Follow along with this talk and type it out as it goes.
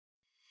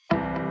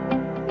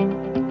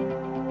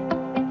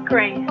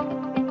Grace.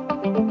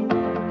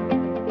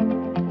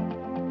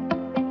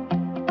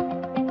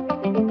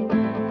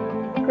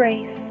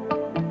 Grace.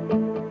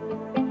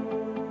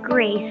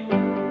 Grace.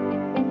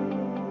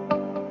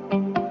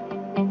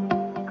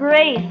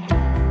 Grace.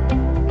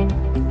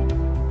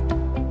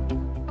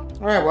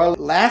 All right, well,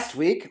 last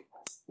week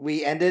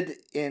we ended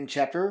in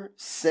chapter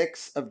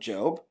 6 of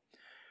Job,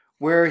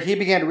 where he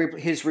began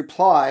his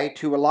reply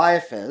to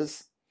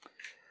Eliphaz,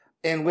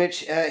 in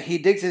which he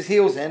digs his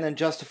heels in and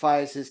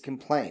justifies his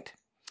complaint.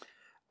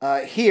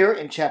 Here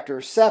in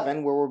chapter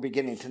 7, where we're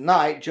beginning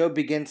tonight, Job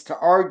begins to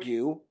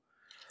argue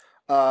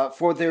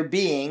for there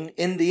being,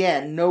 in the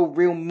end, no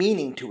real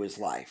meaning to his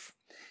life.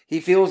 He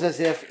feels as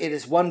if it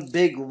is one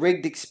big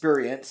rigged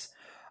experience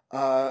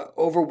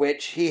over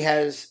which he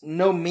has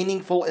no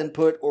meaningful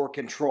input or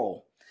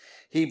control.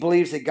 He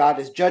believes that God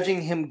is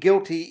judging him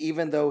guilty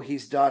even though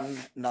he's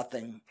done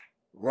nothing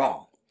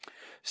wrong.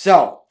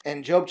 So,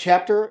 in Job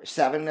chapter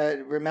 7,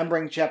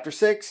 remembering chapter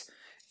 6,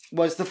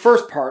 was the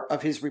first part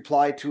of his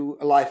reply to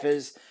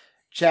Eliphaz.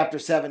 Chapter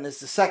 7 is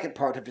the second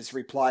part of his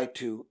reply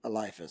to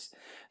Eliphaz.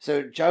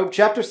 So, Job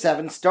chapter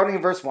 7, starting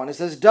in verse 1, it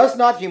says, "Does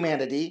not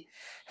humanity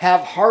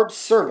have hard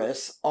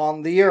service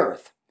on the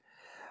earth?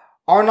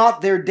 Are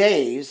not their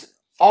days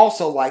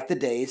also like the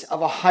days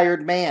of a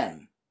hired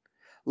man?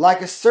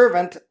 Like a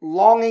servant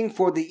longing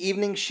for the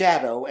evening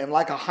shadow, and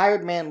like a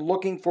hired man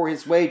looking for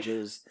his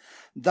wages,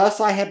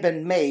 thus I have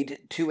been made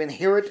to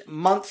inherit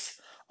months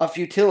of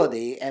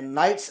futility, and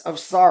nights of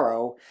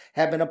sorrow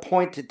have been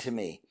appointed to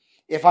me.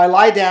 If I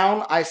lie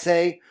down, I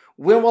say,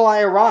 when will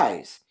I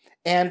arise?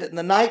 And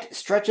the night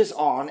stretches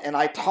on, and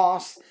I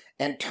toss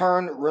and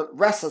turn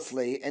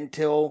restlessly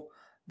until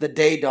the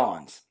day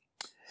dawns."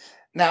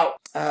 Now,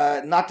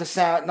 not to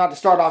start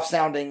off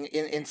sounding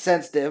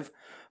insensitive,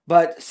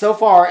 but so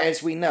far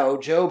as we know,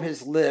 Job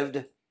has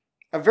lived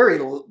a very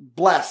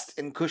blessed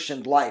and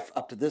cushioned life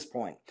up to this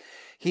point.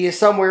 He is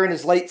somewhere in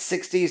his late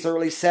 60s,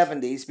 early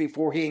 70s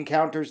before he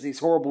encounters these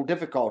horrible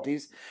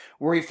difficulties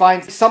where he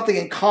finds something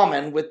in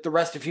common with the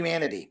rest of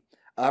humanity,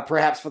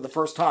 perhaps for the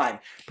first time.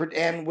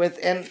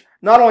 And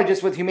not only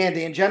just with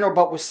humanity in general,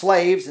 but with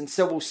slaves and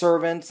civil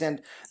servants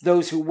and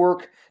those who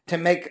work to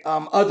make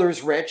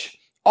others rich,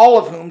 all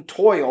of whom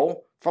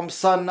toil from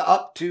sun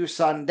up to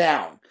sun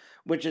down,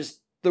 which is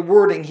the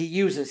wording he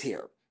uses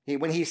here.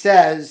 When he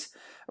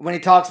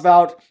talks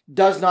about,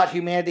 does not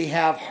humanity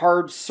have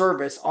hard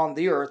service on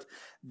the earth,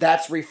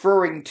 that's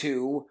referring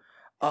to,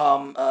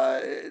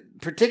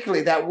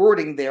 particularly that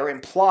wording there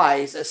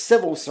implies a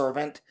civil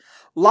servant,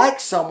 like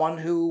someone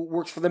who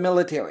works for the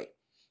military.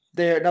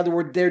 In other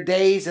words, their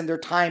days and their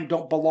time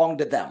don't belong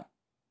to them.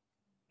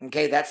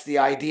 Okay, that's the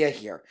idea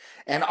here.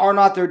 And are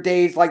not their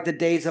days like the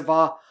days of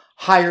a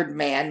hired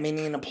man,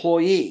 meaning an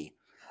employee,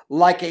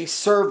 like a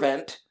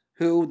servant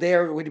who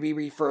there would be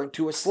referring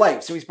to a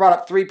slave. So he's brought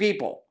up three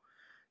people: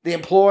 the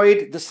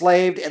employed, the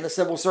slave, and the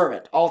civil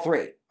servant, all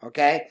three.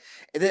 Okay?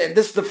 And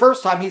this is the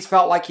first time he's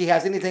felt like he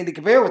has anything to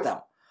compare with them.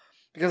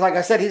 Because like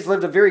I said, he's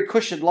lived a very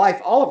cushioned life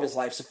all of his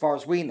life so far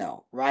as we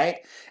know, right?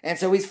 And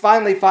so he's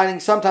finally finding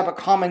some type of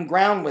common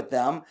ground with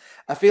them,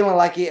 feeling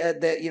like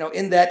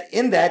in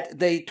that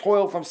they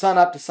toil from sun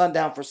up to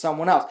sundown for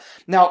someone else.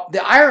 Now,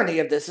 the irony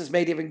of this is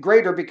made even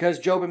greater because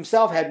Job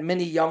himself had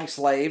many young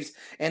slaves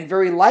and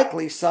very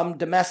likely some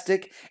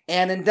domestic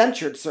and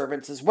indentured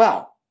servants as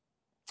well.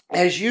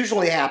 As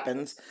usually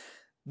happens,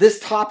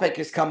 this topic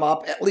has come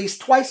up at least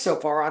twice so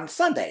far on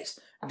Sundays,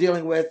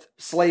 dealing with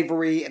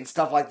slavery and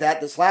stuff like that.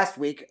 This last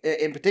week,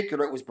 in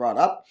particular, it was brought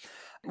up.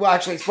 Well,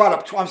 actually, it's brought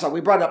up, we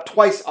brought it up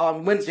twice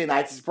on Wednesday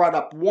nights. It's brought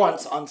up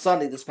once on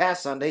Sunday, this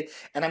past Sunday,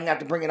 and I'm going to have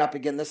to bring it up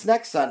again this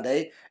next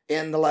Sunday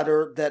in the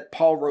letter that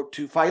Paul wrote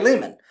to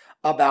Philemon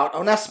about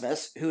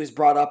Onesimus, who is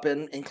brought up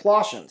in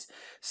Colossians.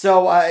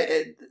 So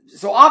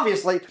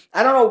obviously,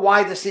 I don't know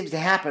why this seems to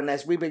happen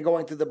as we've been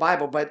going through the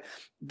Bible, but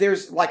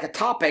there's like a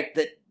topic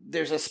that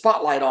there's a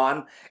spotlight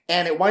on,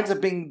 and it winds up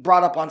being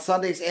brought up on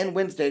Sundays and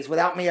Wednesdays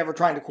without me ever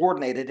trying to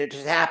coordinate it. It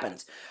just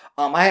happens.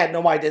 I had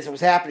no idea this was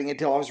happening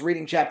until I was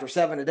reading chapter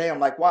 7 today. I'm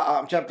like,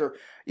 wow, chapter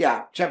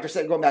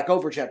 7, going back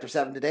over chapter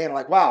 7 today. And I'm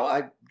like, wow,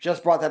 I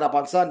just brought that up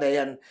on Sunday,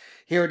 and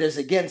here it is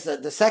again,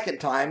 the second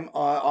time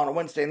on a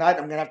Wednesday night.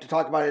 I'm going to have to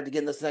talk about it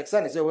again this next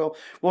Sunday. So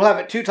we'll have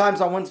it 2 times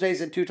on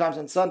Wednesdays and 2 times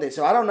on Sunday.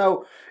 So I don't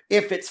know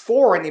if it's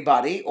for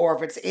anybody or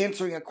if it's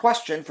answering a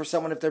question for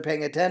someone if they're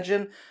paying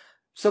attention.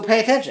 So pay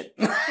attention.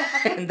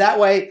 And that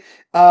way,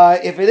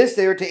 if it is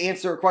there to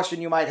answer a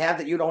question you might have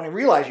that you don't even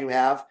realize you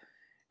have,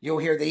 you'll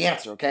hear the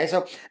answer, okay?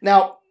 So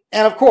now,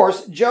 and of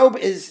course, Job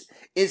is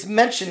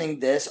mentioning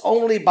this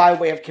only by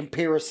way of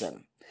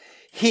comparison.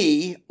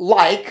 He,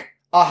 like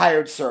a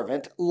hired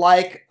servant,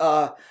 like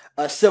a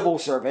civil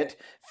servant,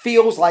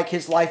 feels like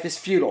his life is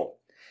futile.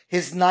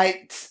 His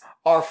nights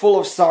are full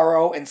of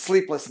sorrow and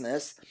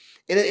sleeplessness.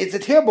 It's a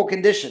terrible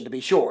condition, to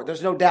be sure.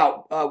 There's no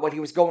doubt what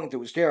he was going through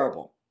was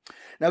terrible.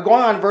 Now,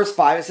 going on to verse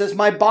 5, it says,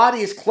 "My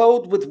body is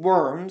clothed with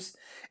worms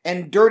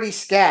and dirty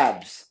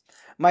scabs.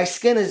 My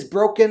skin is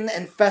broken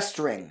and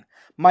festering.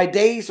 My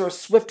days are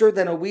swifter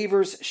than a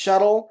weaver's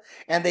shuttle,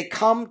 and they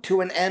come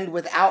to an end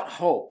without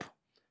hope.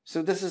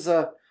 So this is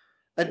a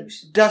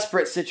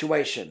desperate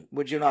situation.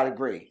 Would you not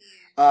agree?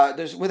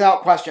 There's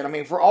without question. I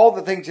mean, for all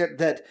the things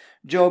that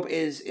Job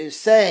is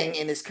saying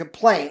in his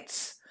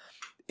complaints,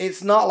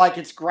 it's not like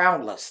it's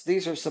groundless.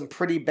 These are some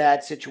pretty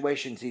bad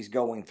situations he's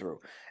going through.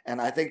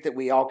 And I think that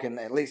we all can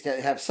at least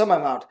have some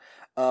amount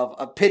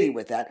of pity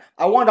with that.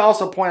 I want to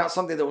also point out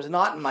something that was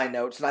not in my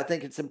notes, and I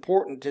think it's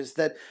important, is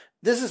that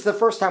this is the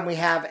first time we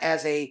have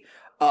as a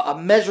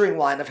measuring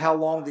line of how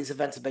long these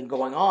events have been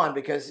going on,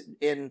 because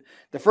in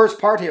the first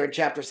part here in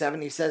chapter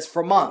 7, he says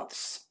for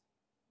months.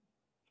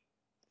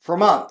 For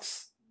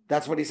months.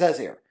 That's what he says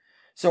here.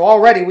 So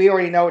we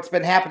already know it's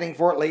been happening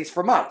for at least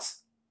for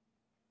months.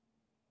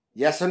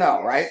 Yes or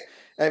no, right?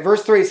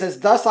 Verse 3 says,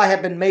 thus I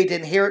have been made to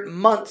inherit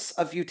months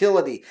of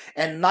futility,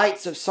 and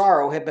nights of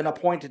sorrow have been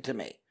appointed to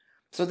me.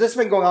 So this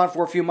has been going on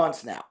for a few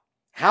months now.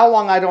 How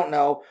long, I don't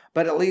know,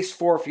 but at least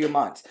for a few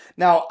months.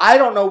 Now, I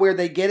don't know where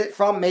they get it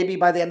from. Maybe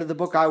by the end of the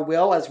book I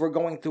will, as we're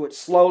going through it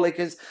slowly,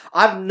 because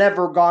I've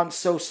never gone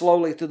so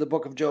slowly through the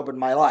book of Job in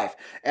my life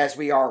as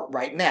we are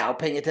right now,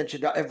 paying attention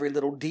to every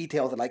little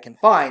detail that I can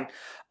find.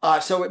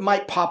 So it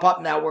might pop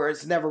up now where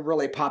it's never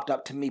really popped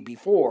up to me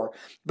before.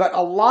 But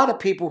a lot of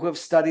people who have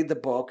studied the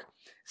book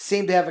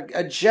seem to have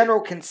a general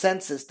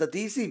consensus that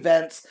these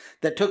events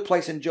that took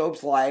place in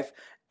Job's life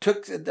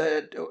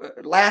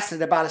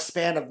lasted about a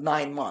span of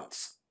 9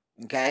 months.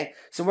 Okay?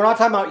 So we're not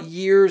talking about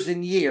years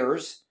and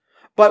years,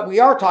 but we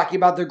are talking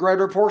about the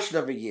greater portion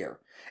of a year.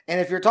 And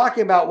if you're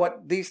talking about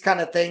what these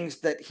kind of things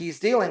that he's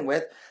dealing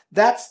with,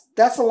 that's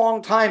a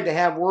long time to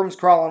have worms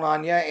crawling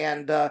on you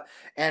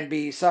and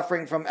be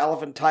suffering from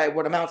elephantitis,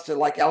 what amounts to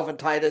like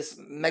elephantitis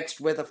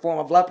mixed with a form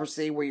of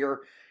leprosy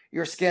where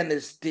your skin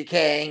is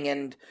decaying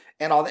and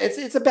all that.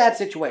 It's a bad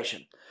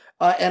situation.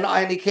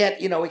 And he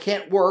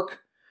can't work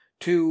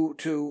to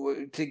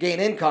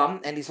gain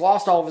income, and he's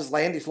lost all of his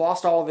land, he's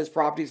lost all of his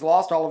property, he's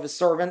lost all of his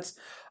servants.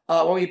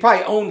 Well, he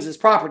probably owns his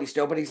property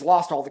still, but he's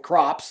lost all the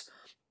crops.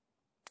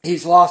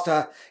 He's lost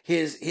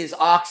his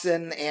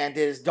oxen and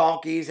his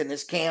donkeys and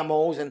his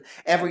camels and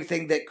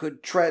everything that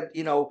could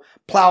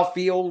plow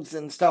fields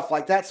and stuff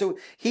like that. So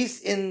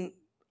he's in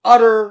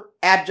utter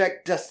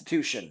abject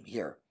destitution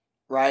here.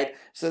 Right?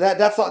 So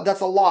that's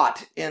a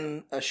lot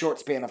in a short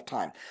span of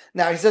time.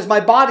 Now he says, my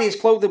body is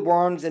clothed with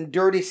worms and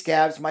dirty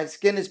scabs. My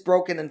skin is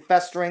broken and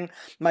festering.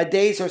 My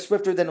days are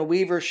swifter than a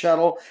weaver's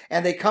shuttle,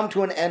 and they come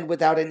to an end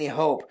without any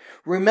hope.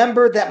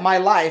 Remember that my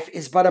life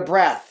is but a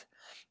breath,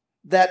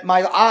 that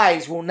my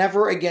eyes will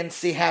never again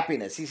see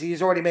happiness.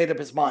 He's already made up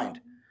his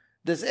mind.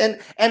 And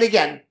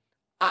again,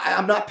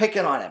 I'm not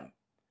picking on him,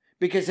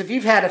 because if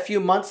you've had a few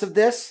months of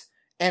this,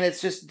 and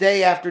it's just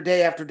day after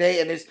day after day,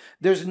 and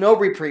there's no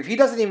reprieve. He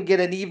doesn't even get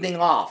an evening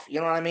off. You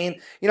know what I mean?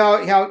 You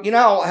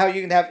know how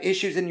you can have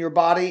issues in your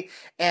body,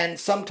 and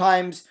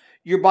sometimes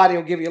your body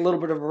will give you a little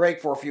bit of a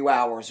break for a few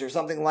hours or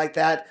something like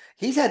that.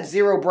 He's had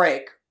zero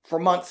break for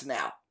months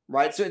now,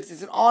 right? So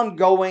it's an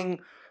ongoing,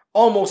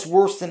 almost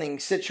worsening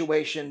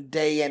situation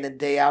day in and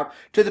day out,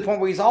 to the point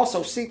where he's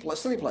also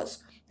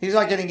sleepless. He's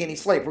not getting any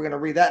sleep. We're going to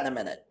read that in a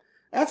minute.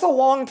 That's a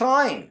long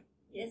time.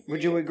 Yes,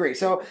 would you agree?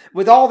 So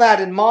with all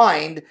that in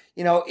mind,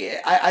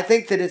 I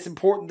think that it's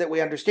important that we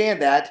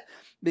understand that,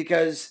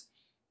 because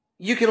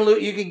you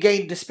can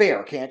gain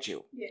despair, can't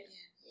you? Yes.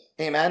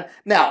 Amen.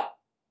 Now,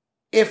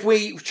 if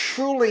we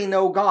truly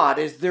know God,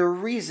 is there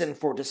reason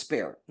for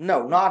despair?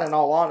 No, not in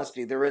all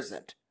honesty, there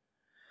isn't.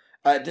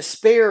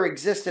 Despair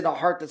exists in a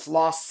heart that's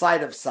lost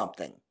sight of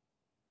something.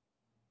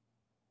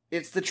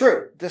 It's the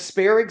truth.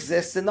 Despair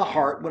exists in the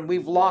heart when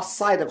we've lost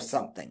sight of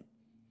something.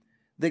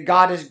 That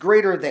God is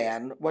greater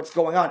than what's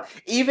going on.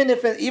 Even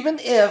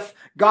if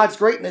God's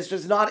greatness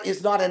is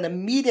not an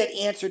immediate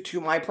answer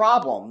to my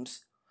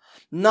problems,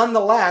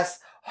 nonetheless,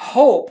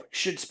 hope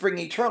should spring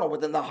eternal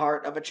within the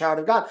heart of a child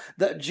of God.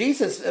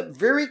 Jesus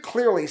very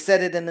clearly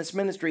said it in his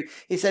ministry.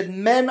 He said,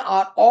 men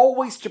ought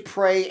always to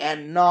pray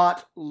and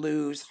not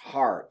lose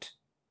heart.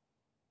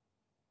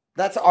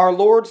 That's our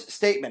Lord's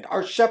statement.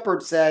 Our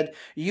shepherd said,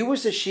 you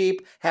as a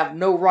sheep have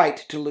no right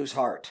to lose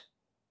heart.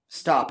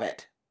 Stop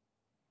it.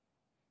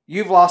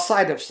 You've lost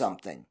sight of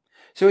something.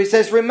 So he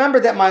says, remember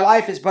that my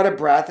life is but a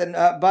breath, and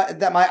but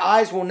that my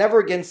eyes will never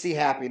again see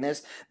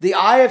happiness. The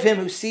eye of him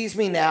who sees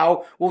me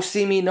now will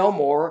see me no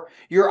more.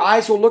 Your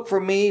eyes will look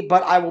for me,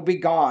 but I will be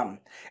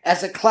gone.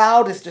 As a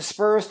cloud is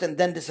dispersed and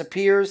then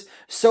disappears,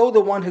 so the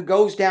one who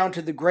goes down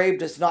to the grave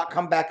does not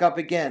come back up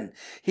again.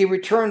 He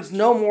returns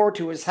no more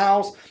to his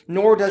house,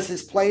 nor does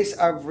his place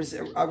of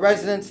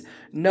residence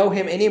know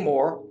him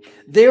anymore.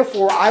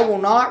 Therefore I will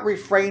not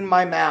refrain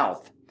my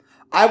mouth.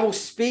 I will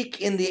speak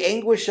in the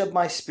anguish of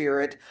my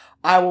spirit.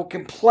 I will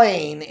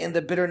complain in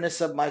the bitterness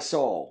of my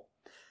soul.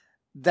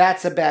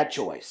 That's a bad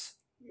choice.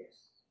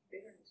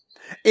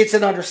 It's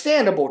an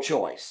understandable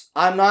choice.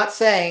 I'm not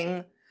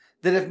saying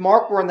that if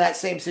Mark were in that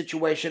same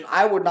situation,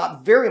 I would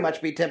not very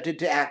much be tempted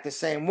to act the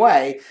same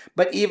way.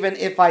 But even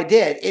if I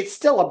did, it's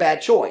still a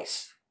bad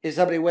choice. Is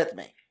somebody with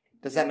me?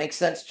 Does that make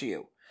sense to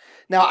you?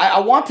 Now,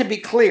 I want to be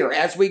clear.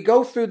 As we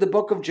go through the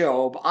book of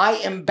Job, I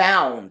am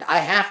bound, I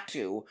have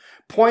to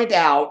point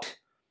out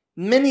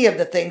many of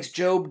the things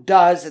Job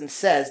does and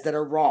says that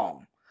are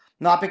wrong.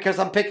 Not because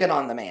I'm picking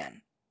on the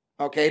man,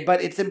 okay?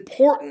 But it's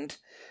important.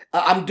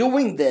 I'm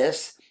doing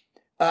this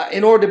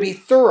in order to be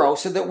thorough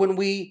so that when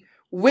we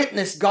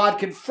witness God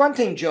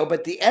confronting Job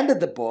at the end of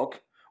the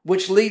book,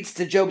 which leads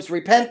to Job's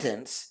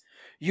repentance,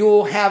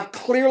 you'll have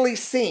clearly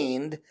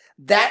seen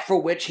that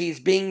for which he's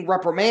being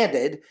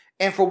reprimanded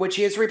and for which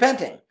he is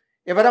repenting.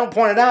 If I don't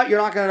point it out, you're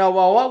not going to know,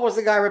 well, what was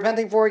the guy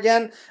repenting for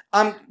again?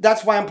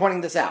 That's why I'm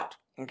pointing this out,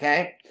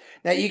 okay?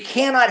 Now, you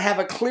cannot have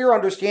a clear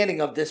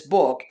understanding of this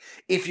book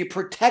if you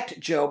protect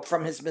Job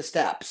from his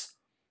missteps.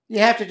 You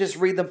have to just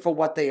read them for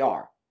what they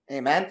are.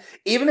 Amen.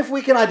 Even if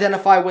we can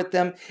identify with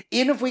them,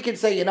 even if we can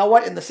say, you know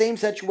what, in the same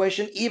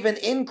situation, even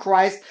in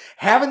Christ,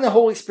 having the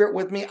Holy Spirit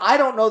with me, I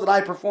don't know that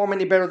I perform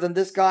any better than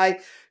this guy.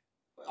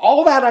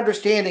 All that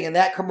understanding and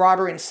that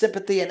camaraderie and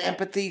sympathy and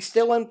empathy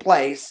still in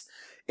place,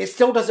 it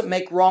still doesn't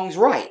make wrongs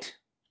right.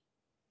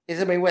 Is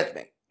anybody with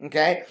me?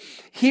 Okay.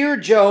 Here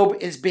Job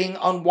is being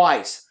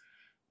unwise.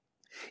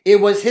 It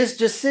was his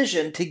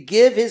decision to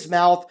give his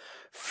mouth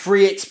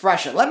free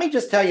expression. Let me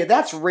just tell you,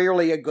 that's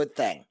rarely a good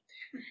thing.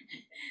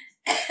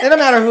 It doesn't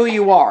matter who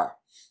you are.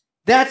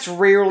 That's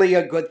rarely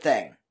a good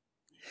thing.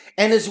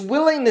 And his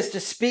willingness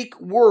to speak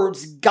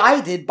words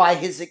guided by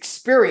his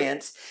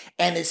experience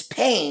and his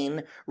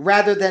pain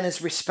rather than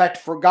his respect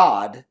for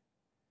God,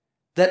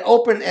 that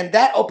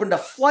opened a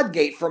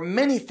floodgate for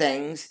many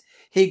things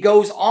he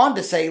goes on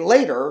to say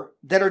later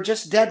that are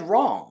just dead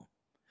wrong.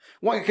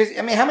 Because,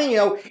 I mean, how many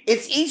know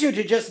it's easier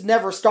to just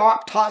never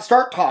start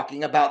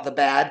talking about the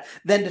bad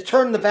than to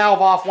turn the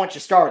valve off once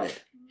you started.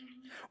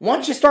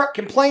 Once you start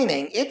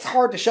complaining, it's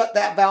hard to shut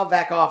that valve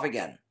back off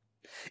again.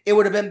 It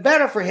would have been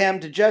better for him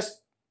to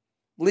just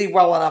leave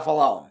well enough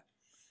alone.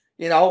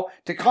 You know,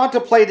 to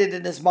contemplate it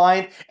in his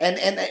mind. And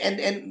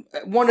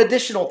two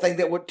additional things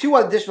that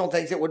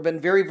would have been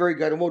very, very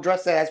good, and we'll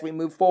address that as we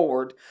move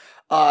forward,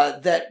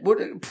 that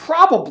would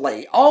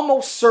probably,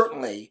 almost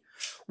certainly,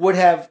 would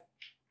have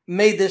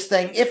made this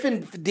thing, if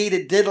indeed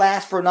it did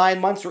last for 9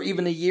 months or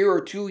even a year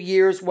or 2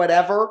 years,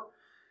 whatever,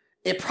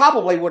 it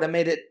probably would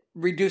have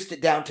reduced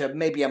it down to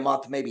maybe a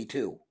month, maybe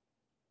 2.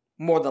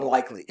 More than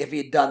likely, if he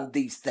had done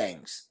these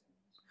things.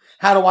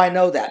 How do I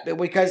know that?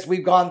 Because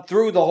we've gone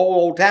through the whole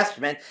Old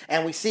Testament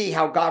and we see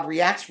how God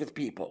reacts with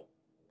people.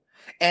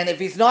 And if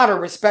he's not a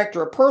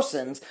respecter of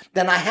persons,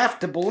 then I have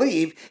to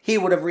believe he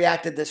would have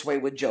reacted this way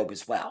with Job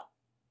as well.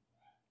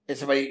 Does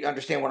somebody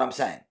understand what I'm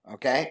saying?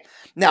 Okay?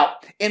 Now,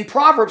 in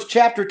Proverbs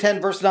chapter 10,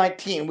 verse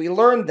 19, we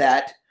learn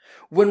that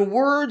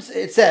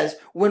it says,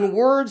 when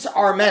words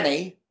are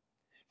many,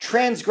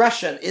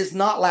 transgression is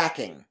not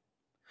lacking,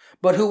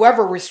 but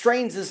whoever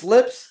restrains his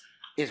lips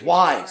is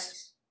wise.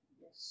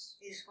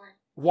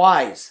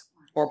 Wise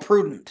or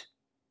prudent,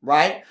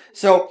 right?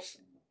 So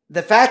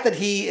the fact that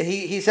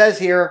he says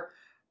here,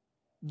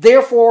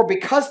 therefore,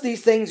 because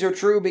these things are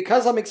true,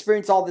 because I'm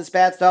experiencing all this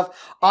bad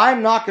stuff,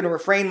 I'm not going to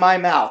refrain my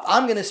mouth.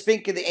 I'm going to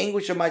speak in the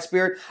anguish of my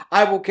spirit.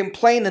 I will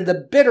complain in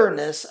the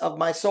bitterness of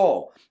my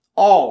soul.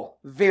 All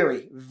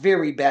very,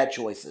 very bad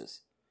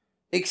choices.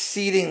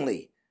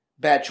 Exceedingly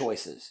bad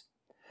choices.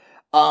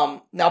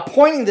 Now,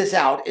 pointing this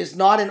out is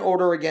not in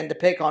order, again, to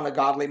pick on a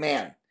godly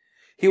man.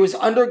 He was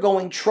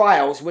undergoing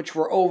trials which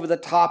were over the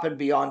top and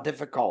beyond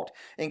difficult,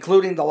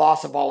 including the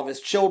loss of all of his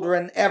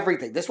children,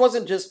 everything. This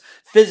wasn't just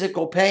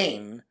physical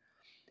pain.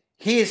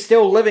 He is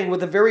still living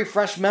with a very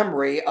fresh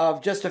memory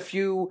of just a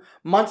few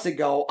months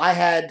ago, I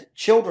had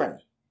children,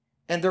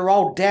 and they're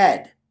all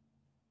dead.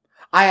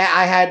 I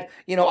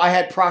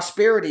had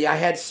prosperity. I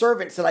had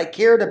servants that I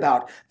cared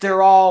about.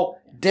 They're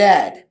all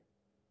dead.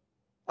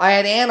 I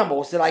had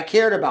animals that I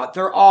cared about.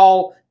 They're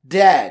all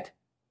dead,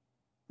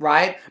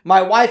 right?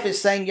 My wife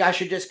is saying I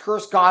should just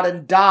curse God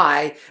and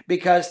die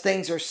because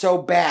things are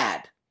so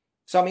bad.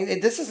 So, I mean,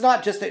 this is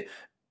not just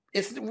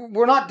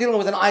we're not dealing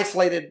with an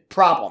isolated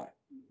problem.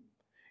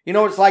 You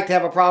know what it's like to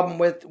have a problem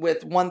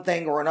with one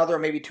thing or another,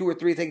 maybe 2 or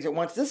 3 things at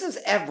once. This is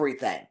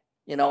everything,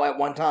 at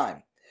one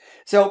time.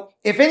 So,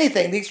 if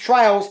anything, these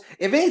trials,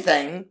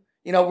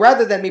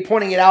 rather than me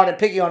pointing it out and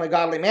picking on a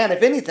godly man,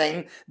 if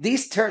anything,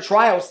 these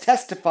trials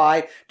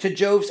testify to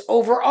Job's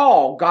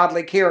overall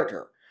godly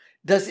character.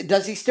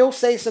 Does he still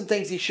say some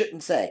things he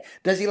shouldn't say?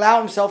 Does he allow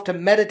himself to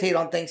meditate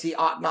on things he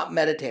ought not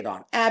meditate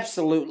on?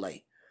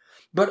 Absolutely.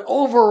 But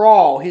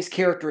overall, his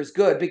character is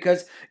good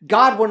because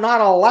God will not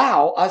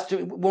allow us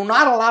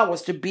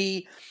to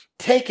be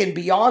taken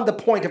beyond the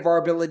point of our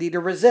ability to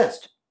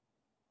resist.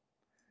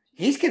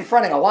 He's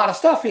confronting a lot of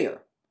stuff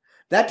here.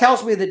 That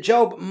tells me that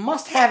Job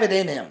must have it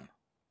in him.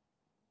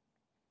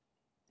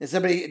 Does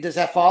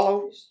that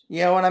follow?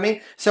 You know what I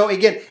mean? So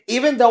again,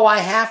 even though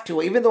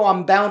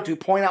I'm bound to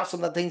point out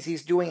some of the things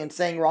he's doing and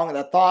saying wrong, and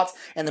the thoughts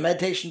and the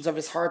meditations of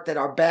his heart that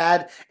are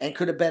bad and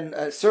could have been,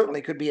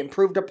 certainly could be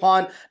improved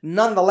upon,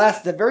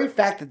 nonetheless, the very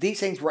fact that these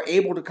things were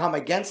able to come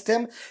against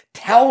him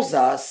tells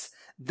us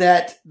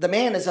that the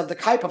man is of the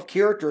type of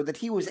character that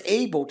he was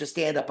able to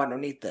stand up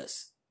underneath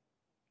this.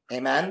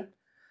 Amen?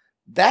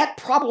 That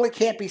probably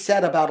can't be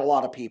said about a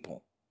lot of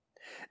people.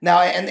 Now,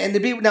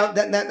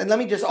 let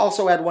me just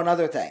also add one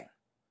other thing.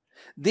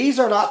 These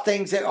are not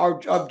things that are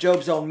of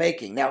Job's own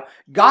making. Now,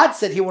 God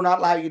said he will not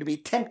allow you to be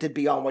tempted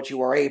beyond what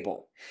you are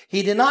able.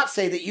 He did not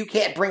say that you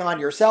can't bring on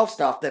yourself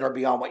stuff that are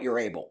beyond what you're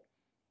able.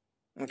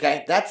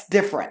 Okay, that's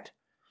different.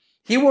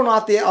 He will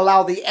not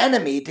allow the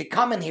enemy to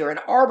come in here and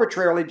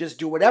arbitrarily just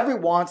do whatever he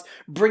wants,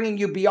 bringing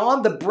you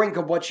beyond the brink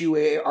of what you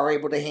are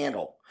able to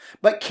handle.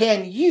 But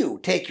can you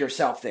take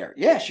yourself there?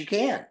 Yes, you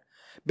can.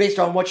 Based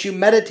on what you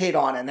meditate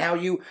on and how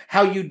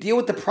you deal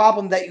with the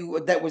problem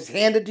that was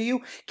handed to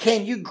you,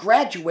 can you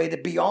graduate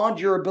it beyond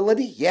your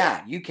ability?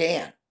 Yeah, you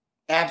can.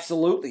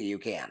 Absolutely, you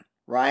can.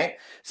 Right?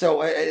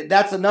 So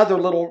that's another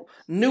little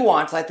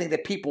nuance I think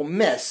that people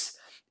miss.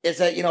 Is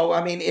that,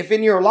 if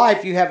in your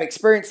life you have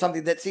experienced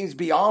something that seems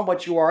beyond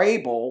what you are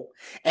able,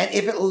 and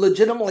if it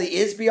legitimately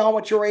is beyond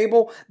what you're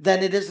able,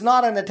 then it is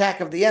not an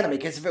attack of the enemy.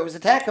 Because if it was an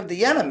attack of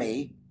the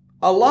enemy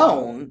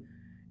alone,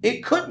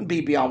 it couldn't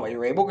be beyond what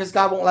you're able, because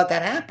God won't let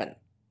that happen.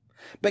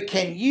 But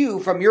can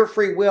you, from your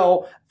free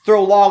will,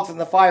 throw logs in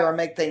the fire and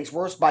make things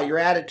worse by your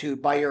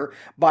attitude,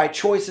 by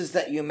choices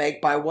that you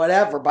make, by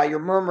whatever, by your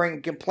murmuring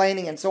and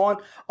complaining and so on?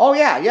 Oh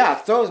yeah,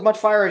 throw as much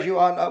fire as you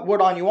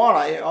would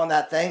on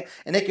that thing,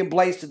 and it can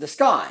blaze to the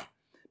sky.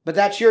 But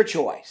that's your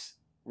choice,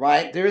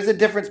 right? There is a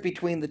difference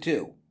between the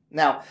two.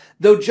 Now,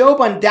 though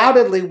Job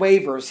undoubtedly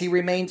wavers, he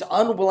remains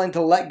unwilling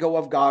to let go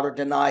of God or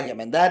deny him.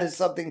 And that is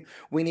something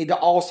we need to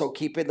also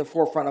keep in the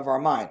forefront of our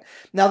mind.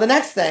 Now, the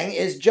next thing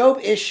is Job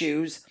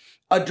issues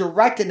a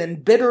direct and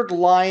embittered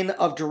line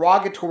of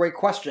derogatory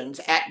questions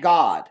at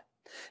God.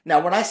 Now,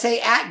 when I say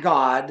at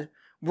God,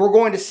 we're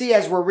going to see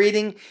as we're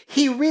reading,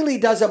 he really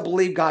doesn't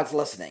believe God's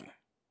listening.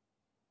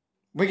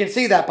 We can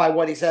see that by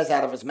what he says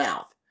out of his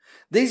mouth.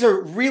 These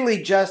are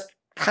really just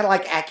kind of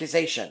like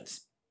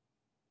accusations.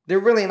 They're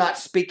really not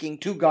speaking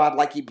to God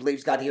like he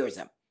believes God hears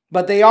him.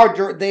 But they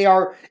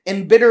are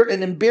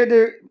an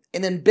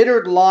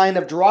embittered line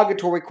of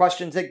derogatory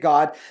questions at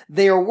God.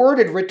 They are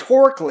worded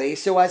rhetorically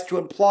so as to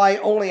imply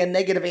only a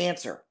negative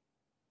answer.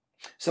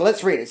 So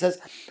let's read it. It says,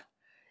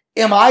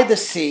 "Am I the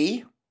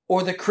sea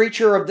or the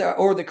creature of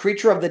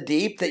the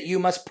deep that you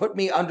must put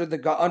me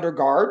under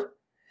guard?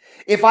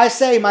 If I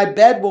say my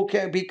bed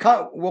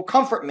will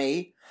comfort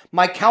me,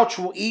 my couch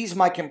will ease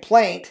my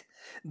complaint,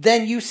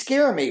 then you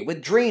scare me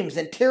with dreams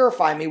and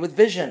terrify me with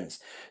visions,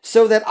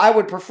 so that I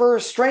would prefer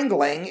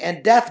strangling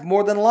and death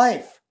more than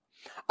life.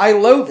 I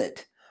loathe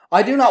it.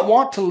 I do not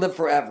want to live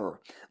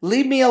forever.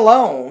 Leave me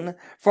alone,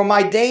 for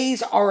my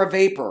days are a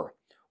vapor.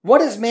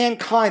 What is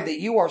mankind that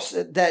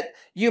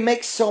you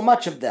make so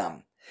much of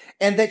them,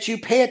 and that you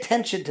pay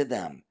attention to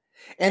them,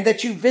 and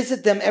that you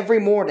visit them every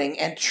morning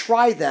and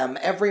try them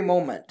every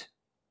moment?"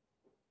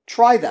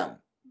 Try them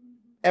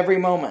every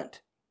moment.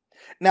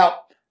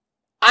 Now,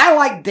 I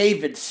like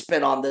David's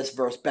spin on this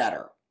verse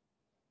better.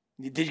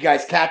 Did you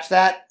guys catch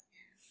that?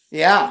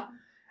 Yeah.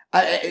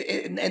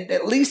 And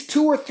at least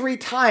 2 or 3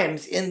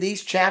 times in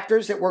these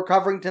chapters that we're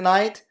covering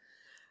tonight,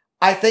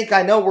 I think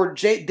I know where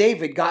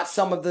David got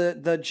some of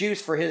the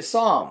juice for his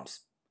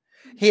Psalms.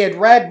 He had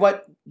read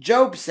what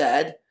Job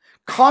said,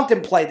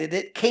 contemplated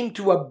it, came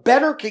to a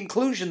better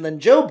conclusion than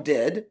Job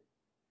did,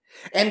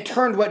 and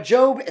turned what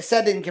Job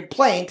said in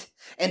complaint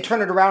and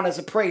turned it around as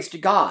a praise to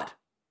God.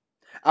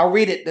 I'll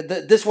read it.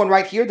 This one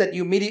right here that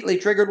you immediately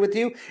triggered with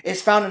you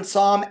is found in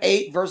Psalm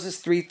 8, verses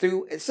 3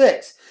 through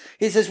 6.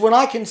 He says, "When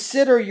I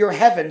consider your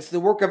heavens,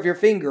 the work of your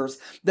fingers,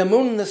 the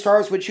moon and the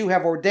stars which you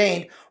have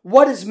ordained,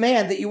 what is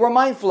man that you are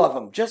mindful of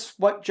him?" Just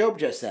what Job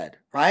just said,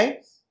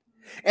 right?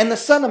 "And the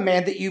son of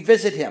man that you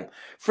visit him.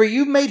 For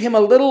you made him a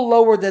little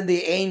lower than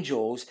the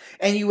angels,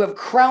 and you have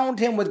crowned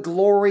him with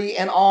glory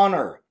and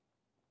honor.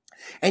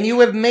 And you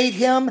have made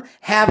him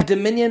have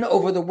dominion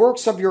over the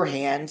works of your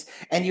hands,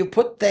 and you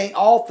put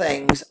all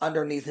things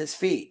underneath his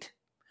feet."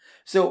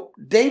 So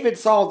David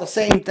saw the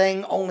same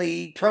thing,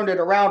 only turned it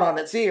around on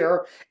its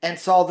ear and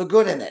saw the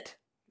good in it,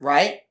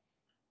 right?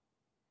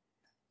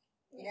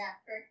 Yeah.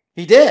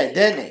 He did,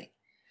 didn't he?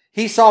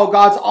 He saw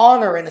God's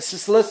honor and his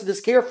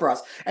solicitous care for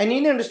us. And you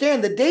need to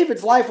understand that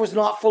David's life was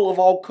not full of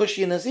all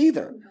cushiness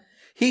either.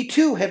 He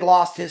too had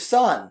lost his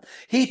son.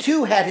 He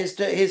too had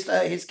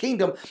his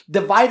kingdom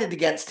divided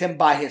against him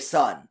by his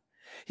son.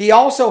 He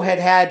also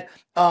had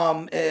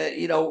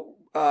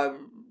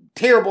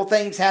terrible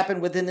things happen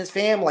within his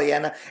family,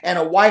 and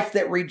a wife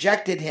that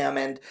rejected him,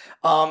 and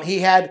he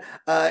had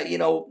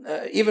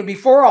even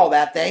before all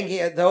that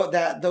thing,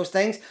 those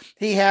things,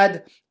 he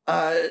had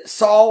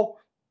Saul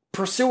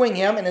pursuing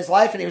him in his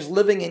life, and he was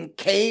living in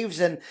caves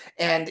and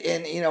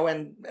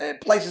in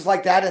places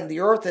like that in the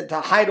earth, and to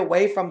hide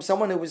away from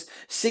someone who was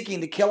seeking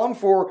to kill him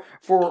for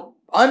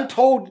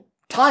untold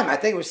time. I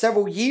think it was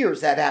several years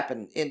that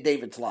happened in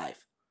David's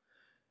life.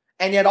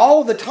 And yet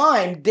all the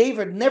time,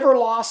 David never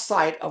lost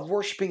sight of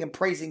worshiping and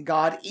praising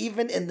God,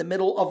 even in the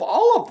middle of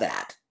all of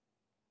that.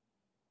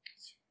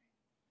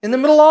 In the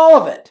middle of all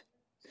of it.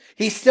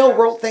 He still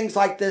wrote things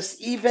like this,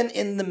 even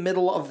in the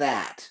middle of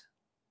that.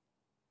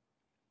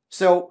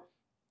 So,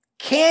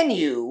 can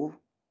you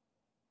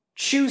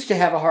choose to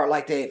have a heart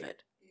like David?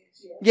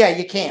 Yeah,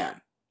 you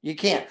can. You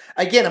can.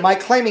 Again, am I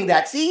claiming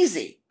that's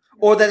easy?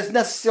 or that it's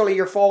necessarily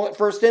your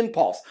first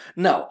impulse.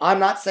 No, I'm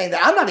not saying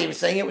that. I'm not even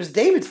saying it was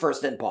David's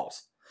first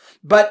impulse.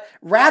 But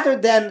rather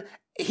than,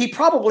 he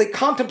probably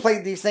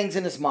contemplated these things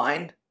in his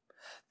mind,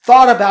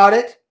 thought about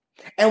it,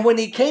 and when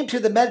he came to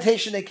the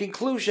meditation and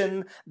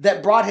conclusion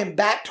that brought him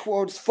back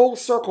towards full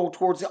circle,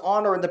 towards the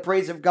honor and the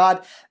praise of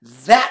God,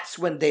 that's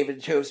when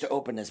David chose to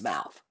open his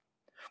mouth.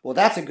 Well,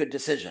 that's a good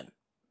decision.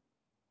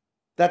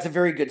 That's a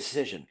very good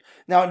decision.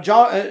 Now,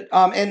 John,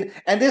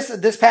 and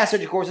this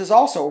passage, of course, is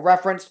also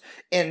referenced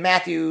in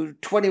Matthew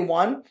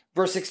 21,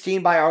 verse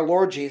 16, by our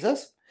Lord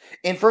Jesus,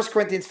 in 1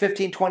 Corinthians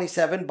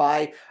 15:27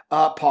 by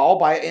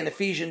Paul, in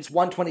Ephesians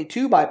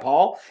 1:22 by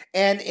Paul,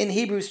 and in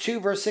Hebrews 2,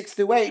 verse 6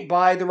 through 8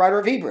 by the writer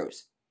of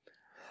Hebrews.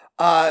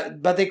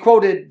 But they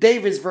quoted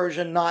David's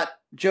version, not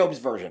Job's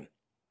version.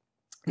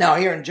 Now,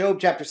 here in Job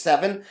chapter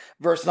 7,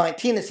 verse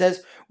 19, it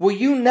says, "Will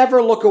you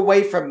never look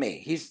away from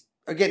me?" He's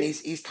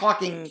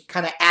talking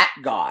kind of at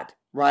God,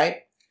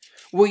 right?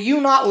 "Will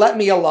you not let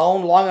me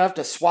alone long enough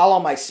to swallow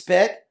my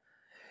spit?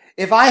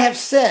 If I have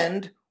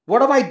sinned,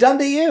 what have I done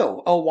to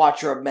you, O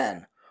watcher of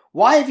men?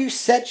 Why have you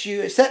set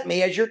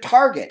me as your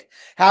target?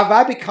 Have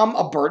I become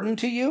a burden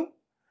to you?"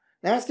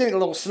 Now it's getting a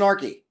little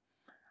snarky,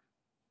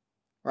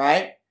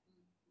 right?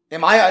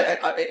 Am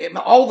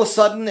all of a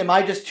sudden, am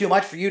I just too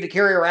much for you to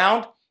carry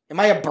around? Am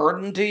I a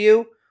burden to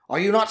you? Are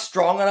you not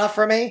strong enough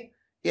for me?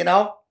 You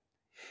know?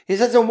 He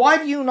says, "And why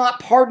do you not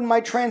pardon my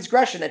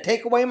transgression and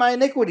take away my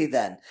iniquity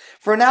then?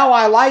 For now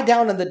I lie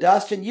down in the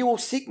dust, and you will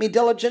seek me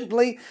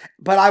diligently,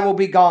 but I will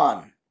be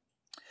gone."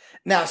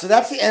 Now, so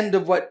that's the end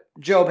of what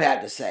Job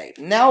had to say.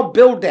 Now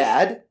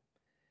Bildad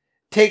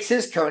takes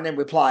his turn in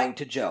replying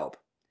to Job.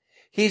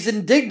 He's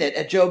indignant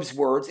at Job's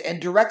words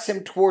and directs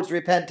him towards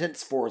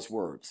repentance for his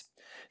words.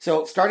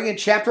 So starting in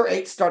chapter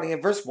 8, starting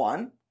in verse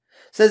 1,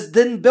 says,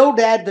 "Then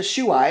Bildad the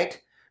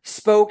Shuhite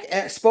spoke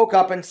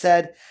up and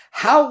said,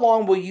 'How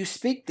long will you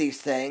speak these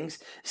things,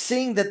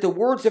 seeing that the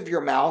words of your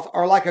mouth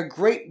are like a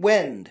great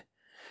wind?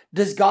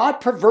 Does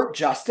God pervert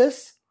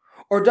justice?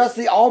 Or does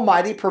the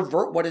Almighty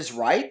pervert what is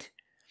right?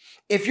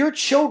 If your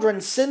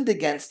children sinned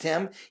against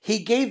him, he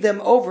gave them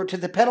over to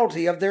the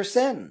penalty of their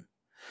sin.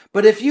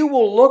 But if you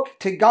will look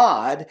to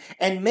God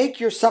and make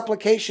your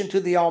supplication to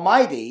the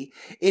Almighty,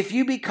 if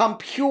you become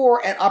pure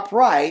and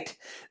upright,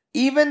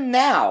 even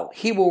now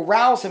he will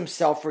rouse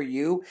himself for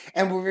you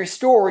and will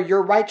restore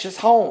your righteous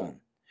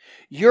home.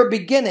 Your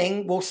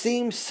beginning will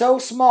seem so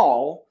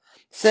small,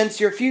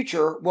 since your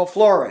future will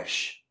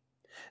flourish.'"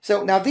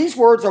 So now these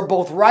words are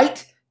both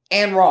right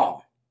and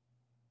wrong.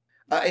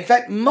 In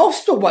fact,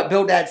 most of what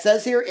Bildad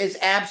says here is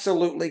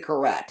absolutely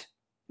correct.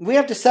 We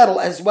have to settle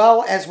as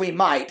well as we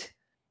might,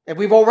 and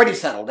we've already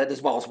settled it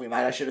as well as we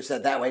might. I should have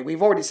said that way.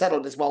 We've already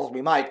settled as well as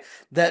we might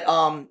that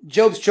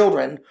Job's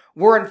children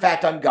were in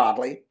fact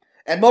ungodly,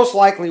 and most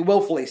likely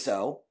willfully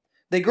so.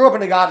 They grew up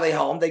in a godly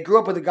home. They grew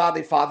up with a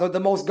godly father, the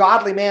most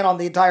godly man on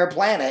the entire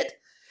planet,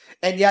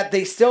 and yet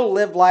they still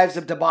lived lives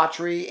of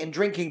debauchery and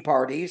drinking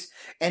parties,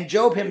 and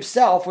Job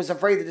himself was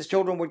afraid that his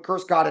children would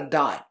curse God and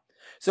die.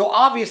 So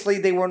obviously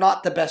they were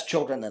not the best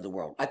children in the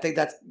world. I think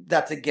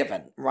that's a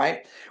given,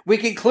 right? We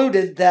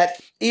concluded that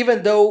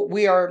even though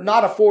we are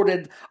not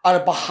afforded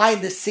a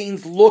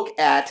behind-the-scenes look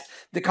at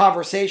the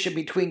conversation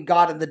between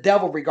God and the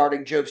devil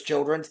regarding Job's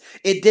children,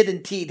 it did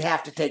indeed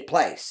have to take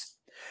place.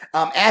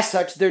 As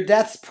such, their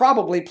deaths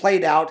probably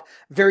played out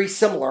very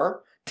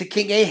similar to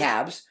King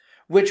Ahab's,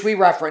 which we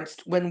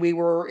referenced when we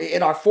were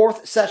in our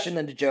 4th session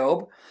into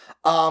Job,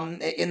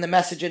 in the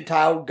message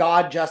entitled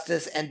God,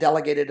 Justice, and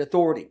Delegated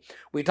Authority.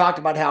 We talked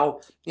about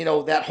how,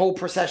 that whole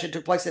procession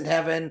took place in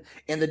heaven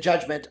in the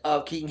judgment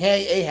of King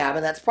Ahab,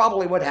 and that's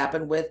probably what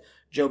happened with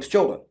Job's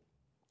children.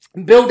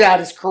 Bildad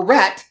is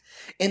correct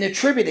in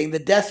attributing the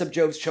deaths of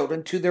Job's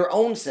children to their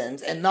own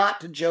sins and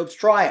not to Job's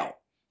trial.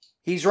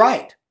 He's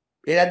right.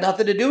 It had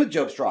nothing to do with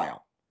Job's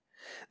trial.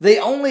 They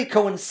only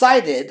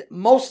coincided,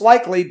 most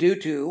likely due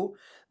to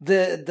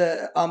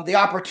the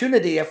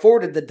opportunity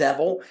afforded the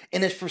devil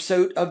in his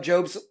pursuit of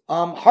Job's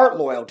heart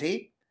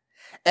loyalty,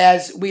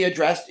 as we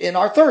addressed in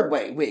our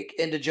 3rd week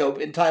into Job,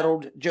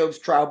 entitled "Job's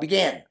Trial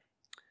Began."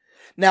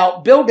 Now,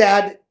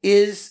 Bildad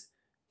is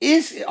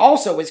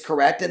also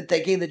correct in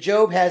thinking that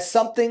Job has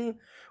something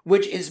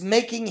which is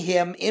making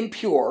him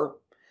impure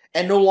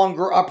and no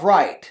longer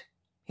upright.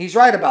 He's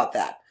right about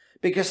that.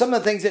 Because some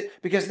of the things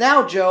because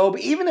now Job,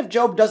 even if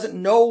Job doesn't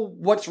know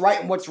what's right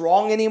and what's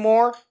wrong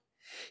anymore,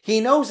 he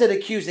knows that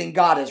accusing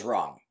God is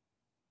wrong.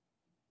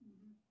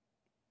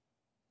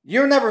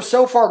 You're never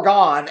so far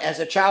gone as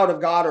a child of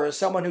God or as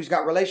someone who's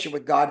got relationship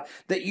with God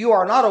that you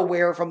are not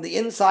aware from the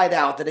inside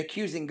out that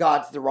accusing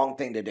God's the wrong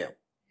thing to do.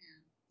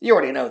 You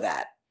already know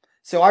that.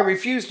 So I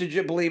refuse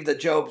to believe that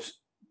Job's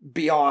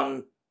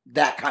beyond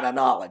that kind of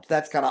knowledge.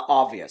 That's kind of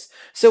obvious.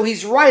 So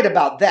he's right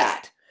about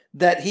that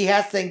he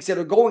has things that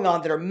are going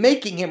on that are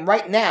making him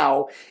right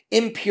now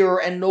impure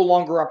and no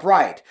longer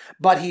upright.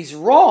 But he's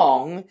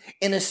wrong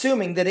in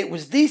assuming that it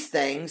was these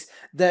things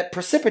that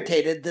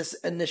precipitated this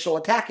initial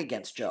attack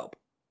against Job.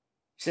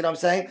 See what I'm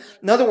saying?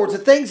 In other words, the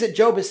things that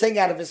Job is saying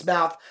out of his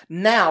mouth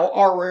now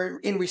are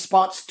in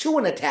response to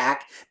an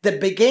attack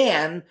that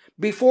began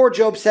before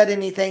Job said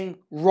anything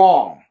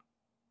wrong.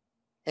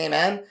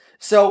 Amen?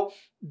 So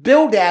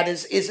Bildad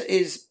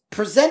is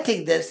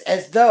presenting this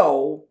as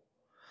though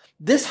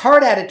this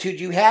heart attitude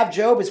you have,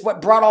 Job, is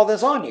what brought all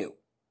this on you.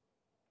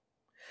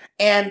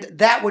 And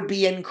that would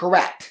be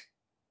incorrect.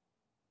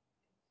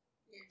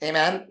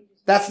 Amen?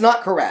 That's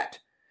not correct.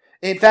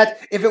 In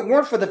fact, if it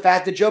weren't for the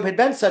fact that Job had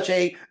been such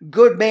a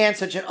good man,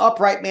 such an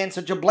upright man,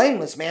 such a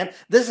blameless man,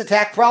 this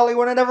attack probably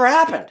wouldn't have ever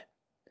happened.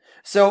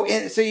 So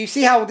you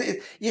see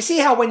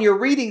how when you're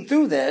reading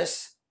through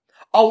this,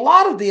 a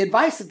lot of the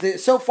advice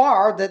so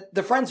far that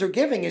the friends are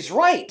giving is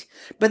right,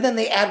 but then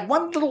they add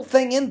one little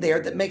thing in there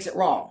that makes it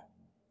wrong.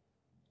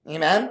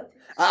 Amen?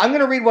 I'm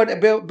going to read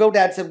what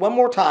Bildad said one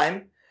more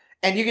time,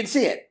 and you can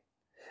see it.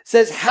 It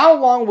says, how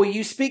long will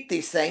you speak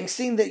these things,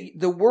 seeing that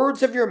the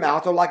words of your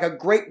mouth are like a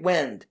great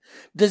wind?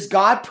 Does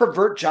God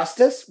pervert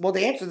justice? Well,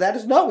 the answer to that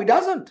is no, he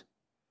doesn't.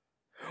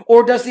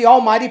 Or does the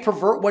Almighty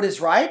pervert what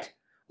is right,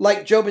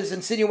 like Job is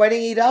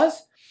insinuating he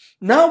does?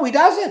 No, he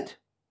doesn't.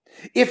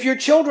 If your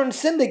children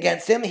sinned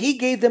against him, he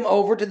gave them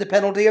over to the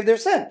penalty of their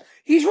sin.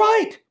 He's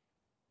right.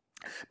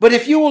 But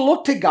if you will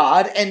look to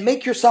God and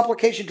make your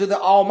supplication to the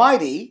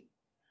Almighty,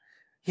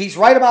 he's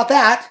right about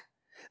that,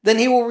 then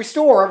he will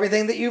restore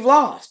everything that you've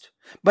lost.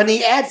 But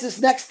he adds this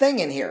next thing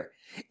in here.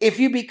 If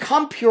you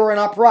become pure and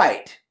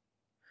upright,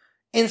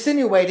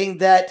 insinuating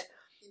that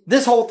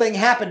this whole thing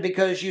happened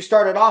because you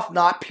started off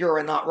not pure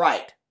and not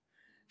right.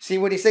 See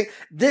what he's saying?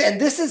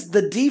 And this is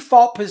the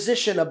default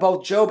position of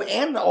both Job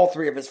and all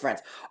three of his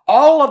friends.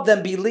 All of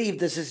them believe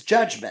this is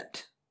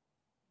judgment,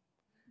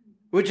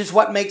 which is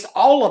what makes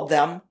all of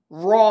them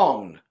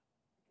wrong.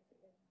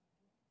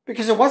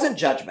 Because it wasn't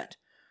judgment.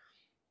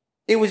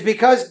 It was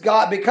because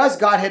God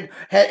had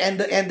and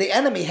the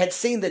enemy had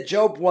seen that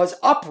Job was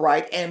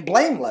upright and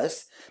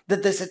blameless,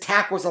 that this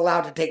attack was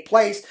allowed to take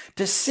place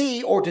to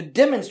see or to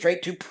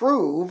demonstrate, to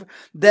prove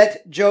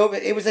that Job,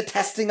 it was a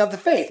testing of the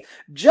faith.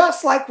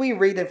 Just like we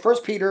read in 1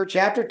 Peter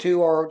chapter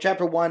 2 or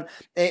chapter 1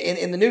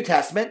 in the New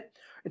Testament,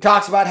 it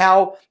talks about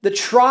how the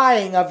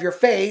trying of your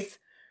faith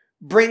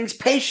brings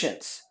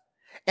patience.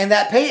 And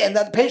that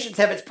patience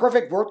have its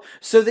perfect work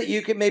so that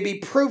you can maybe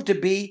prove to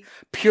be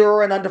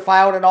pure and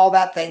undefiled and all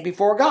that thing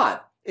before God.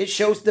 It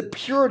shows the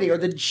purity or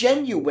the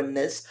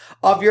genuineness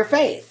of your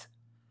faith.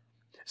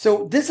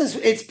 So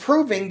it's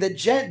proving that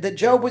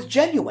Job was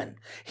genuine.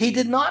 He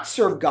did not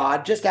serve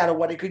God just out of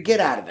what he could get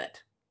out of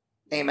it.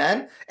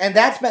 Amen? And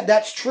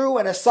that's true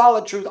and a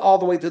solid truth all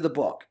the way through the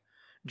book.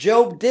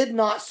 Job did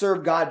not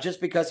serve God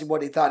just because of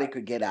what he thought he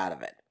could get out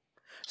of it.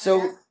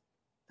 So,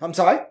 I'm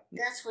sorry?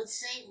 That's what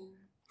Satan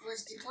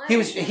was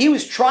declaring. He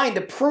was trying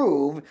to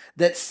prove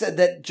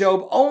that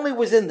Job only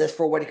was in this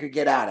for what he could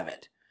get out of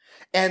it.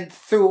 And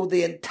through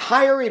the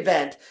entire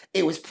event,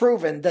 it was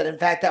proven that in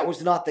fact that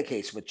was not the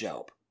case with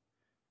Job.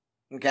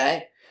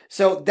 Okay?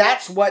 So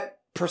that's what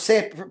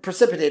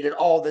precipitated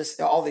all these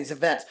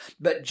events.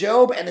 But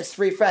Job and his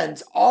three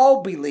friends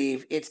all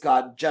believe it's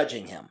God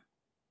judging him.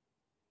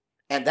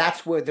 And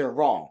that's where they're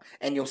wrong.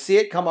 And you'll see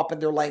it come up in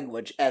their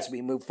language as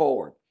we move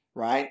forward.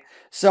 Right?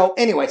 So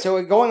anyway, so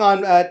we're going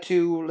on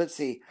to, let's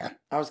see.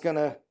 I was going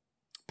to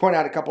point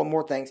out a couple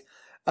more things.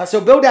 So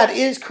Bildad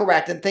is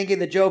correct in thinking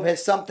that Job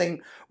has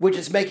something which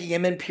is making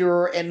him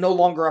impure and no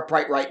longer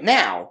upright right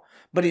now.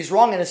 But he's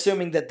wrong in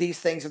assuming that these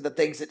things are the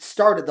things that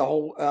started the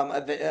whole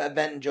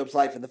event in Job's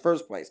life in the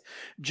first place.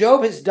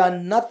 Job has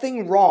done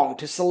nothing wrong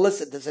to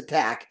solicit this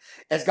attack,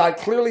 as God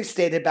clearly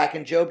stated back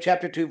in Job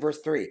chapter 2, verse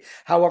 3.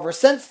 However,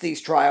 since these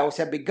trials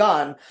have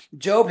begun,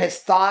 Job has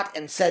thought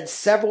and said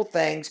several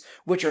things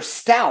which are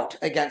stout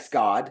against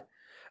God,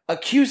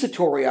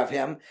 accusatory of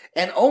him,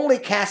 and only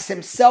casts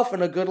himself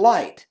in a good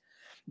light.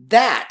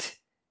 That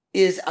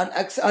is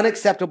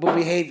unacceptable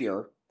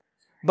behavior,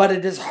 but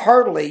it is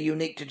hardly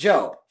unique to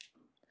Job.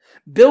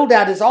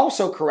 Bildad is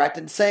also correct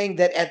in saying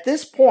that at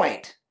this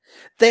point,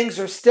 things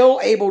are still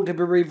able to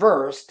be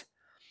reversed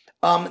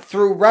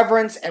through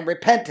reverence and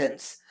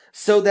repentance,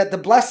 so that the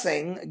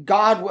blessings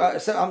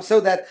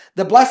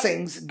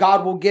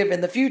God will give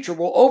in the future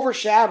will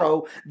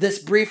overshadow this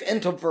brief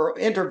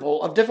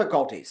interval of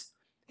difficulties.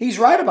 He's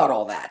right about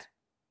all that,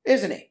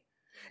 isn't he?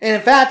 And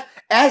in fact,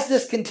 as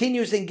this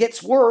continues and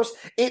gets worse,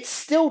 it's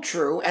still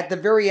true at the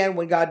very end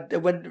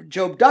when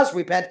Job does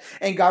repent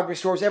and God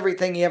restores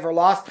everything he ever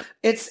lost.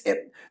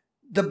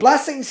 The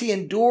blessings he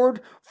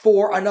endured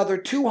for another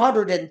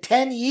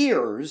 210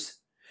 years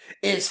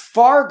is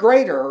far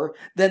greater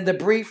than the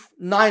brief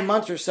 9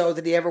 months or so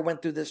that he ever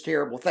went through this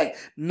terrible thing.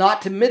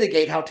 Not to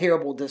mitigate how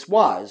terrible this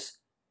was,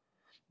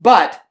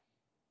 but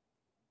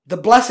the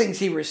blessings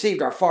he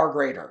received are far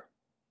greater.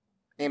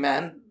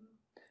 Amen?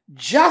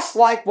 Just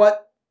like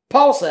what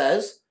Paul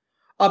says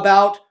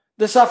about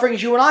the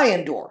sufferings you and I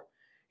endure.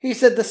 He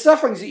said the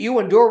sufferings that you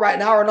endure right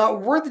now are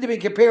not worthy to be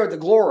compared with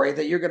the glory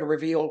that you're going to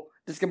reveal,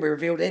 that's going to be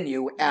revealed in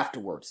you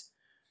afterwards.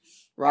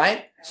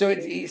 Right? So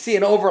you see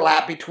an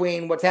overlap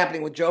between what's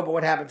happening with Job and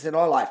what happens in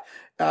our life.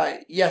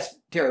 Yes,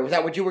 Terry, was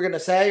that what you were going to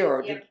say?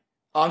 Or Yep.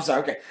 Oh, I'm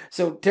sorry. Okay.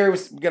 So Terry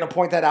was going to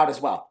point that out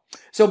as well.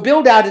 So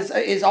Bildad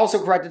is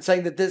also correct in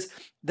saying that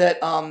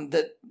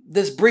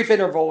this brief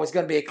interval is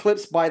going to be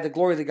eclipsed by the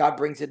glory that God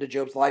brings into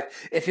Job's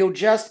life if he'll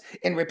just,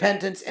 in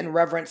repentance and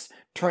reverence,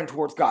 turn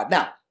towards God.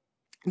 Now,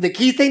 the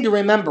key thing to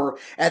remember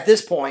at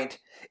this point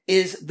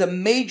is the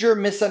major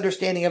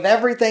misunderstanding of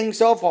everything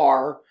so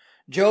far.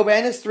 Job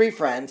and his three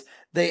friends,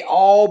 they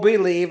all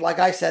believe, like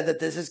I said, that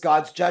this is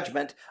God's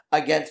judgment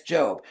against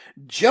Job.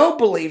 Job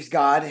believes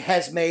God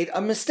has made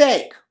a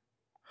mistake,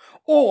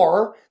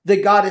 or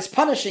that God is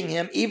punishing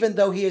him even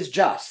though he is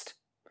just.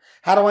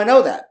 How do I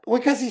know that?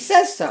 Because he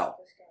says so.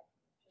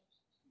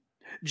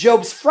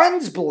 Job's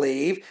friends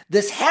believe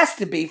this has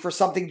to be for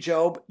something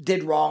Job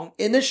did wrong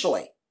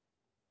initially.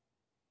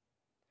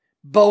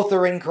 Both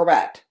are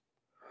incorrect.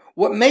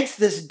 What makes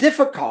this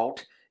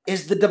difficult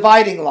is the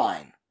dividing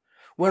line.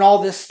 When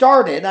all this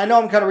started, I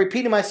know I'm kind of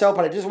repeating myself,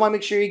 but I just want to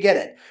make sure you get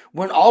it.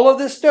 When all of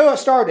this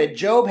started,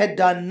 Job had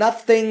done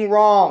nothing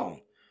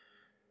wrong,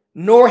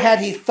 nor had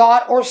he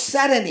thought or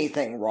said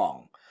anything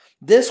wrong.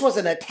 This was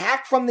an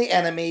attack from the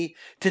enemy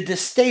to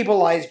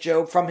destabilize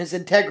Job from his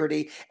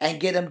integrity and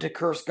get him to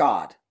curse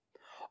God.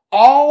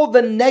 All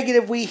the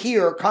negative we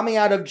hear coming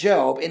out of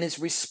Job in his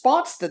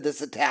response to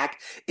this attack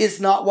is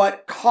not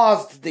what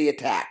caused the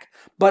attack,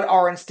 but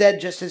are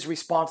instead just his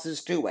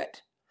responses to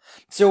it.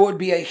 So it would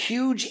be a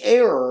huge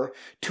error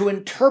to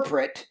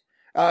interpret,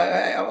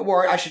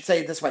 or I should say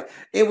it this way,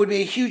 it would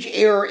be a huge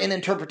error in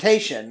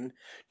interpretation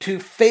to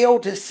fail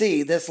to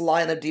see this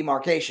line of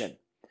demarcation.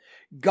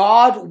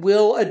 God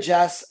will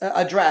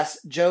address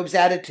Job's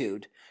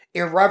attitude,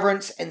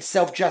 irreverence, and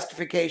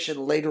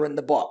self-justification later in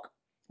the book,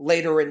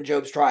 later in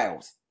Job's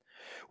trials,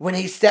 when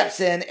he steps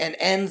in and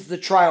ends the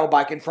trial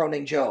by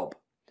confronting Job.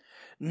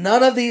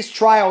 None of these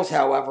trials,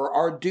 however,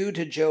 are due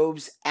to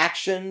Job's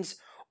actions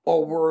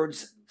or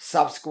words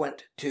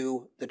subsequent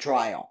to the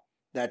trial.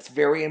 That's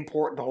very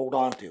important to hold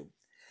on to.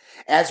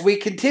 As we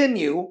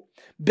continue,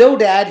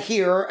 Bildad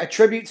here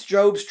attributes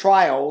Job's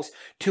trials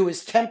to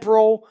his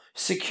temporal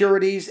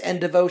securities and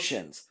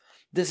devotions.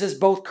 This is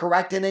both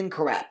correct and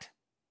incorrect,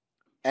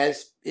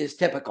 as is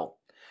typical.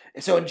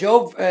 So in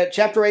Job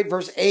chapter 8,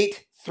 verse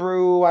 8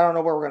 through, I don't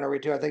know where we're going to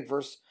read to, I think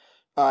verse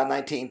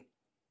 19,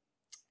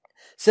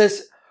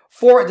 says,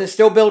 for, this is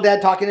still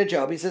Bildad talking to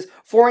Job, he says,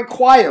 for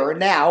inquire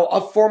now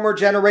of former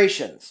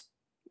generations.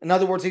 In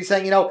other words, he's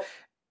saying,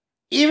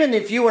 even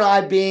if you and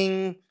I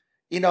being,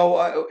 we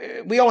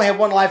only have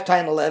one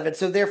lifetime to live, and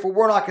so therefore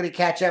we're not going to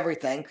catch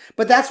everything.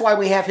 But that's why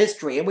we have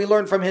history, and we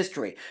learn from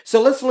history.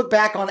 So let's look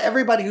back on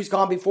everybody who's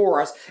gone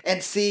before us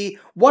and see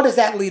what does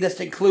that lead us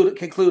to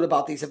conclude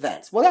about these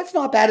events. Well, that's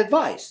not bad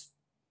advice.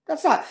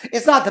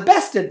 It's not the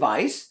best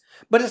advice,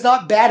 but it's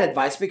not bad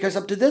advice because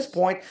up to this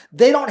point,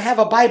 they don't have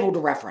a Bible to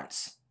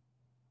reference.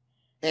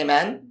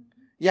 Amen?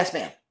 Yes,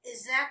 ma'am.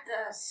 Is that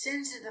the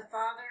sins of the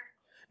father?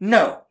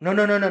 No.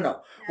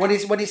 What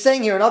he's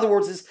saying here, in other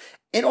words, is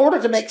in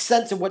order to make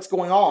sense of what's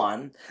going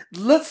on,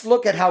 let's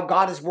look at how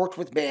God has worked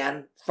with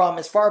man from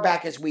as far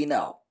back as we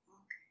know.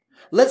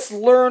 Let's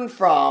learn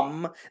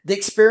from the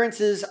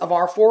experiences of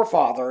our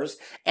forefathers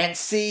and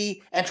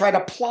see and try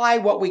to apply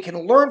what we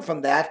can learn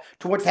from that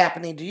to what's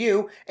happening to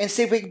you and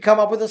see if we can come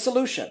up with a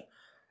solution.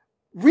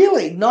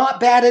 Really, not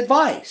bad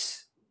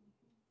advice.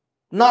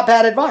 Not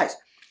bad advice.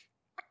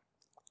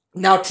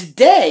 Now,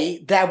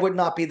 today, that would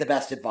not be the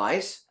best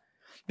advice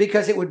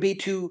because it would be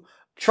to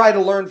try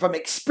to learn from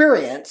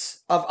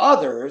experience of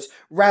others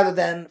rather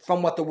than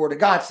from what the Word of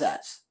God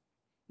says.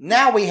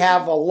 Now we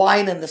have a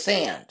line in the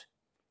sand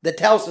that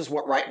tells us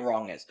what right and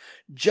wrong is.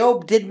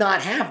 Job did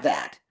not have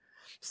that.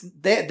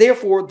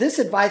 Therefore, this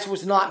advice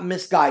was not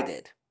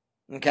misguided.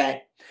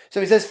 Okay?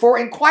 So he says, for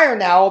inquire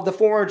now of the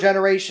former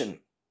generation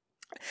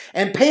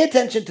and pay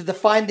attention to the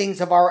findings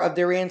of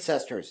their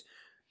ancestors.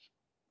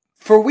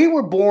 For we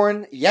were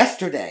born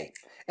yesterday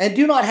and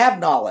do not have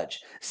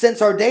knowledge,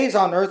 since our days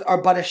on earth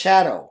are but a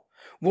shadow.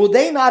 Will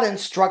they not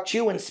instruct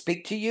you and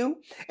speak to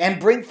you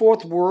and bring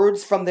forth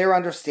words from their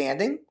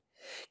understanding?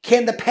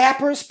 Can the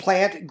papyrus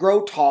plant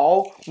grow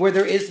tall where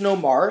there is no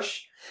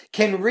marsh?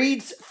 Can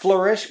reeds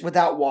flourish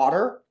without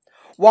water?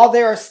 While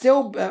they are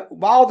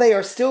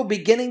still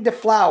beginning to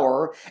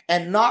flower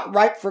and not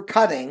ripe for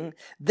cutting,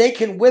 they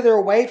can wither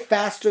away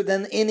faster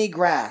than any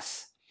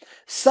grass.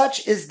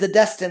 Such is the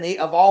destiny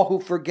of all who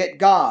forget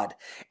God,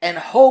 and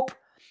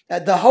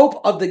the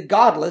hope of the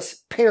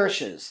godless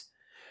perishes,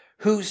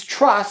 whose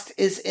trust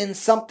is in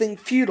something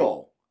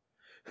futile,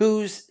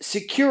 whose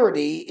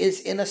security is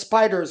in a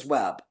spider's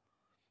web.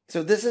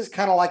 So this is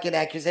kind of like an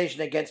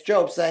accusation against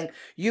Job, saying,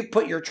 you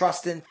put your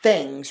trust in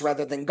things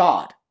rather than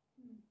God.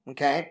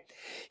 Okay?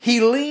 He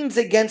leans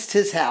against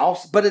his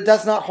house, but it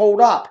does not hold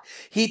up.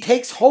 He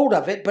takes hold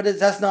of it, but it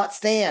does not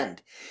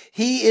stand.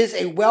 He is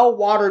a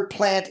well-watered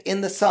plant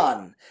in the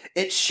sun.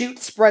 Its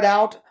shoots spread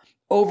out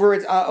over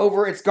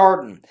its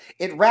garden.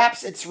 It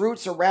wraps its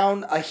roots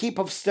around a heap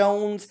of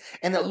stones,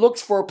 and it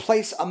looks for a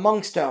place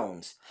among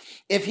stones.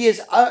 If he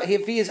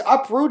is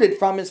uprooted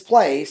from his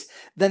place,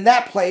 then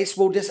that place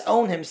will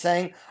disown him,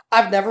 saying,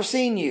 I've never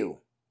seen you.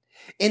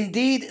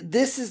 Indeed,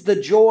 this is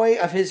the joy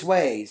of his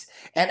ways,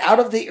 and out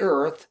of the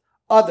earth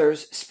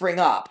others spring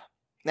up.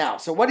 Now,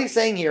 so what he's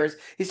saying here is,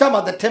 he's talking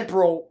about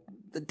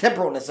the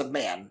temporalness of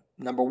man,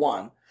 number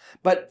one.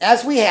 But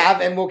as we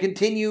have, and will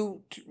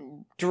continue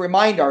to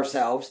remind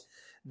ourselves,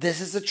 this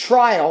is a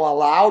trial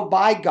allowed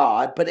by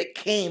God, but it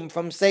came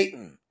from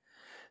Satan.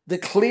 The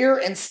clear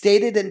and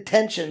stated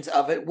intentions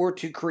of it were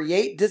to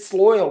create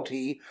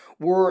disloyalty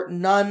where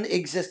none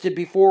existed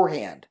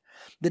beforehand.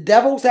 The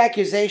devil's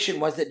accusation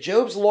was that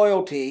Job's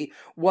loyalty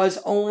was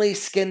only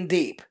skin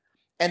deep,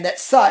 and that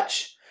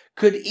such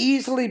could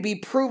easily be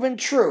proven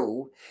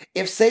true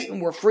if Satan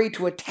were free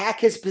to attack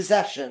his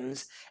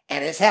possessions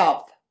and his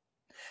health.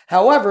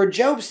 However,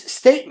 Job's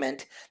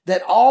statement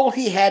that all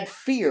he had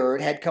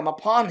feared had come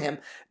upon him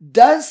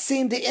does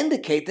seem to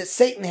indicate that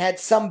Satan had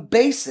some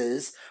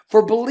basis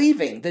for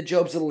believing that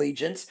Job's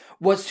allegiance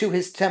was to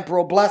his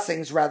temporal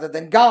blessings rather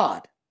than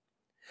God.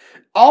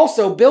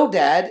 Also,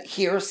 Bildad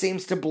here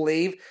seems to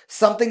believe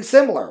something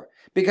similar,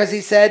 because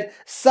he said,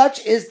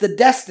 "Such is the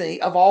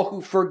destiny of all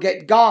who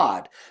forget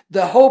God.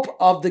 The hope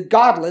of the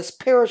godless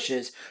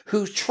perishes,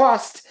 whose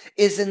trust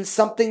is in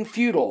something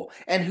futile,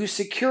 and whose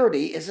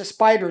security is a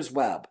spider's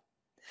web."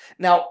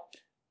 Now,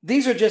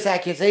 these are just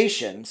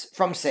accusations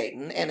from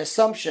Satan and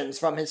assumptions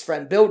from his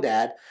friend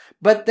Bildad,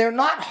 but they're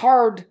not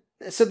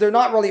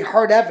really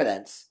hard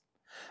evidence.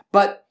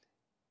 But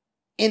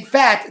in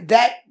fact,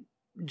 that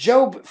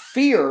Job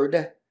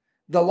feared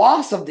the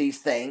loss of these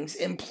things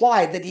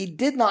implied that he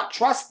did not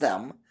trust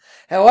them.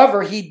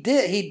 However, he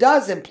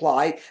does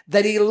imply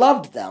that he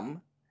loved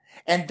them,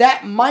 and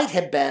that might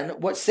have been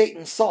what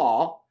Satan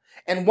saw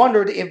and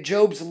wondered if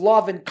Job's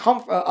love and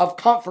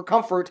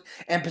comfort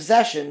and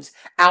possessions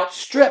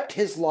outstripped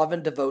his love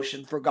and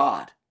devotion for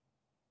God.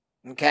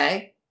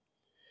 Okay?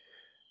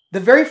 The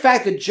very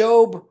fact that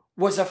Job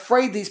was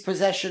afraid these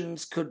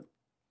possessions could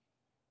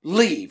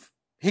leave,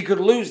 he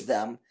could lose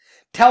them,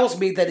 tells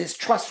me that his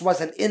trust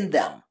wasn't in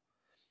them.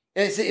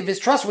 If his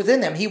trust was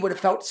in them, he would have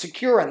felt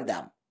secure in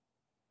them.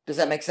 Does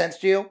that make sense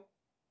to you?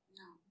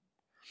 No.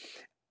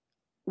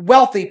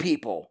 Wealthy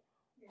people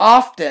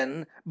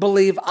often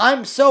believe,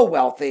 I'm so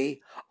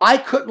wealthy, I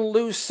couldn't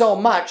lose so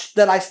much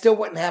that I still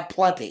wouldn't have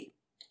plenty.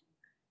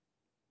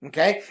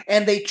 Okay?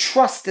 And they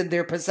trust in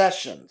their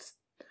possessions.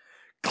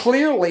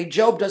 Clearly,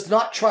 Job does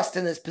not trust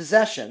in his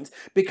possessions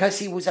because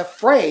he was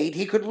afraid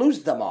he could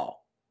lose them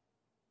all.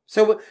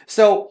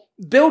 So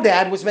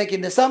Bildad was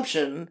making the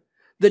assumption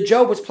that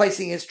Job was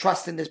placing his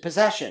trust in his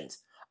possessions.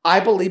 I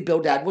believe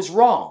Bildad was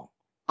wrong.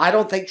 I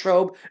don't think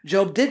Job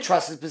did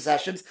trust his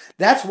possessions.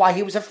 That's why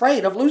he was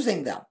afraid of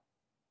losing them.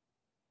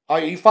 Are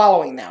you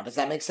following now? Does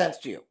that make sense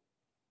to you?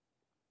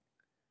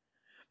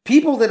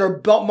 People that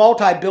are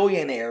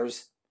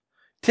multi-billionaires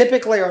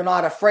typically are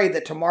not afraid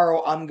that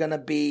tomorrow I'm going to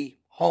be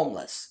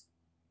homeless.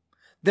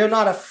 They're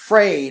not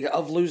afraid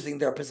of losing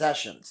their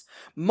possessions.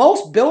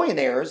 Most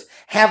billionaires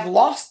have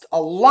lost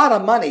a lot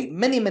of money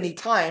many, many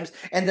times,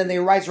 and then they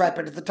rise right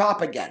up to the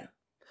top again.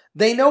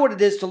 They know what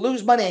it is to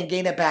lose money and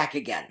gain it back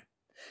again.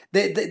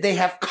 They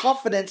have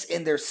confidence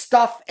in their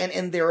stuff and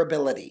in their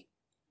ability.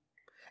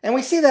 And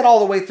we see that all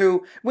the way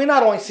through. We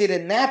not only see it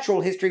in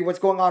natural history, what's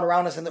going on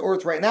around us in the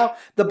earth right now,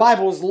 the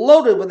Bible is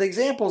loaded with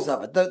examples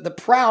of it. The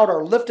proud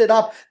are lifted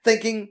up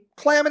thinking,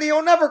 calamity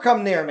will never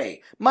come near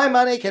me. My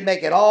money can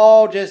make it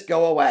all just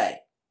go away.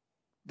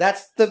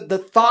 That's the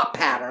thought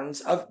patterns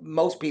of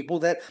most people,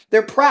 that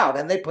they're proud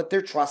and they put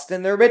their trust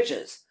in their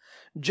riches.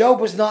 Job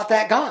was not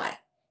that guy.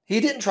 He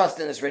didn't trust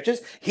in his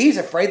riches. He's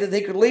afraid that they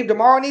could leave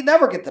tomorrow and he'd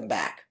never get them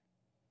back.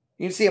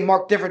 You can see a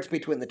marked difference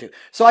between the two.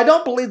 So I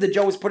don't believe that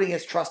Job was putting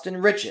his trust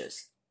in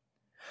riches.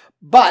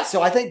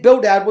 So I think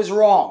Bildad was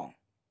wrong.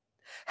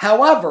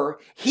 However,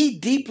 he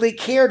deeply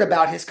cared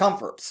about his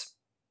comforts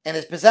and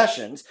his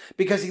possessions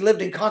because he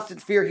lived in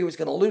constant fear he was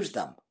going to lose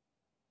them.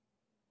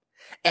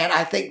 And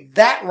I think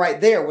that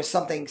right there was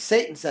something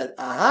Satan said,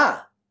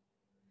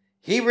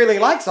 he really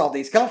likes all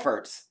these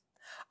comforts.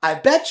 I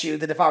bet you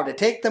that if I were to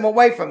take them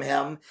away from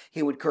him,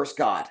 he would curse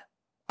God.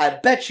 I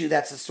bet you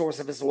that's the source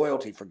of his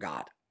loyalty for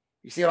God.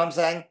 You see what I'm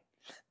saying?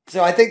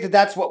 So I think that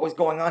that's what was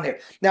going on here.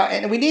 Now,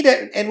 and we need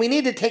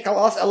to take a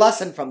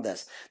lesson from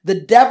this. The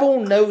devil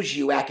knows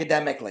you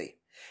academically.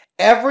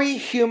 Every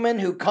human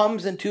who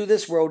comes into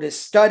this world is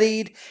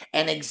studied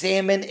and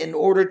examined in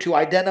order to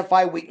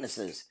identify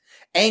weaknesses,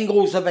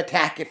 angles of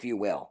attack, if you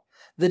will.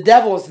 The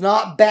devil is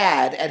not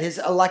bad at his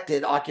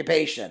elected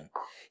occupation.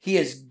 He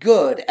is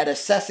good at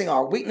assessing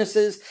our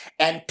weaknesses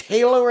and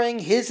tailoring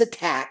his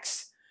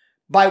attacks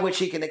by which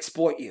he can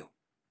exploit you.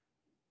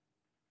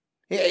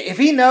 If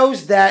he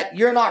knows that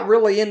you're not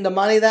really into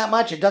money that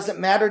much, it doesn't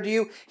matter to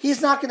you,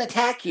 he's not going to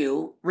attack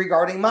you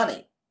regarding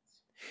money.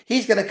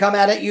 He's going to come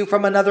at you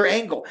from another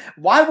angle.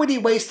 Why would he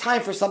waste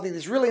time for something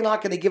that's really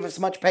not going to give us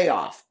much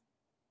payoff?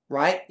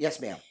 Right?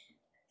 Yes, ma'am.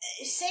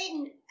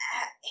 Satan,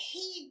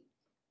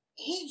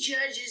 he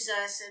judges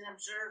us and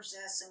observes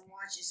us and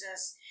watches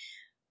us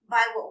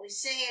by what we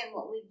say and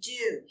what we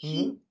do. Mm-hmm.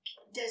 He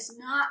does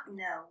not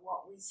know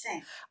what we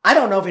think. I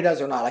don't know if he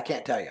does or not. I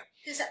can't tell you.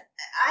 Because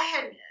I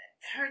had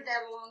heard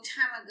that a long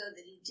time ago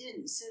that he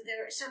didn't. So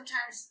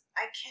sometimes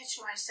I catch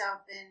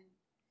myself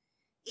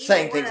in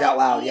saying things out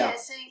loud. Yeah,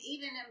 saying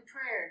even in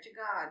prayer to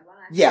God when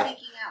I'm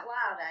speaking out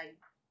loud.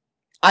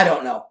 I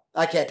don't know.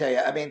 I can't tell you.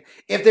 I mean,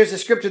 if there's a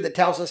scripture that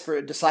tells us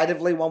for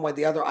decidedly one way or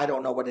the other, I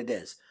don't know what it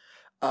is.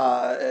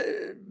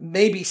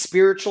 Maybe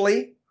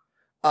spiritually,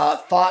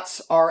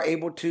 thoughts are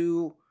able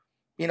to,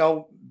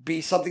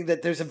 be something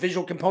that there's a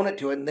visual component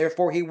to it, and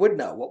therefore he would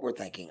know what we're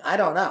thinking. I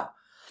don't know.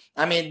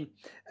 I mean,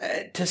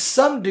 to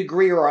some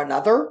degree or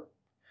another,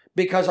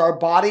 because our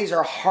bodies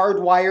are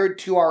hardwired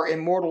to our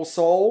immortal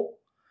soul,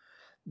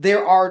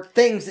 there are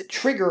things that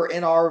trigger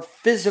in our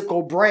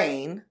physical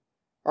brain,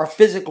 our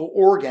physical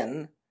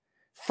organ,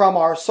 from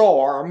our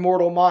soul, our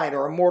immortal mind,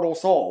 our immortal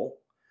soul.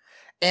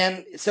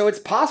 And so it's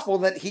possible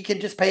that he can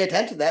just pay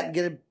attention to that and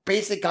get a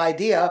basic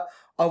idea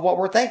of what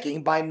we're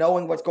thinking by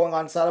knowing what's going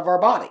on inside of our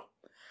body.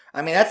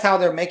 I mean, that's how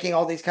they're making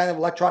all these kind of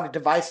electronic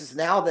devices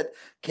now that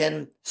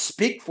can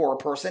speak for a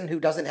person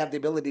who doesn't have the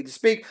ability to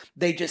speak.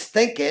 They just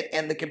think it,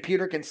 and the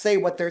computer can say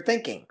what they're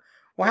thinking.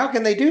 Well, how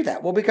can they do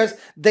that? Well, because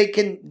they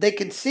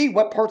can see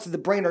what parts of the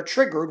brain are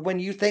triggered when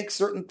you think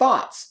certain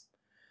thoughts.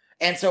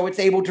 And so it's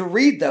able to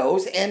read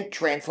those and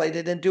translate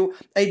it into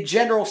a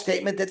general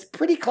statement that's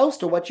pretty close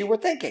to what you were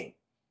thinking.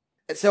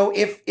 So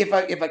if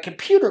a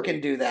computer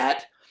can do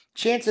that,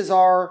 chances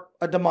are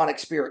a demonic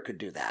spirit could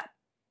do that.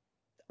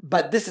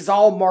 But this is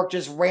all Mark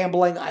just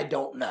rambling. I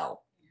don't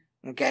know.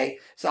 Okay?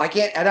 So I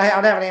don't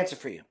have an answer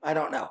for you. I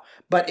don't know.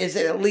 But is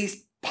it at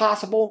least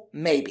possible?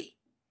 Maybe.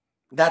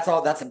 That's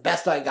all. That's the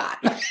best I got.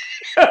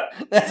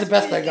 That's the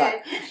best I got.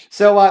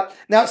 So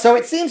so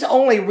it seems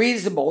only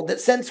reasonable that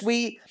since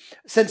what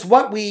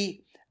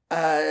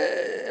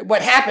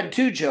happened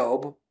to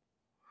Job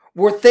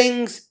were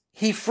things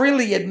he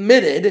freely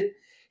admitted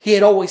he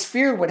had always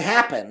feared would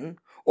happen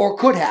or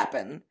could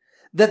happen,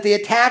 that the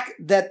attack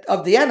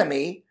of the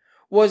enemy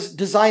was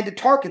designed to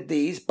target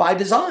these by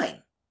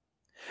design.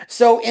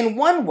 So in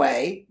one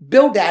way,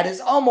 Bildad is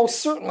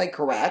almost certainly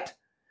correct.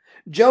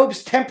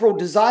 Job's temporal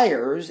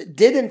desires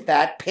did in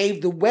fact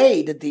pave the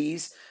way to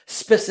these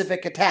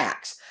specific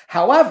attacks.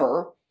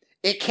 However,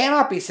 it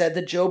cannot be said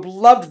that Job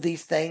loved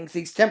these things,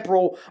 these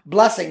temporal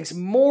blessings,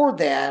 more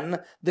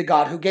than the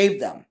God who gave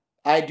them.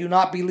 I do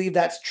not believe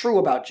that's true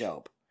about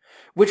Job,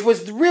 which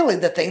was really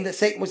the thing that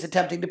Satan was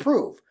attempting to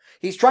prove.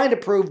 He's trying to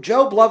prove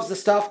Job loves the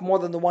stuff more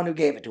than the one who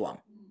gave it to him.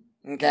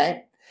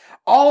 Okay?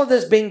 All of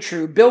this being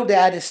true,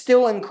 Bildad is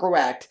still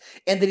incorrect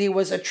in that he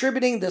was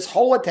attributing this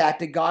whole attack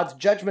to God's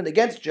judgment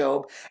against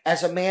Job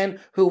as a man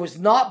who was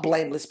not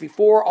blameless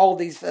before all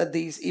these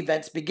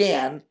events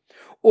began,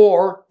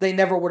 or they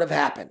never would have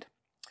happened.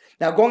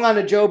 Now, going on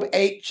to Job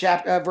 8,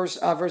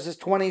 verses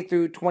 20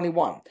 through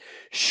 21.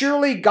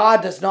 Surely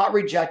God does not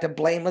reject a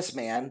blameless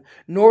man,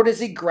 nor does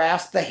he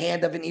grasp the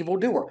hand of an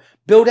evildoer.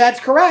 Bildad's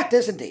correct,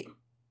 isn't he?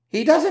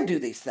 He doesn't do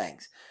these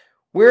things.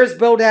 Where's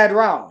Bildad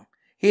wrong?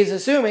 He's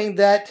assuming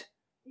that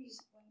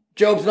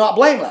Job's not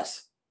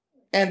blameless,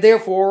 and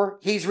therefore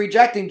he's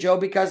rejecting Job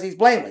because he's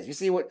blameless. You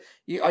see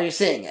are you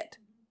seeing it?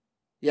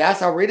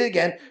 Yes, I'll read it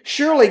again.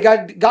 Surely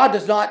God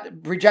does not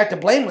reject a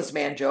blameless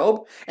man,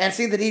 Job, and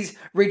see that he's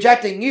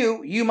rejecting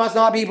you. You must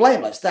not be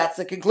blameless. That's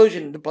the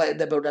conclusion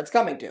that Bildad's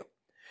coming to.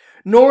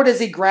 Nor does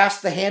he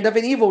grasp the hand of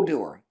an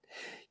evildoer.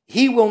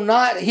 He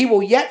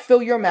will yet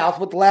fill your mouth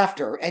with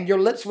laughter and your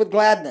lips with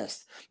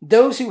gladness.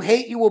 Those who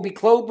hate you will be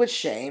clothed with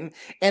shame,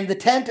 and the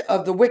tent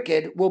of the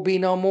wicked will be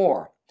no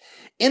more.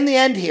 In the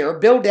end here,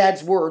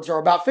 Bildad's words are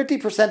about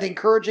 50%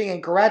 encouraging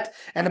and correct,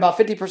 and about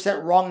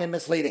 50% wrong and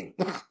misleading.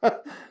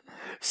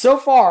 So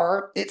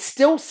far, it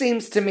still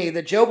seems to me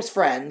that Job's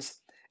friends,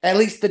 at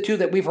least the two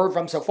that we've heard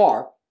from so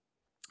far,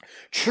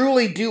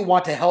 truly do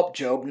want to help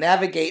Job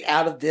navigate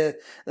out of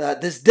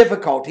this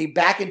difficulty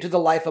back into the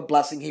life of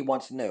blessing he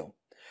once knew.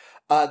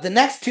 The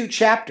next two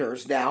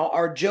chapters now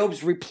are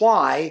Job's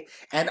reply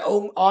and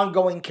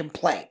ongoing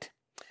complaint.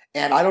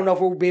 And I don't know if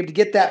we'll be able to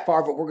get that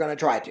far, but we're going to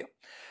try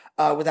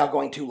to, without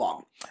going too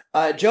long.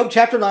 Job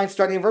chapter 9,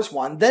 starting in verse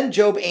 1. Then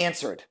Job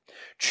answered,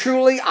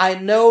 "Truly I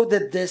know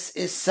that this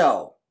is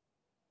so."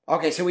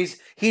 Okay, so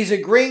he's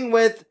agreeing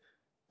with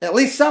at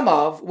least some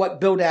of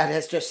what Bildad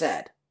has just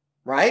said,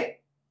 right?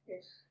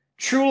 Yes.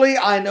 Truly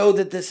I know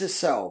that this is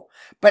so.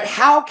 But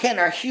how can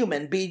a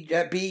human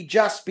be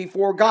just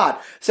before God?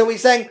 So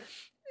he's saying,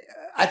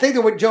 I think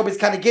that what Job is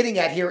kind of getting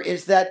at here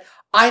is that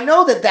I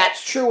know that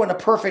that's true in a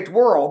perfect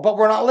world, but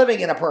we're not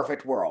living in a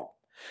perfect world.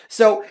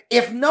 So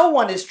if no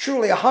one is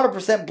truly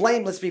 100%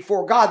 blameless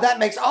before God, that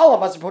makes all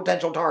of us a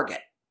potential target.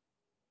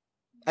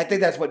 I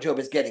think that's what Job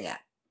is getting at.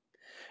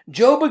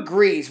 Job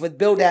agrees with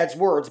Bildad's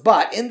words,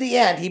 but in the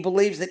end, he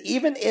believes that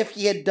even if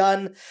he had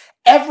done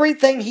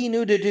everything he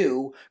knew to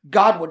do,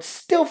 God would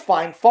still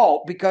find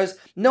fault because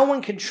no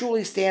one can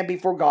truly stand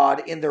before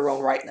God in their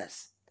own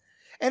rightness.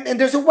 And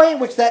there's a way in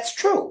which that's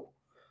true.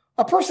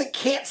 A person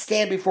can't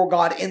stand before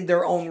God in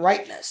their own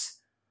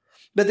rightness.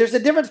 But there's a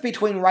difference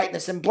between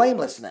rightness and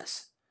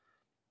blamelessness.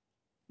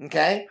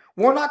 Okay?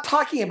 We're not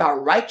talking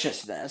about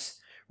righteousness.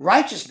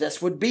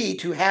 Righteousness would be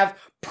to have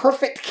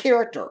perfect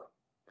character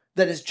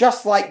that is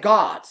just like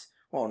God's.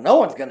 Well, no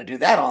one's going to do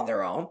that on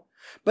their own.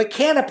 But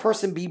can a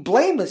person be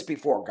blameless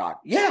before God?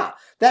 Yeah,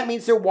 that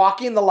means they're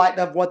walking in the light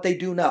of what they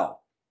do know.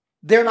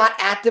 They're not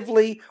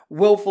actively,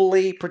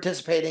 willfully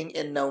participating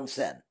in known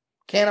sin.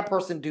 Can a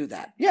person do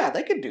that? Yeah,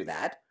 they can do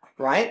that,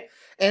 right?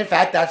 And in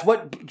fact, that's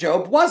what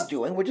Job was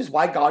doing, which is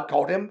why God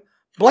called him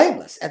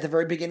blameless at the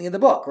very beginning of the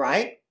book,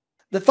 right?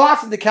 The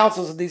thoughts and the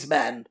counsels of these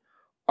men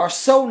are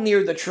so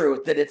near the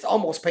truth that it's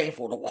almost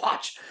painful to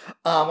watch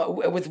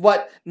with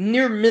what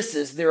near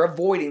misses they're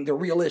avoiding the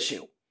real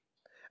issue.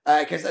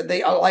 Because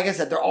they, like I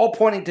said, they're all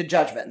pointing to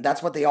judgment, and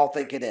that's what they all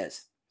think it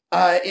is.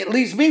 It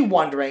leaves me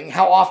wondering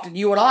how often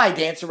you and I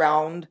dance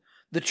around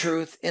the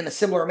truth in a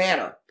similar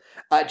manner,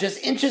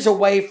 just inches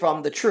away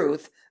from the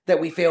truth that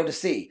we fail to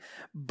see.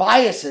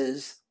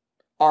 Biases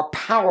are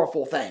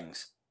powerful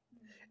things,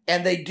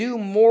 and they do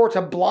more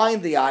to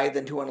blind the eye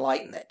than to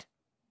enlighten it.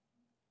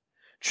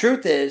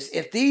 Truth is,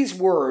 if these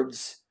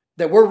words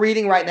that we're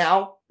reading right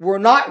now were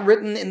not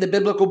written in the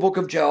biblical book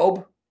of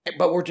Job,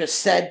 but were just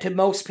said to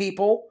most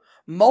people,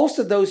 most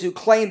of those who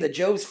claim that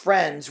Job's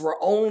friends were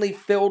only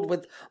filled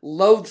with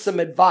loathsome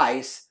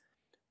advice,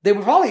 they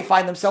would probably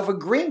find themselves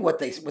agreeing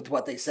with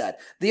what they said.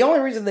 The only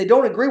reason they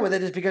don't agree with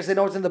it is because they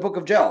know it's in the book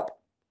of Job.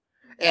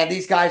 And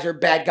these guys are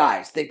bad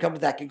guys. They've come to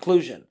that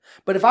conclusion.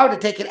 But if I were to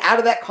take it out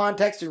of that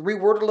context and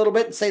reword it a little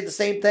bit and say the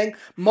same thing,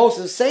 most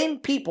of the same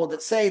people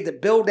that say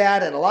that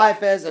Bildad and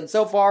Eliphaz and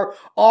so far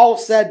all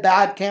said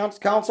bad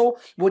counsel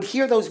would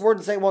hear those words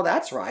and say, well,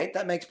 that's right.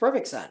 That makes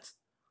perfect sense.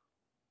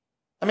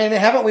 I mean,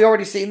 haven't we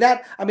already seen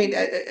that? I mean,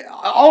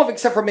 all of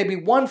except for maybe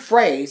one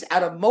phrase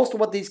out of most of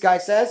what these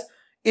guys says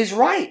is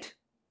right.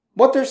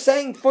 What they're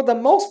saying for the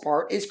most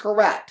part is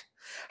correct.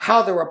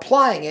 How they're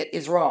applying it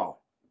is wrong.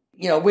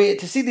 You know,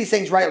 to see these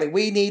things rightly,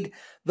 we need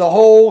the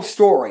whole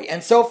story.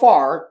 And so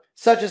far,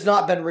 such has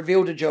not been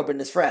revealed to Job and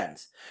his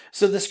friends.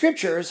 So the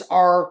scriptures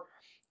are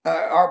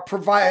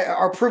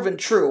proven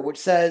true, which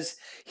says,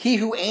 he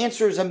who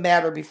answers a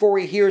matter before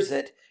he hears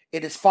it,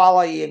 it is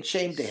folly and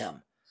shame to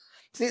him.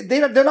 See,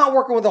 they're not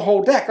working with the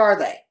whole deck, are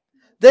they?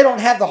 They don't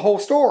have the whole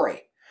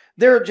story.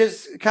 They're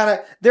just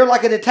they're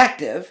like a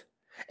detective,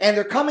 and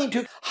they're coming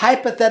to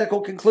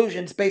hypothetical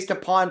conclusions based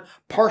upon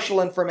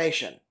partial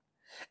information.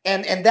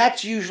 And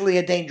that's usually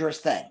a dangerous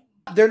thing.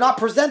 They're not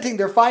presenting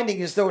their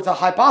finding as though it's a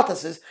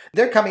hypothesis.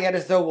 They're coming at it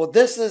as though, well,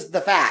 this is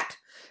the fact.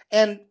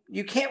 And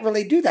you can't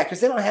really do that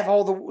because they don't have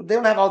all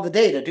the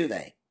data, do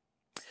they?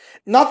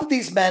 Not that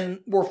these men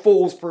were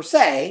fools per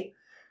se,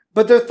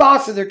 but their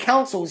thoughts and their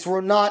counsels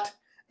were not,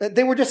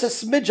 they were just a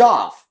smidge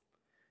off.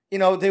 You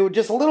know, they were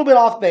just a little bit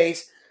off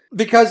base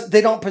because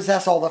they don't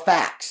possess all the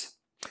facts.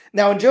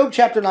 Now, in Job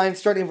chapter 9,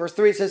 starting in verse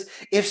 3, it says,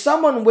 if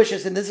someone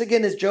wishes, and this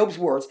again is Job's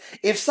words,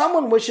 if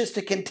someone wishes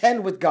to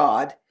contend with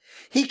God,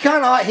 he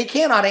cannot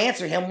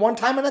answer him 1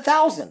 time in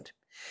 1,000.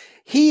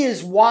 He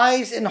is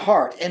wise in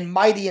heart and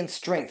mighty in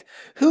strength.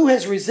 Who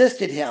has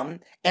resisted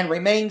him and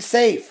remained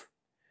safe?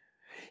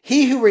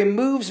 He who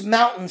removes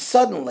mountains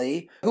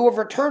suddenly, who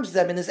overturns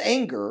them in his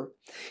anger,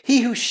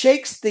 he who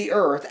shakes the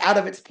earth out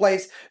of its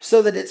place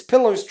so that its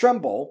pillars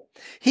tremble,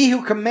 he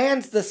who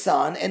commands the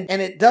sun and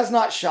it does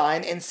not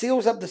shine and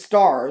seals up the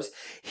stars,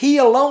 he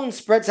alone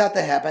spreads out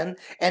the heaven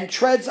and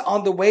treads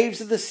on the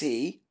waves of the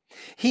sea.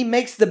 He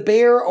makes the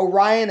bear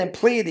Orion and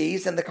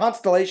Pleiades and the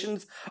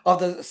constellations of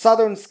the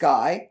southern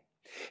sky.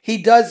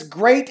 He does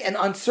great and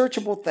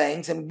unsearchable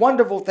things and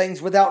wonderful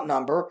things without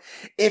number.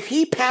 If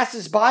he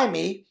passes by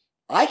me,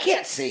 I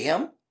can't see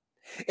him.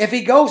 If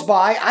he goes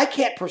by, I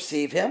can't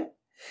perceive him.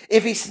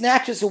 If he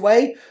snatches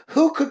away,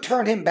 who could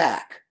turn him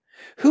back?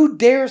 Who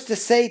dares to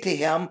say to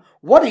him,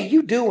 what are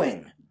you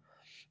doing?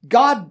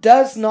 God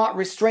does not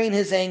restrain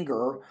his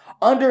anger.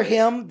 Under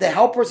him, the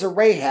helpers of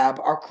Rahab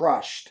are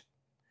crushed.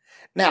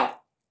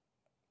 Now,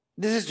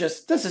 this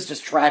is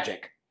just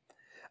tragic.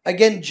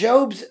 Again,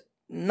 Job's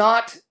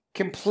not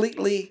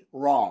completely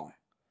wrong,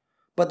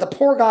 but the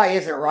poor guy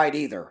isn't right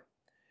either.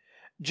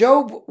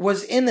 Job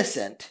was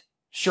innocent,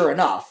 sure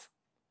enough,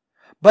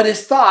 but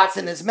his thoughts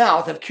and his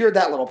mouth have cured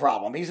that little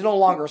problem. He's no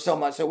longer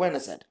so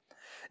innocent.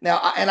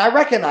 Now, and I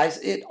recognize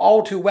it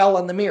all too well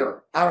in the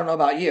mirror. I don't know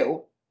about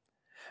you,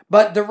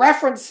 but the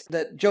reference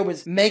that Job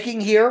is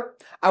making here,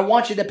 I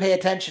want you to pay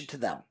attention to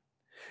them.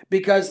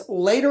 Because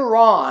later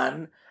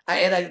on,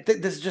 and I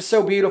think this is just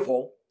so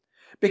beautiful,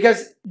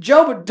 because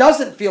Job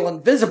doesn't feel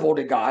invisible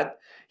to God.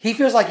 He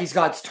feels like he's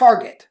God's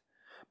target,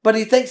 but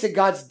he thinks that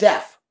God's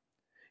deaf.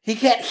 He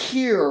can't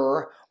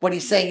hear what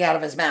he's saying out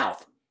of his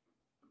mouth.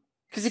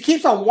 Because he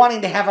keeps on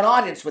wanting to have an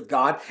audience with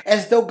God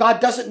as though God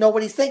doesn't know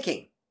what he's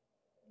thinking.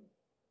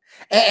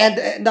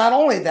 And not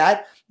only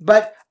that,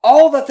 but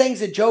all the things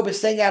that Job is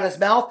saying out of his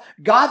mouth,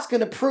 God's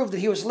going to prove that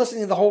he was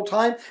listening the whole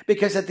time,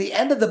 because at the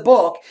end of the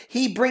book,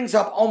 he brings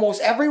up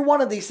almost every one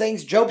of these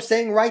things Job's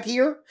saying right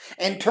here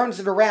and turns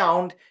it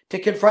around to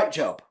confront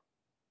Job.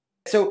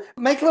 So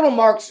make little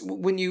marks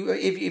when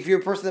if you're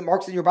a person that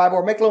marks in your Bible,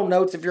 or make little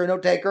notes if you're a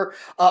note taker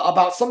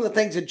about some of the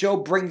things that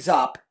Job brings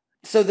up,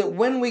 so that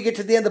when we get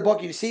to the end of the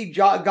book, you see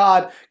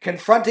God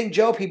confronting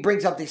Job, he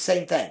brings up these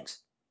same things.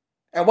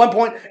 At one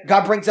point,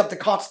 God brings up the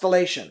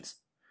constellations,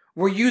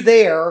 Were you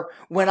there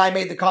when I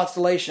made the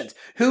constellations?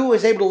 Who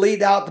was able to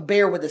lead out the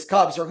bear with his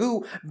cubs? Or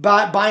who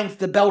binds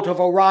the belt of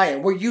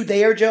Orion? Were you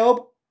there,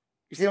 Job?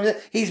 You see what I'm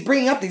saying? He's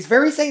bringing up these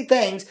very same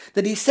things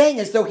that he's saying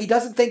as though he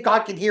doesn't think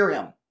God can hear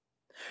him.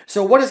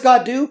 So what does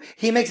God do?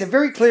 He makes it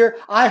very clear,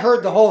 I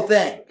heard the whole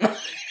thing.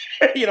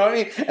 You know what I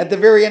mean? At the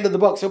very end of the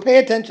book. So pay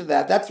attention to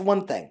that. That's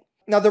one thing.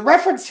 Now the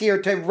reference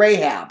here to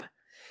Rahab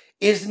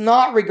is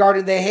not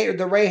regarding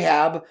the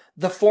Rahab,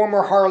 the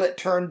former harlot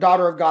turned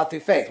daughter of God through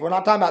faith. We're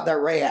not talking about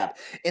that Rahab.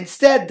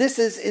 Instead, this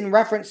is in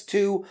reference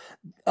to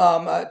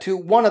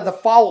one of the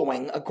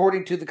following,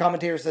 according to the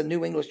commentators of the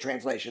New English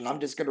Translation. I'm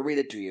just going to read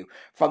it to you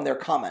from their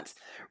comments.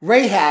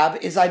 Rahab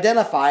is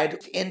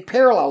identified in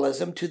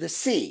parallelism to the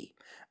sea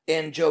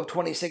in Job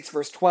 26,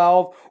 verse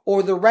 12,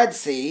 or the Red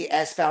Sea,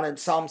 as found in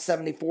Psalm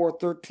 74,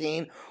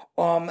 13,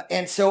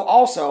 and so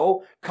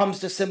also comes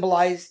to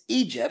symbolize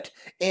Egypt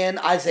in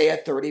Isaiah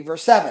 30,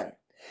 verse 7.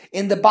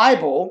 In the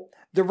Bible,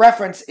 the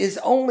reference is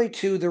only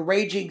to the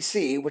raging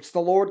sea, which the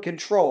Lord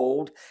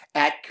controlled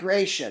at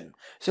creation.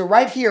 So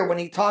right here, when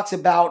he talks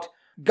about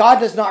God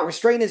does not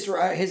restrain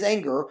his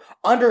anger,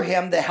 under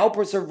him the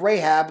helpers of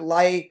Rahab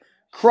lay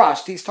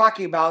crushed, he's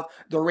talking about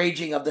the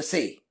raging of the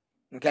sea.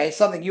 Okay,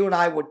 something you and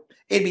I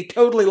it'd be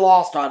totally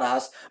lost on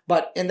us,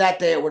 but in that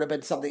day it would have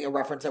been a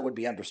reference that would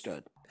be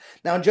understood.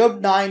 Now in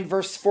Job 9,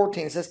 verse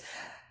 14, it says,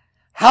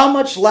 how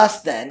much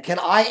less then can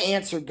I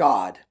answer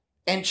God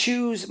and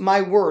choose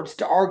my words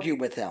to argue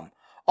with him?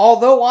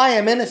 Although I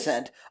am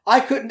innocent, I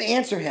couldn't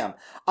answer him.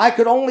 I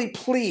could only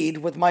plead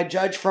with my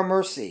judge for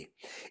mercy.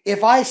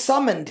 If I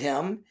summoned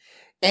him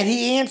and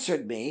he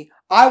answered me,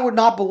 I would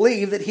not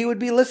believe that he would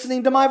be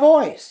listening to my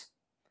voice.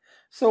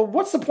 So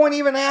what's the point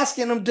even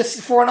asking him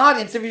for an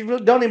audience if you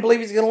don't even believe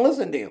he's going to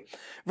listen to you?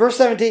 Verse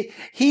 17,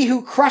 he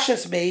who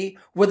crushes me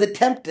with a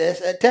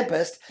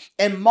tempest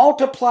and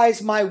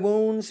multiplies my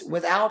wounds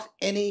without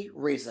any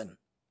reason.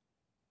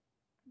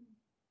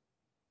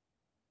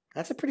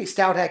 That's a pretty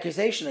stout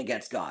accusation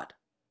against God.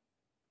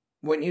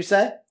 Wouldn't you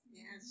say?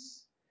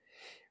 Yes.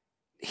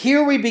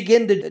 Here we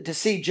begin to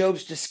see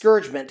Job's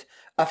discouragement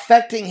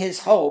affecting his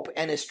hope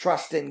and his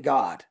trust in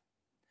God.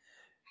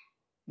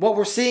 What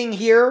we're seeing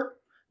here,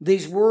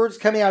 these words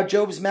coming out of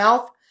Job's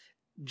mouth,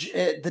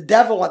 the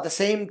devil at the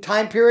same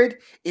time period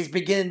is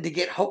beginning to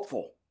get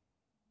hopeful.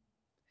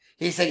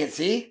 He's thinking,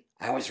 see,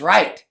 I was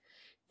right.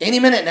 Any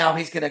minute now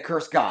he's going to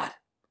curse God,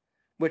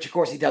 which of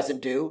course he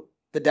doesn't do.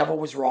 The devil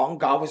was wrong.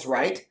 God was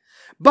right.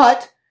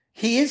 But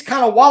he is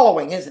kind of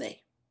wallowing, isn't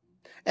he?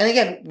 And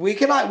again, we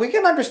can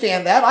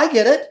understand that. I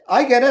get it.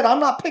 I'm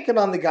not picking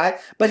on the guy,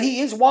 but he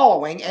is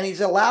wallowing and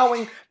he's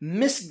allowing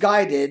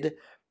misguided,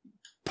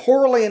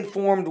 poorly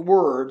informed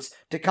words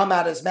to come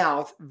out of his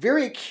mouth,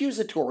 very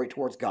accusatory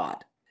towards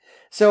God.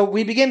 So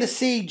we begin to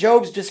see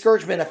Job's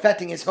discouragement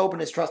affecting his hope and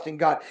his trust in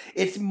God.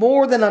 It's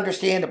more than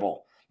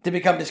understandable to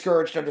become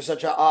discouraged under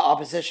such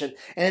opposition,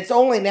 and it's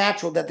only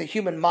natural that the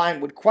human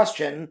mind would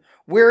question,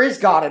 where is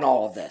God in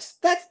all of this?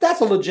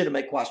 That's a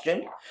legitimate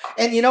question.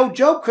 And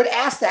Job could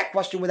ask that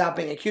question without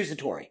being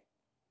accusatory.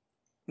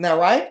 Isn't that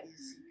right?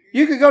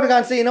 You could go to God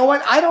and say, you know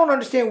what? I don't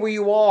understand where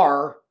you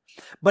are,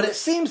 but it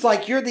seems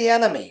like you're the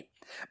enemy.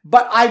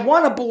 But I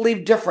want to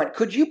believe different.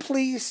 Could you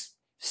please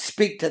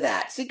speak to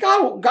that? See,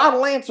 God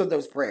will answer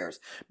those prayers.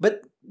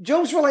 But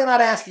Job's really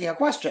not asking a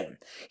question.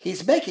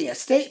 He's making a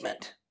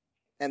statement.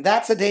 And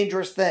that's a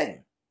dangerous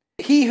thing.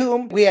 He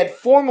whom we had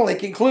formerly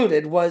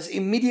concluded was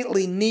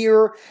immediately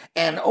near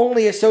and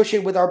only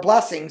associated with our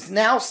blessings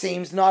now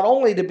seems not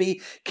only to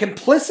be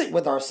complicit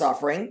with our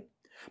suffering,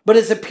 but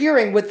is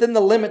appearing within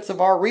the limits of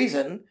our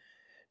reason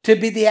to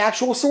be the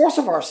actual source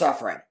of our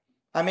suffering.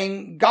 I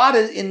mean, God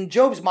in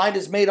Job's mind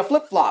has made a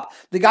flip-flop.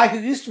 The guy who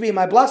used to be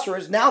my blesser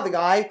is now the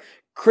guy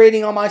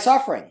creating all my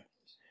suffering.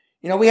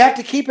 We have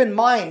to keep in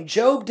mind,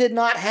 Job did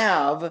not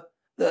have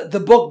the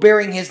book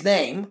bearing his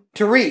name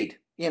to read,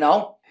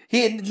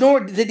 nor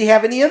did he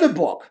have any other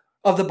book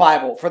of the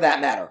Bible, for that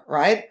matter,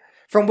 right?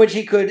 From which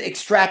he could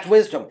extract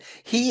wisdom.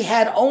 He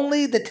had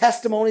only the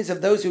testimonies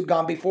of those who'd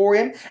gone before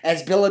him,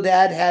 as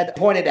Bildad had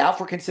pointed out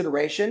for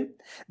consideration,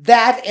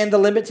 that and the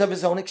limits of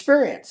his own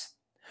experience.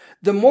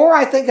 The more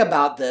I think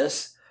about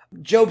this,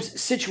 Job's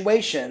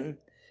situation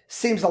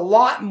seems a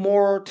lot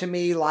more to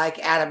me like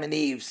Adam and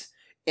Eve's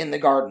in the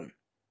garden.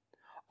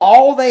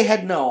 All they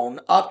had known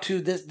up to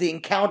the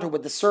encounter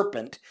with the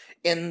serpent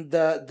in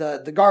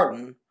the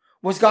garden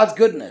was God's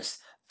goodness,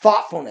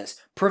 thoughtfulness,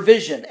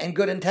 provision, and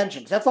good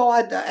intentions. That's all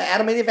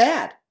Adam and Eve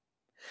had.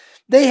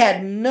 They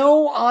had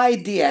no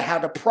idea how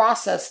to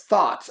process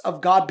thoughts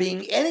of God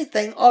being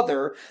anything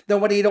other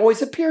than what he had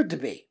always appeared to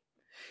be.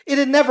 It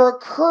had never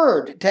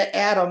occurred to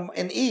Adam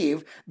and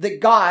Eve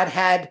that God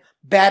had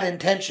bad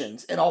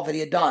intentions in all that he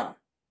had done.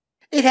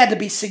 It had to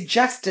be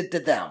suggested to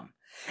them.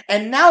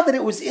 And now that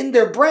it was in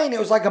their brain, it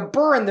was like a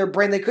burr in their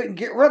brain they couldn't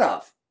get rid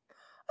of.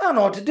 I don't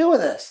know what to do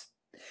with this.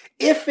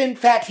 If, in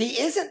fact, he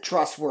isn't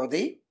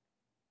trustworthy,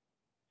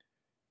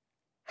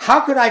 how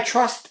could I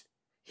trust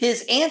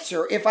his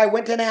answer if I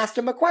went and asked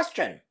him a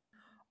question?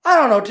 I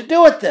don't know what to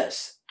do with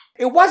this.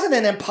 It wasn't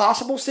an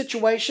impossible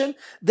situation.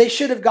 They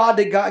should have gone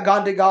to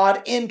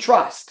God in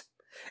trust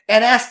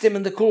and asked him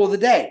in the cool of the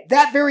day.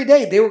 That very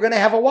day, they were going to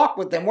have a walk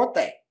with them, weren't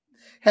they?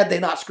 Had they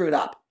not screwed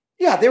up.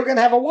 Yeah, they were going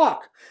to have a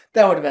walk.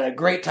 That would have been a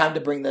great time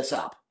to bring this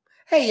up.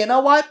 Hey, you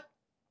know what?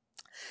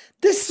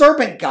 This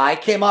serpent guy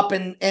came up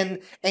and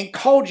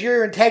called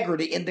your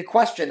integrity into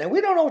question, and we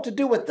don't know what to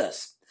do with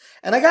this.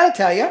 And I got to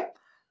tell you,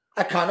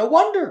 I kind of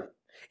wonder.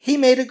 He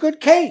made a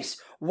good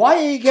case. Why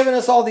are you giving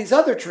us all these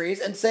other trees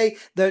and say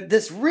that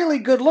this really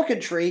good-looking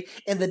tree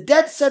in the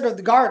dead center of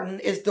the garden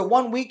is the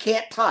one we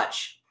can't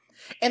touch?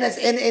 And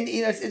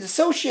it's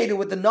associated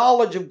with the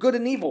knowledge of good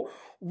and evil.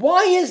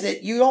 Why is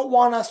it you don't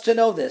want us to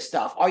know this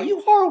stuff? Are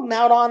you holding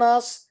out on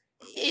us?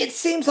 It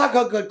seems like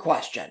a good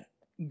question.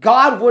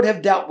 God would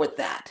have dealt with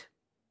that.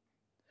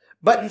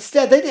 But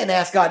instead, they didn't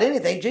ask God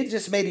anything. Jesus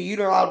just made a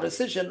unilateral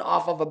decision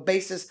off of a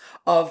basis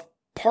of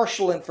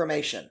partial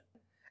information.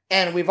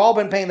 And we've all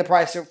been paying the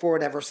price for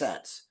it ever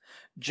since.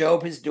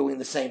 Job is doing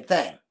the same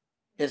thing,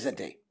 isn't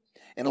he?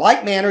 In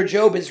like manner,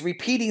 Job is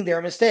repeating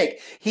their mistake.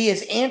 He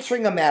is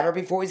answering a matter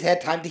before he's had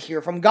time to hear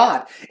from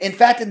God. In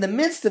fact, in the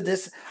midst of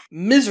this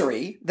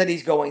misery that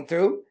he's going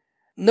through,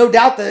 no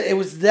doubt that it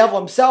was the devil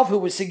himself who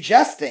was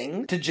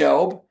suggesting to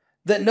Job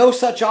that no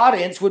such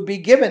audience would be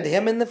given to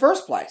him in the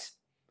first place.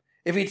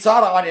 If he'd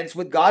sought an audience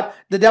with God,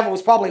 the devil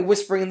was probably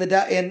whispering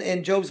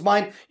in Job's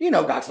mind, you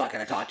know God's not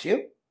going to talk to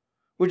you.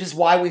 Which is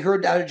why we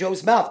heard out of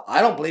Job's mouth, I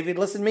don't believe he'd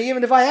listen to me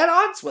even if I had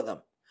odds with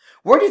him.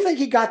 Where do you think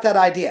he got that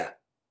idea?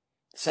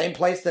 Same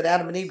place that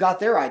Adam and Eve got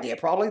their idea.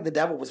 Probably the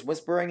devil was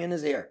whispering in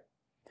his ear.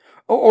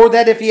 Or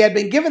that if he had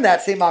been given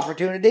that same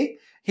opportunity,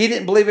 he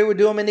didn't believe it would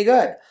do him any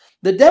good.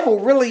 The devil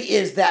really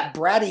is that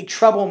bratty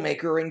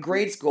troublemaker in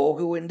grade school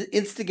who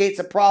instigates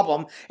a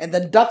problem and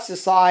then ducks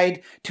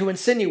aside to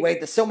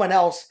insinuate that someone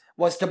else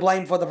was to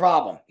blame for the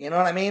problem. You know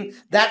what I mean?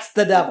 That's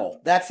the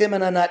devil. That's him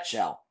in a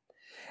nutshell.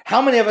 How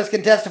many of us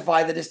can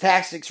testify that his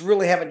tactics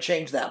really haven't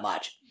changed that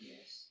much?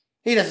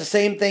 He does the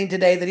same thing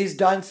today that he's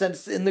done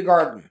since in the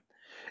garden.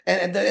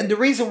 And the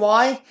reason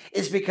why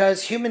is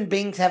because human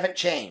beings haven't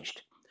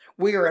changed.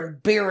 We are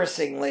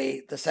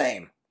embarrassingly the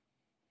same.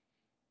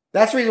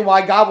 That's the reason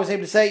why God was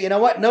able to say, you know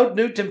what? No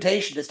new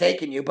temptation has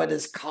taken you, but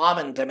is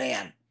common to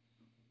man.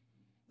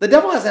 The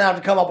devil hasn't had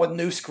to come up with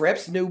new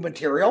scripts, new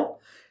material.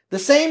 The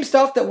same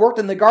stuff that worked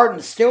in the garden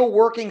is still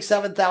working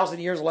 7,000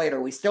 years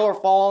later. We still are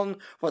falling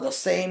for the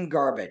same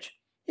garbage.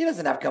 He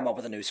doesn't have to come up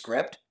with a new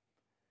script.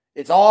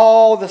 It's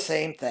all the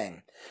same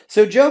thing.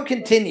 So Job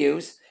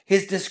continues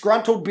his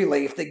disgruntled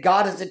belief that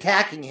God is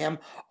attacking him,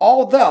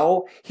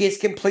 although he is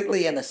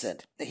pcompletely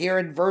innocent. Here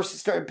in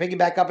picking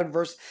back up in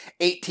verse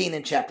 18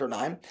 in chapter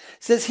 9,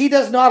 says, he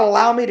does not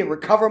allow me to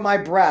recover my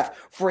breath,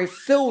 for he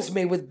fills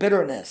me with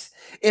bitterness.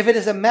 If it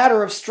is a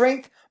matter of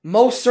strength,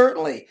 most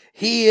certainly,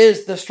 he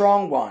is the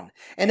strong one.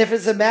 And if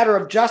it's a matter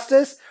of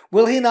justice,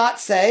 will he not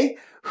say,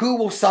 who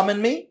will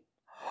summon me?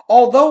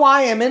 Although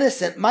I am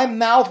innocent, my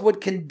mouth would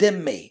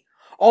condemn me.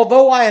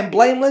 Although I am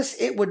blameless,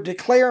 it would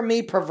declare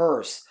me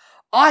perverse.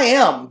 I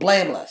am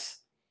blameless.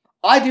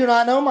 I do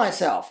not know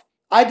myself.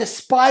 I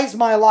despise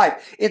my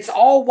life. It's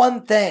all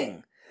one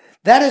thing.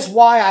 That is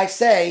why I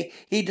say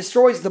he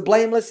destroys the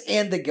blameless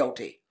and the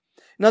guilty.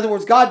 In other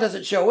words, God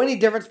doesn't show any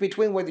difference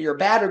between whether you're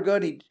bad or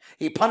good.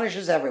 He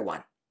punishes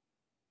everyone.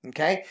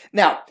 Okay?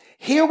 Now,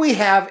 here we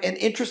have an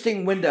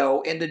interesting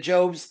window into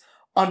Job's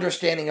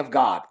understanding of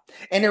God.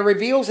 And it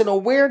reveals an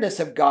awareness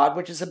of God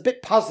which is a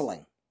bit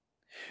puzzling.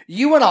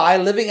 You and I,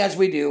 living as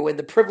we do in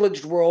the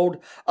privileged world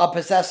of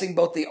possessing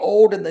both the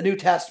Old and the New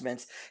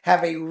Testaments,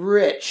 have a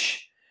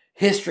rich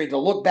history to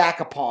look back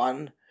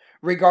upon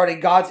regarding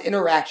God's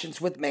interactions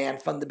with man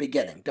from the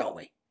beginning, don't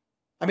we?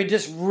 I mean,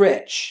 just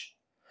rich.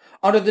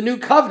 Under the New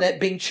Covenant,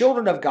 being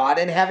children of God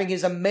and having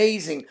his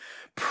amazing,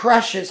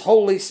 precious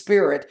Holy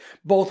Spirit,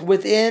 both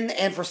within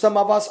and for some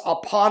of us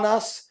upon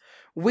us,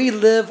 we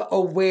live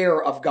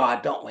aware of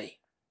God, don't we?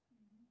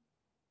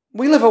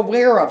 We live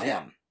aware of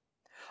him.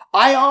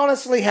 I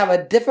honestly have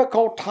a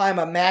difficult time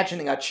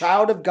imagining a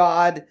child of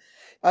God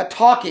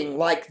talking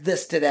like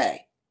this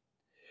today.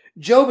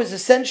 Job is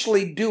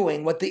essentially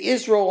doing what the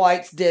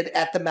Israelites did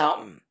at the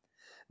mountain.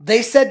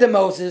 They said to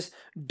Moses,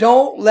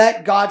 don't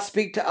let God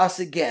speak to us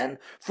again,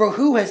 for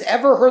who has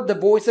ever heard the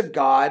voice of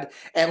God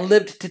and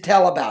lived to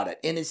tell about it?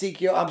 In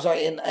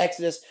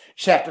Exodus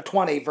chapter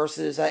 20,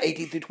 verses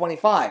 18 through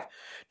 25.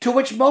 To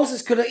which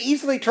Moses could have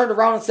easily turned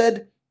around and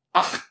said,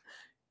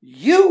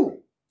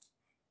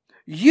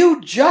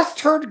 you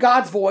just heard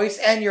God's voice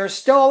and you're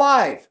still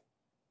alive.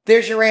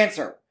 There's your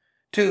answer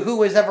to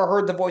who has ever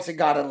heard the voice of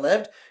God and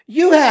lived.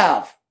 You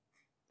have.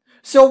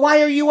 So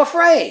why are you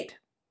afraid?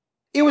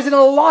 It was an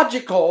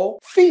illogical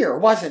fear,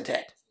 wasn't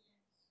it?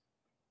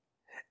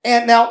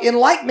 And now, in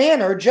like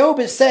manner, Job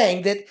is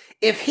saying that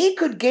if he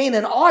could gain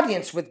an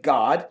audience with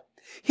God,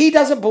 he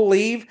doesn't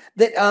believe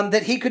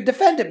that he could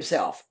defend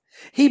himself.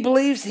 He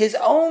believes his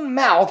own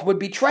mouth would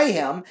betray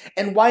him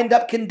and wind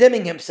up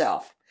condemning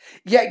himself.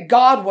 Yet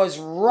God was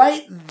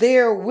right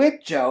there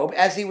with Job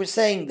as he was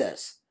saying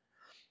this.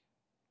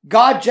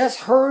 God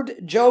just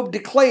heard Job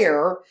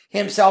declare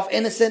himself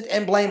innocent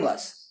and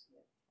blameless.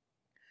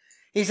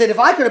 He said, if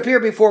I could appear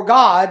before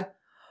God,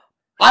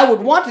 I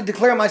would want to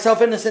declare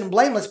myself innocent and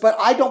blameless, but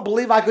I don't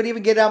believe I could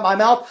even get it out of my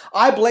mouth.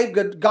 I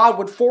believe God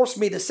would force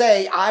me to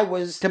say I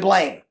was to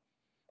blame.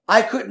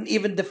 I couldn't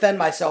even defend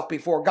myself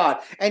before God.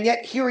 And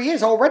yet here he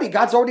is already.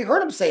 God's already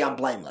heard him say I'm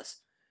blameless,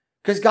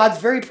 because God's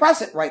very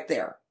present right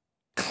there.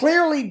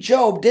 Clearly,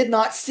 Job did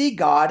not see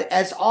God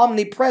as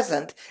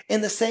omnipresent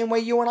in the same way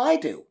you and I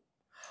do.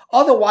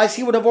 Otherwise,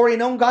 he would have already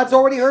known God's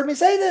already heard me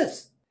say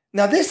this.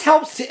 Now, this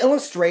helps to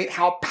illustrate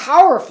how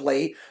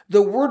powerfully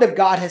the Word of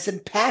God has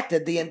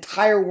impacted the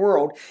entire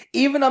world,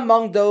 even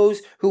among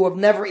those who have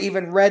never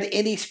even read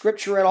any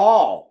scripture at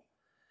all.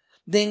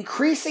 The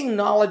increasing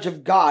knowledge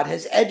of God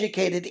has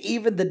educated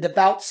even the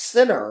devout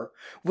sinner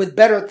with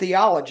better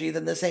theology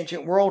than this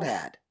ancient world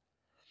had.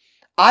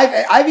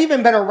 I've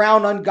even been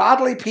around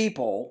ungodly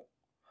people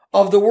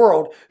of the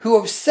world who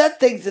have said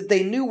things that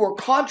they knew were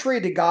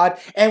contrary to God,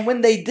 and when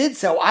they did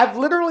so, I've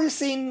literally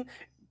seen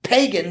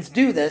pagans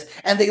do this,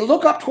 and they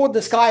look up toward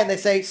the sky and they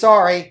say,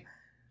 sorry.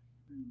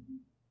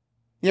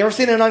 You ever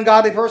seen an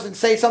ungodly person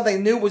say something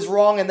they knew was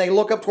wrong, and they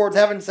look up towards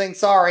heaven saying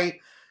sorry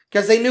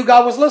because they knew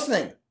God was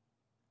listening?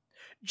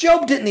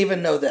 Job didn't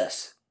even know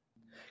this.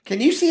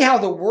 Can you see how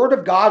the Word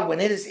of God, when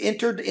it has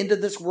entered into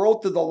this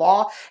world through the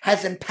law,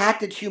 has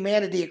impacted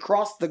humanity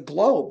across the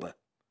globe?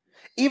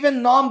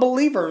 Even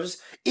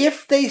non-believers,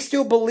 if they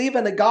still believe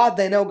in a God,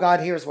 they know God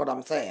hears what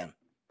I'm saying.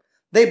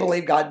 They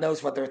believe God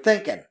knows what they're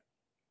thinking.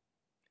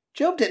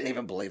 Job didn't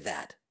even believe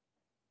that.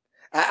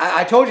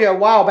 I told you a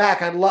while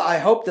back, I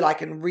hope that I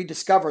can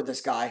rediscover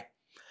this guy.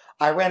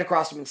 I ran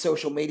across him in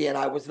social media, and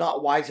I was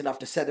not wise enough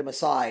to set him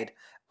aside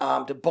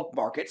to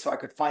bookmark it so I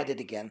could find it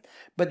again.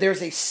 But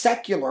there's a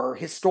secular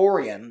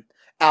historian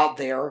out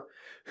there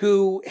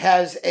who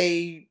has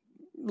a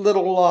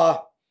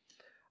little,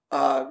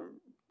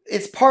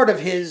 it's part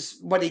of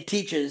what he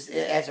teaches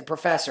as a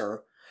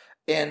professor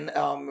in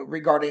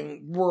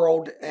regarding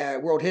world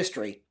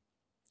history.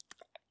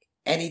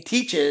 And he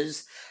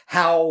teaches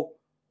how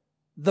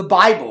the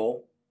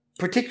Bible,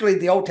 particularly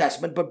the Old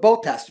Testament, but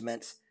both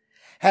Testaments,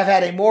 have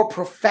had a more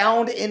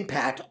profound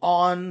impact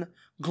on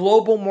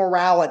global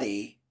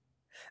morality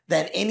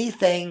than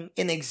anything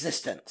in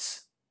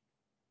existence.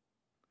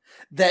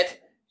 That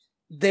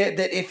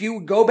if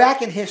you go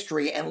back in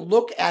history and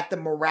look at the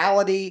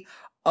morality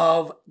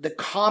of the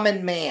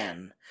common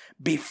man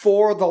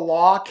before the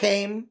law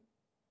came,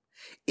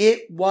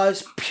 it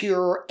was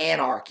pure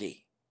anarchy.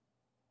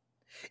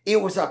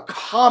 It was a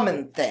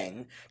common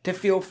thing to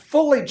feel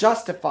fully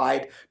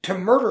justified to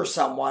murder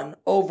someone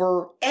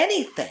over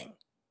anything.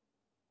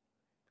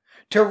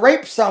 To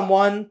rape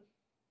someone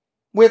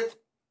with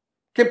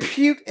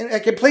complete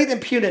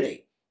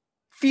impunity,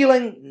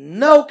 feeling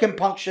no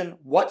compunction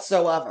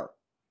whatsoever.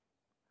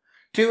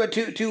 To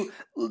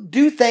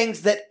do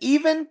things that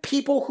even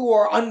people who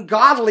are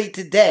ungodly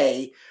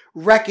today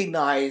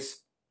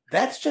recognize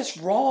that's just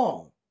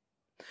wrong.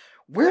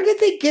 Where did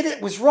they get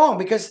it was wrong?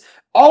 Because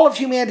all of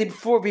humanity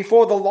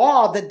before the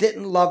law that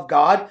didn't love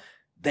God,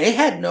 they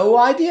had no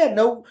idea,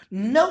 no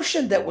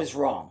notion that was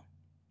wrong.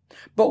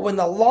 But when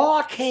the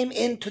law came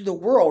into the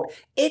world,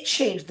 it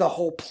changed the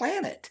whole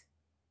planet.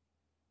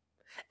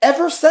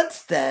 Ever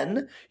since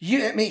then, he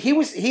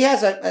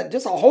has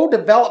just a whole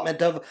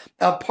development of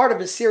part of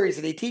his series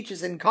that he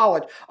teaches in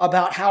college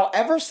about how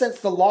ever since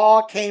the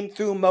law came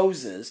through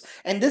Moses,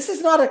 and this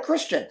is not a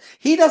Christian.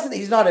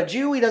 He's not a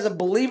Jew. He doesn't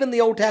believe in the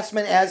Old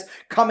Testament as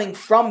coming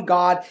from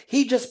God.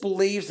 He just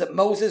believes that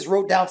Moses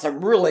wrote down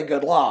some really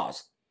good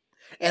laws.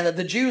 And that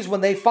the Jews,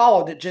 when they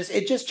followed it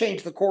just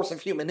changed the course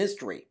of human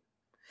history.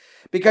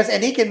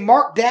 And he can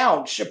mark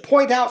down,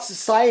 point out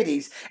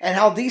societies and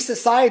how these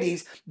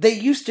societies, they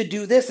used to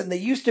do this and they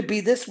used to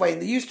be this way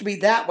and they used to be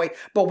that way.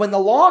 But when the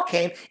law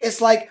came,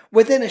 it's like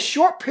within a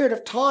short period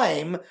of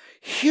time,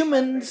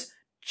 humans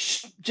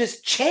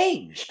just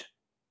changed.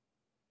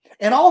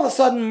 And all of a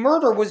sudden,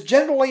 murder was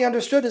generally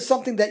understood as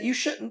something that you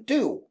shouldn't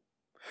do.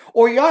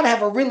 Or you ought to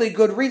have a really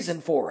good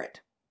reason for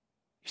it.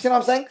 You see what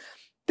I'm saying?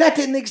 That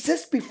didn't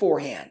exist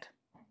beforehand.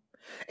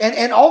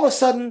 And all of a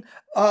sudden,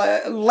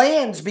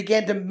 lands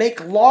began to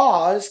make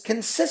laws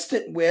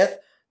consistent with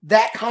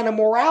that kind of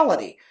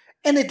morality.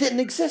 And it didn't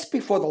exist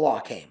before the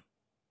law came.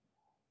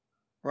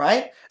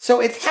 Right? So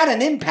it's had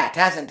an impact,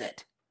 hasn't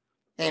it?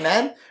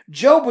 Amen?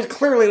 Job was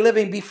clearly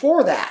living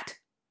before that.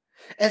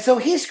 And so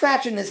he's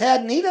scratching his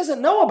head and he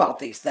doesn't know about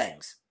these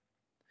things.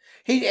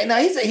 He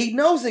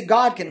knows that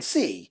God can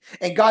see,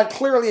 and God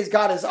clearly has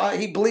got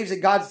he believes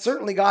that God's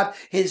certainly got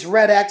his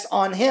red X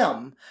on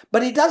him,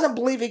 but he doesn't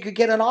believe he could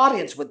get an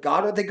audience with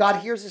God or that God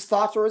hears his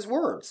thoughts or his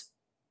words.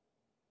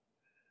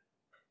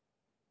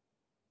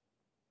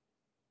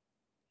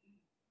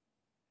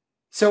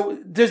 So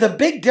there's a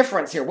big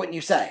difference here, wouldn't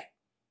you say?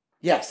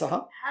 Yes, How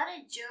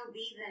did Job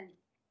even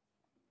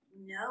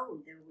know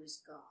there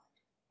was God?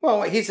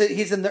 Well,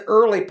 he's in the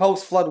early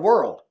post-flood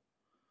world.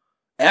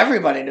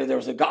 Everybody knew there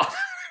was a God.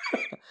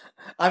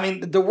 I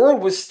mean, the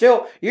world was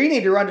still, you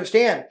need to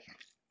understand,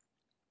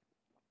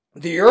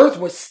 the earth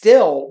was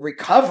still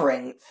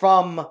recovering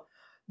from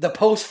the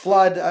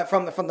post-flood,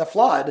 from the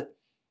flood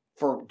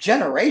for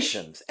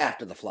generations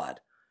after the flood.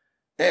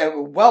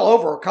 Well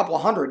over a couple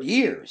of 100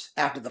 years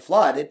after the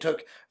flood, it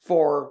took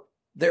for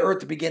the earth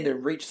to begin to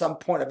reach some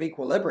point of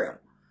equilibrium.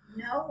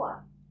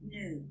 Noah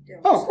knew.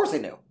 Oh, of course they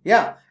knew.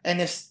 Yeah. And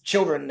his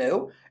children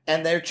knew.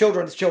 And their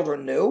children's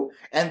children knew.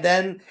 And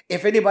then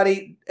if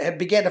anybody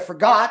began to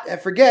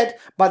forget,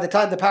 by the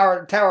time the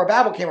Tower of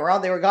Babel came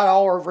around, they got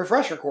all a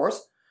refresher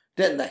course,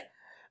 didn't they?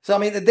 So, I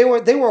mean, they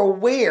were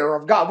aware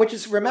of God, which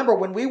is, remember,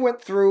 when we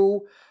went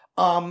through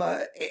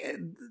the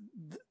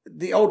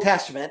Old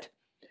Testament,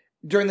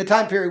 during the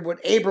time period when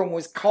Abram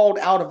was called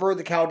out of Ur of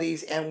the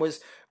Chaldees and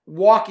was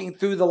walking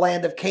through the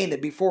land of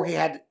Canaan before he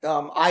had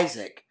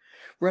Isaac.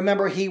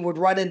 Remember, he would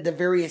run into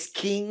various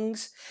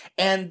kings,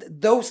 and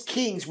those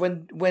kings,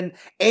 when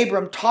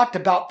Abram talked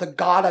about the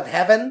God of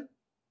heaven,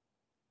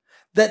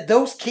 that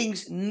those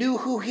kings knew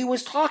who he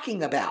was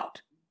talking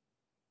about.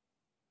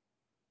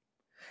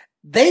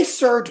 They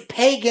served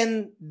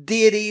pagan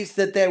deities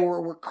that they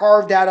were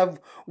carved out of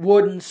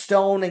wood and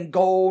stone and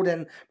gold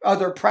and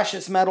other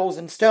precious metals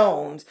and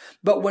stones.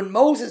 But when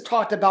Moses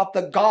talked about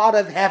the God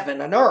of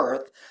heaven and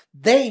earth,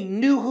 they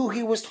knew who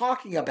he was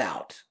talking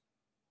about.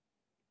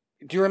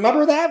 Do you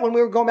remember that when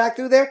we were going back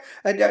through there?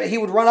 He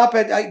would run up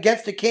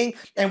against a king,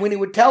 and when he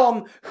would tell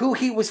them who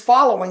he was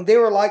following, they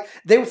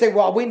would say,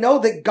 well, we know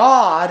that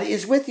God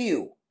is with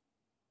you.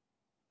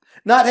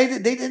 They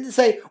didn't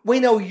say, we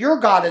know your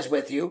God is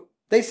with you.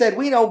 They said,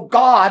 we know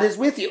God is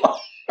with you.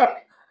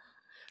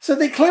 So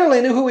they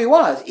clearly knew who he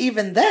was,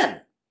 even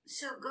then.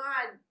 So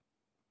God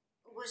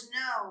was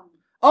known.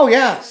 Oh,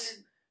 yes.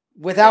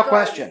 Without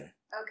question.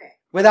 Okay.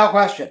 Without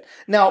question.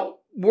 Now,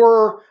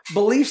 were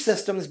belief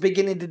systems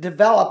beginning to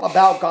develop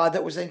about God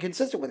that was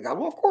inconsistent with God?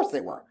 Well, of course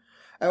they were.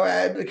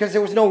 Because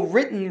there was no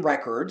written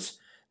records.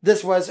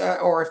 This was,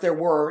 or if there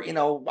were,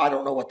 I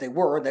don't know what they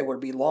were. They would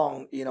be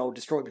long,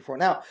 destroyed before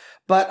now.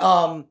 But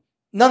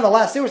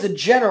nonetheless, there was a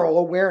general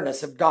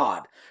awareness of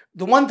God.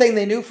 The one thing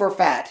they knew for a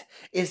fact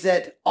is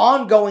that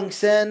ongoing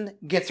sin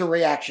gets a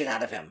reaction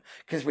out of him.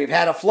 Because we've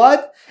had a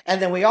flood, and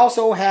then we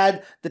also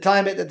had the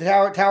time at the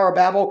Tower of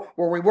Babel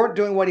where we weren't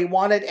doing what he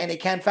wanted, and he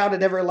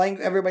confounded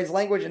everybody's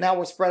language, and now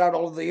we're spread out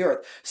all over the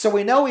earth. So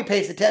we know he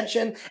pays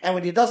attention, and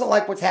when he doesn't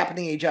like what's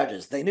happening, he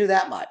judges. They knew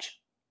that much,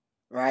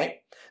 right?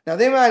 Now,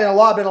 there might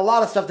have been a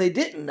lot of stuff they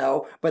didn't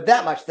know, but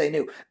that much they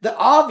knew. The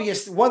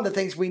obvious, one of the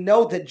things we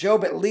know that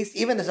Job, at least,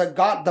 even as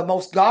the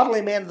most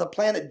godly man of the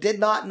planet, did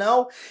not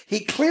know,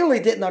 he clearly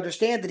didn't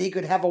understand that he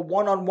could have a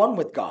one-on-one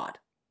with God.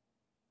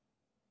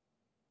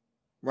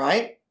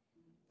 Right?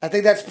 I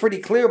think that's pretty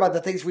clear by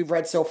the things we've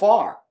read so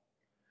far.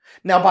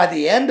 Now, by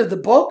the end of the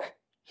book,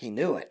 he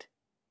knew it.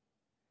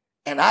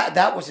 And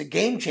that was a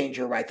game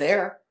changer right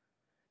there.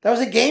 That was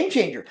a game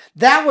changer.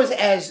 That was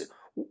as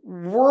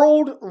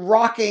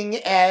world-rocking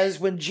as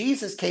when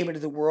Jesus came into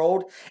the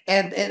world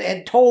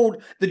and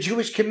told the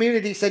Jewish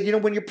community, said,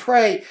 when you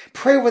pray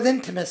with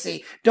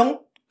intimacy.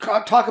 Don't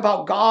talk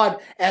about God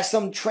as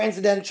some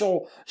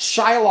transcendental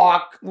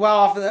Shylock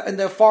off in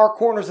the far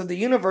corners of the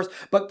universe,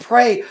 but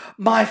pray,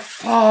 my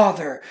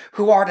Father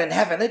who art in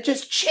heaven. It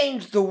just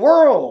changed the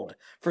world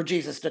for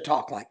Jesus to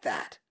talk like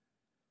that.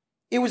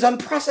 It was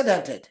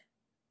unprecedented.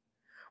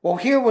 Well,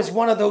 here was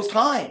one of those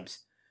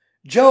times.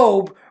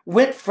 Job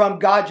went from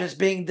God just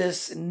being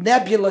this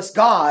nebulous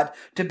God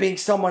to being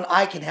someone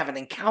I can have an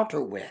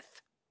encounter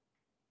with.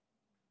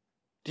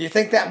 Do you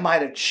think that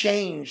might have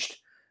changed,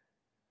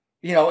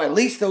 at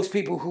least those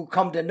people who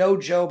come to know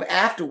Job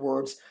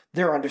afterwards,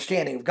 their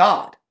understanding of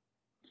God?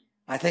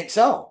 I think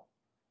so,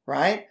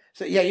 right?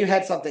 So, yeah, you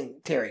had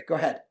something, Terry. Go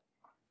ahead.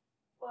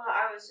 Well,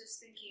 I was just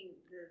thinking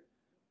the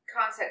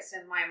context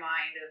in my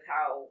mind of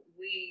how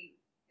we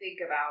think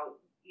about,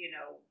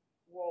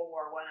 World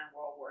War I and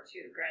World War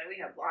II. Granted, we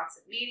have lots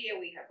of media,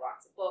 we have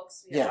lots of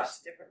books, we have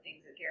lots of different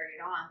things that carry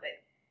it on,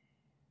 but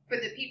for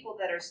the people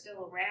that are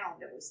still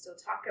around that would still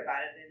talk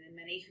about it, and then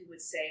many who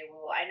would say,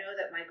 well, I know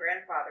that my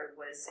grandfather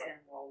was in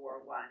World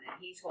War I,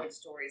 and he told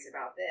stories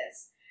about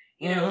this.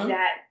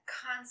 That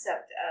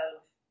concept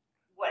of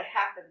what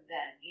happened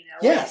then,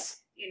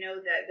 Yes.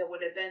 That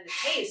would have been the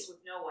case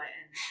with Noah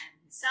and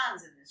his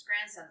sons and his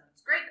grandsons and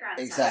his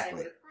great-grandsons.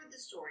 Exactly. They would have heard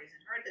the stories and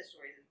heard the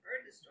stories and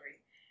heard the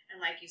stories. And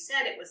like you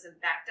said, it was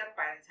backed up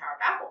by the Tower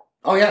of Babel.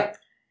 Oh, yeah.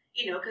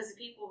 Because the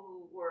people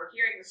who were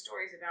hearing the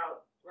stories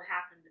about what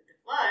happened at the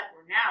flood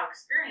were now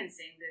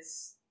experiencing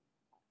this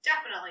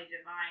definitely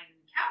divine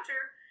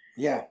encounter.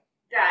 Yeah.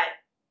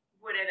 That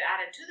would have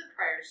added to the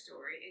prior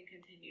story and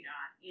continued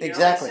on.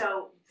 Exactly.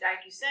 So,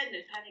 like you said,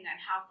 depending on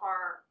how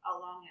far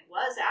along it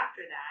was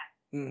after that,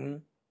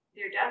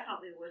 there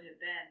definitely would have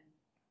been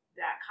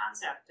that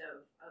concept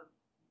of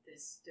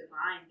this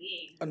divine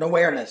being. An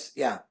awareness,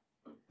 yeah.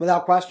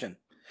 Without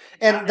question.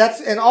 And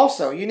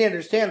also you need to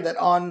understand that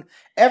on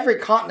every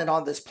continent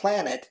on this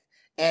planet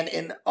and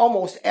in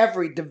almost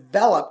every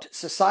developed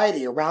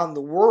society around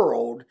the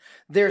world,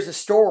 there's a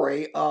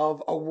story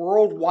of a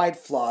worldwide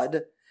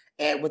flood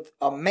and with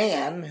a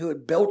man who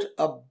had built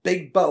a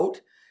big boat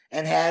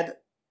and had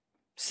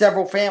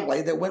several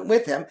family that went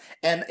with him.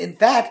 And in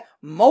fact,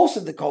 most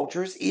of the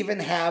cultures even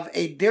have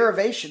a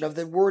derivation of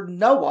the word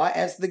Noah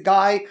as the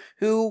guy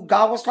who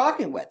God was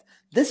talking with.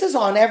 This is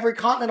on every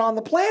continent on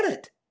the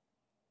planet.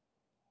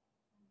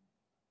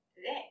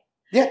 Today.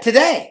 Yeah,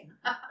 today.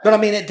 But I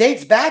mean, it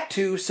dates back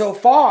to so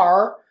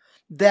far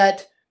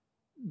that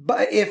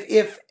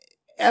if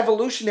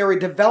evolutionary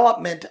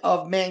development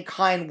of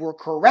mankind were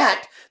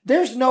correct,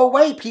 there's no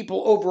way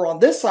people over on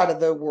this side of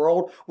the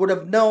world would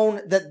have known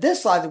that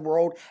this side of the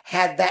world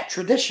had that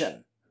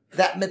tradition,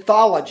 that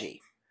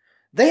mythology.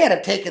 They had to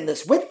have taken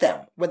this with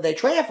them when they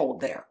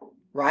traveled there,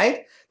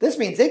 right? This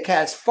means it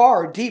has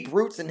far deep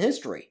roots in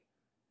history.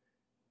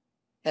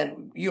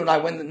 And you and I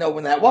wouldn't know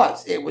when that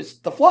was. It was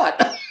the flood.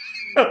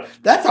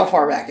 That's how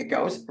far back it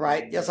goes,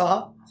 right? Yes,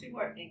 Two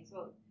more things.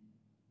 Well,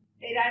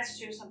 it adds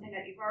to something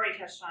that you've already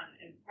touched on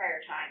in prior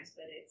times,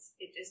 but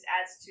it just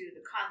adds to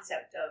the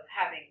concept of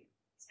having,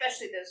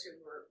 especially those who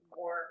were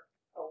more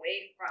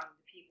away from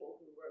the people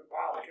who were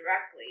involved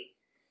directly,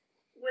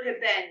 would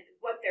have been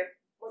what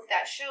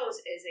that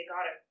shows is a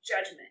God of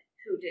judgment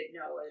who did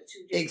Noah,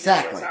 who did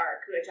Noah's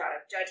Ark, who did God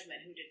of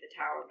judgment, who did the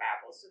Tower of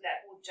Babel. So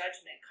that whole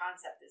judgment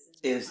concept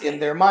is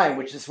in their mind,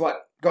 which is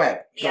what. Go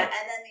ahead. Yeah,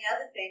 and then the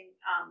other thing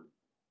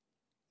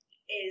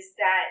is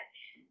that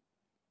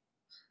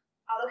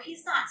although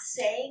he's not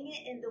saying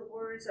it in the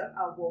words a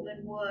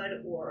woman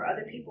would, or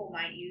other people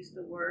might use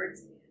the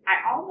words,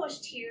 I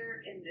almost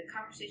hear in the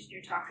conversation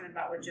you're talking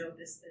about with Job,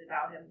 this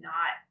about him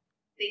not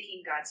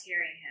thinking God's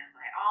hearing him.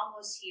 I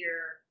almost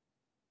hear,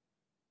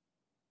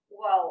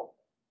 well,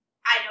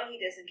 I know he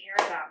doesn't care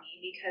about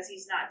me because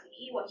he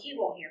won't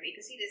hear me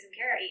because he doesn't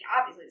care. He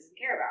obviously doesn't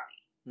care about me.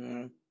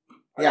 Mm-hmm.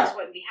 Or this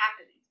wouldn't be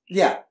happening.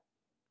 Yeah.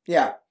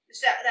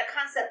 So that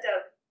concept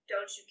of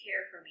 "don't you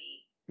care for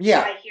me"? Yeah,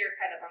 I hear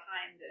kind of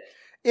behind it.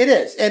 It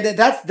is, and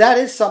that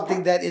is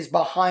something that is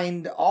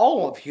behind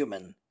all of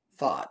human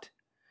thought,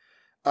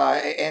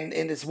 and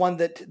it's one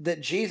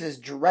that Jesus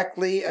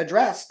directly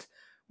addressed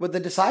with the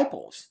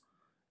disciples.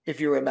 If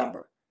you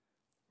remember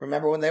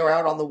when they were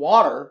out on the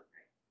water,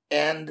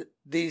 and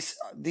these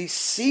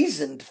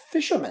seasoned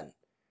fishermen,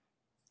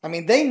 I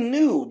mean, they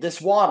knew this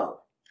water.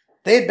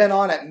 They had been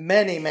on it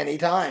many, many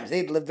times.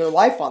 They'd lived their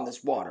life on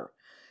this water,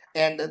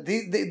 and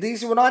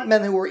these were not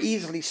men who were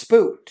easily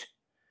spooked.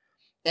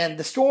 And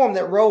the storm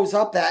that rose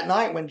up that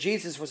night when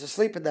Jesus was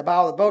asleep in the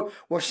bow of the boat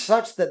was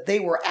such that they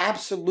were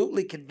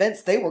absolutely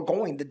convinced they were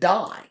going to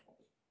die.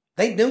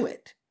 They knew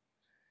it.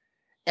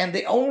 And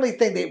the only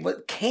thing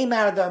that came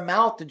out of their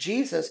mouth to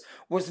Jesus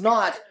was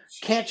not,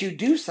 "Can't you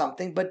do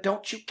something?" but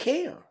 "Don't you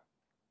care?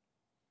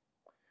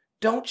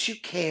 Don't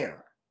you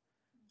care?"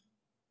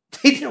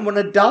 They didn't want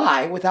to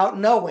die without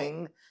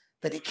knowing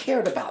that he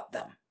cared about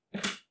them.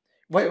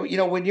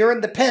 When you're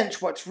in the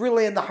pinch, what's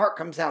really in the heart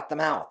comes out the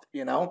mouth,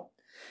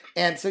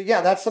 And so,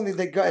 yeah, that's something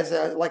that goes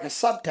like a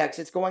subtext.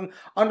 It's going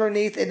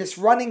underneath and it's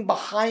running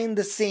behind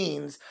the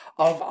scenes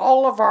of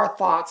all of our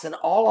thoughts and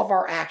all of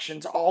our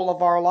actions, all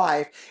of our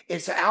life.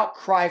 It's an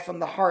outcry from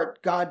the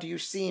heart. God, do you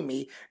see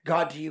me?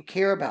 God, do you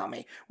care about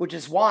me? Which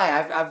is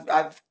why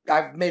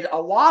I've made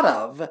a lot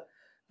of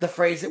the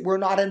phrase that we're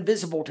not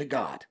invisible to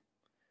God.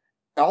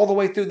 All the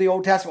way through the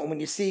Old Testament, when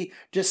you see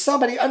just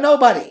somebody, a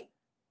nobody,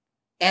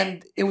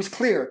 and it was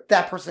clear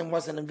that person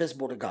wasn't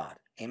invisible to God.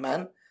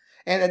 Amen.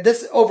 And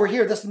this over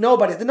here,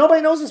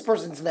 nobody knows this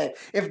person's name.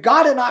 If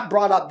God had not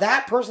brought up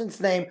that person's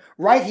name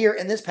right here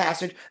in this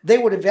passage, they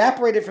would have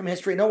evaporated from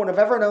history. No one would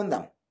have ever known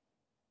them.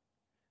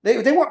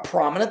 They weren't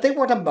prominent. They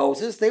weren't a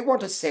Moses. They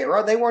weren't a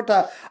Sarah. They weren't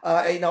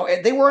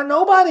they were a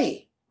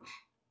nobody.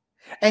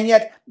 And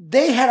yet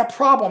they had a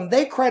problem.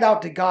 They cried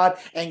out to God,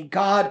 and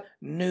God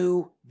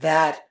knew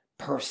that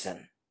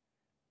person.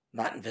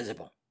 Not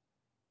invisible.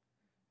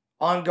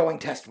 Ongoing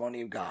testimony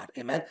of God.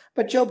 Amen.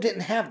 But Job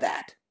didn't have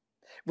that.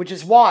 Which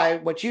is why,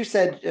 what you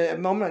said a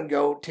moment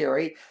ago,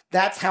 Terry,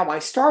 that's how I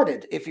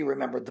started, if you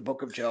remember the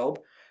book of Job,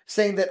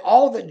 saying that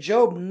all that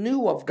Job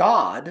knew of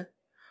God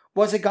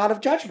was a God of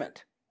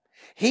judgment.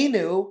 He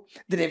knew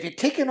that if you're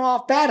ticking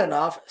off bad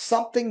enough,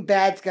 something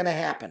bad's going to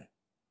happen.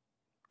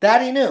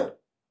 That he knew.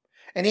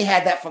 And he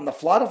had that from the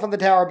flood and from the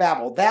Tower of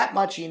Babel. That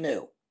much he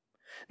knew.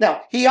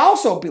 Now, he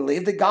also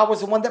believed that God was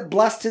the one that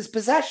blessed his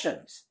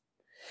possessions.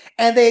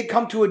 And they had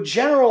come to a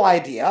general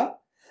idea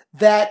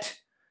that,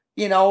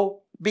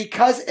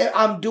 because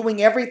I'm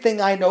doing everything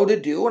I know to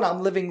do and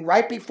I'm living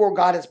right before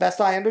God as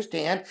best I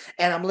understand,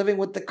 and I'm living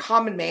with the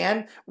common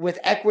man with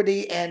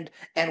equity and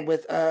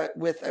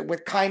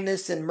with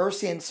kindness and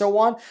mercy and so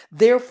on,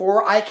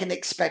 therefore I can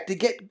expect to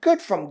get good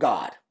from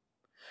God.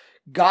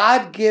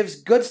 God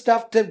gives good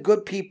stuff to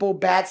good people,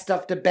 bad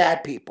stuff to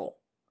bad people.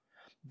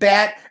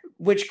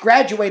 Which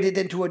graduated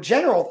into a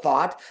general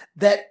thought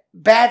that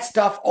bad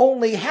stuff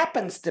only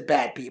happens to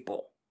bad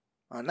people.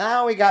 Well,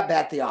 now we got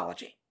bad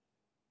theology.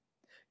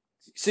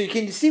 So you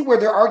can see where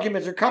their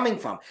arguments are coming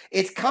from.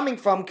 It's coming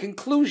from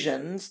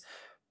conclusions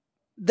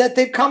that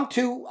they've come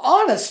to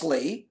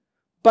honestly,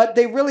 but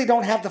they really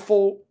don't have the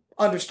full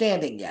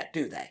understanding yet,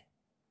 do they?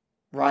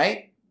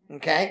 Right?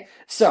 Okay?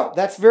 So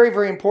that's very,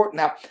 very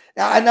important.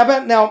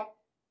 Now,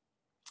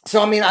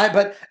 So, I mean,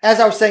 but as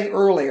I was saying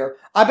earlier,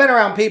 I've been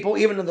around people,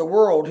 even in the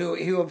world,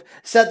 who have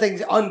said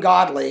things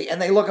ungodly, and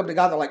they look up to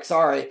God, they're like,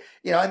 sorry,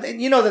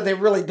 and you know that they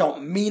really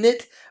don't mean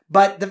it,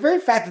 but the very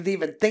fact that they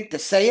even think to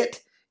say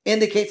it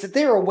indicates that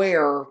they're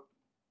aware.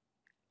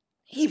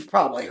 He's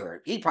probably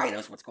heard. He probably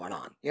knows what's going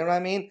on. You know what I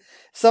mean?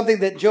 Something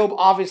that Job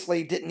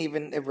obviously didn't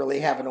even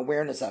really have an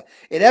awareness of.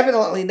 It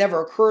evidently never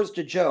occurs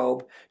to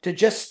Job to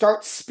just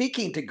start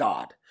speaking to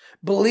God,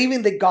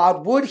 believing that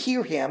God would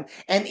hear him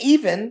and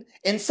even,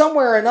 in some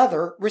way or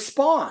another,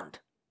 respond.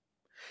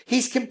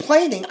 He's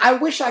complaining, I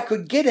wish I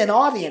could get an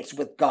audience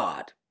with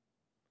God.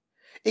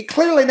 It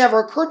clearly never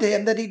occurred to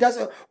him that he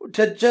doesn't,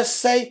 to just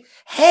say,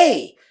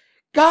 hey,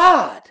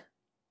 God.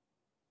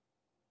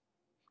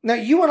 Now,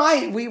 you and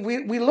I,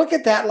 we look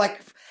at that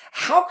like,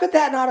 how could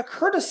that not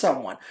occur to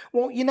someone?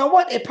 Well, you know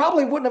what? It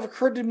probably wouldn't have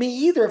occurred to me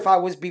either if I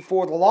was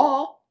before the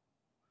law.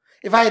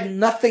 If I had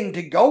nothing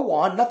to go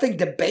on, nothing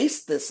to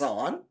base this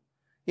on.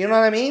 You know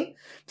what I mean?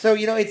 So,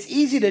 it's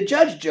easy to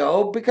judge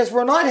Job because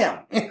we're not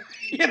him.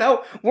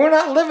 We're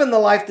not living the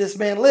life this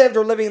man lived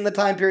or living in the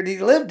time period he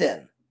lived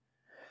in.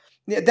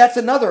 That's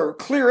another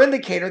clear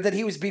indicator that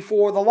he was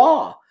before the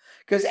law.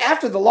 Because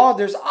after the law,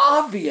 there's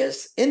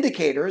obvious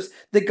indicators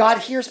that God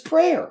hears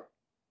prayer.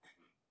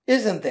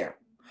 Isn't there?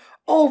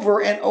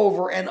 Over and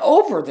over and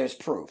over, there's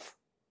proof.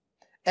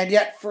 And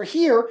yet for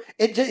here,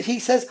 he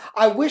says,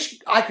 I wish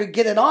I could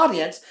get an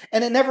audience,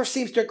 and it never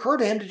seems to occur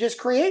to him to just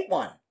create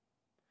one.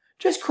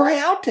 Just cry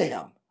out to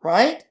him,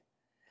 right?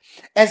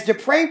 As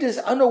depraved as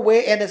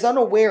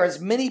unaware as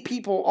many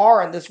people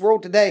are in this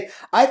world today,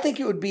 I think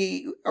it would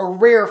be a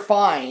rare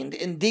find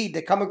indeed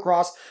to come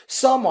across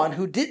someone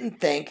who didn't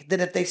think that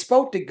if they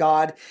spoke to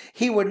God,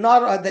 he would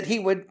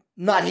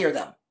not hear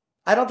them.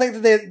 I don't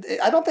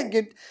think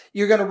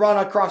you're going to run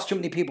across too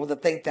many people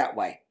that think that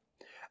way.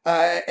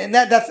 And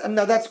that's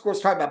of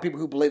course talking about people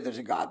who believe there's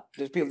a God.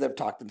 There's people that have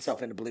talked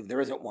themselves into believing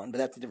there isn't one, but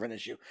that's a different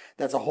issue.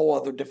 That's a whole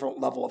other different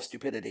level of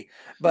stupidity.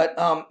 But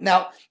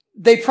now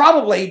they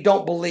probably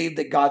don't believe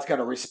that God's going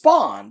to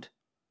respond.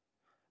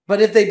 But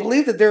if they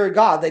believe that they're a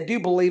God, they do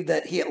believe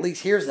that he at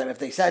least hears them if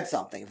they said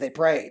something, if they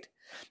prayed.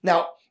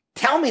 Now,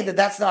 tell me that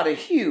that's not a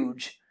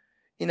huge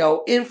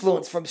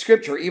influence from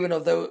Scripture, even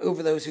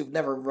over those who've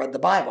never read the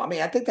Bible. I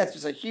mean, I think that's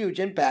just a huge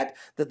impact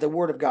that the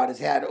Word of God has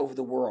had over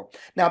the world.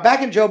 Now,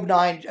 back in Job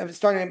 9, I'm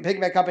starting to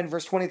pick back up in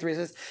verse 23, it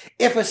says,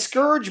 if a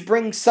scourge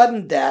brings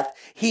sudden death,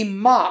 he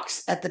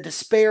mocks at the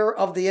despair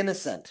of the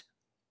innocent.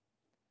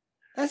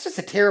 That's just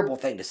a terrible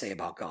thing to say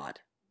about God.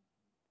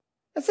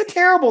 That's a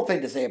terrible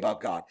thing to say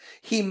about God.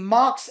 He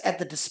mocks at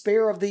the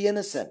despair of the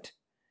innocent.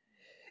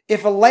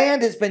 If a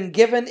land has been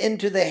given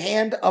into the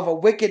hand of a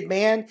wicked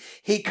man,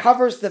 he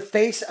covers the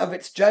face of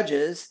its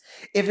judges.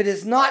 If it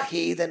is not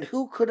he, then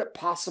who could it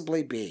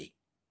possibly be?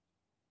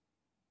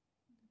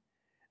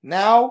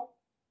 Now,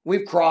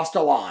 we've crossed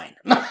a line.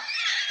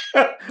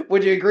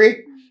 Would you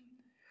agree?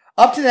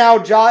 Up to now,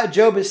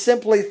 Job has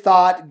simply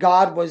thought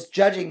God was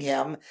judging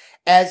him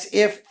as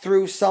if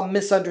through some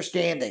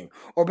misunderstanding,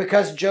 or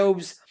because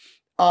Job's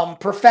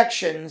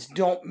perfections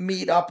don't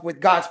meet up with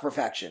God's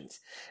perfections.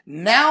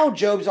 Now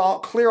Job's all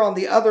clear on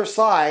the other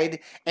side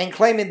and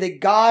claiming that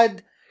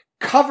God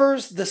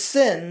covers the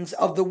sins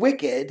of the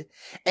wicked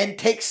and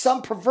takes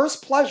some perverse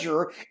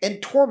pleasure in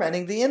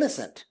tormenting the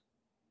innocent.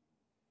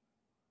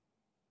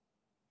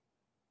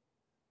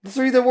 Let's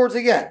read the words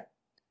again.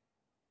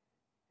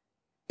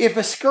 If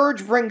a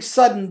scourge brings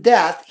sudden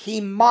death, he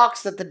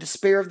mocks at the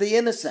despair of the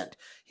innocent.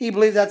 He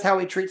believes that's how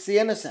he treats the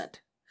innocent.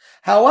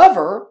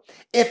 However,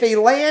 if a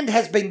land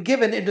has been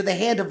given into the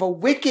hand of a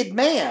wicked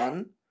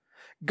man,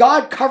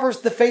 God covers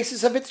the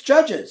faces of its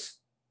judges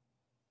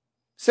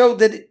so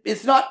that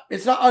it's not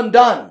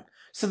undone,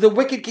 so the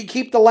wicked can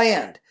keep the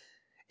land.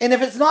 And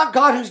if it's not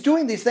God who's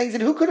doing these things,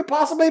 then who could it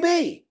possibly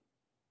be?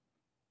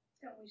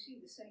 Don't we see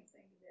the same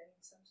thing today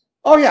in some sense?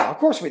 Oh yeah, of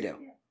course we do.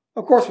 Yeah.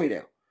 Of course we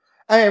do.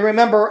 I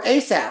remember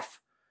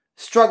Asaph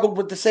struggled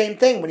with the same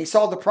thing when he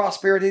saw the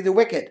prosperity of the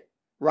wicked,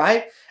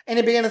 right? And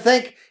he began to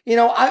think,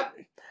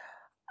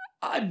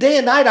 day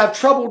and night I've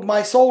troubled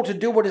my soul to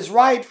do what is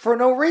right for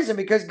no reason,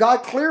 because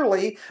God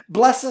clearly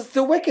blesseth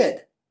the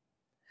wicked.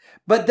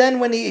 But then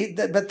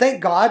but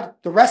thank God,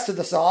 the rest of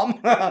the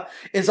psalm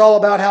is all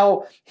about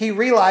how he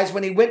realized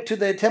when he went to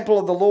the temple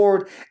of the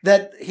Lord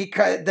that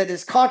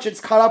his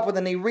conscience caught up with,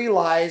 and he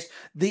realized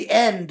the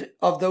end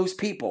of those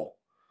people.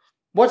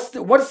 What's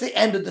the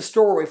end of the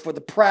story for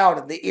the proud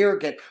and the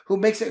arrogant who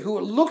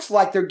it looks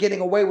like they're getting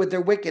away with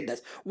their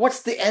wickedness?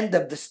 What's the end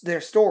of their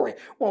story?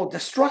 Well,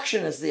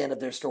 destruction is the end of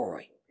their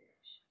story.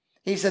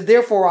 He said,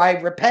 therefore I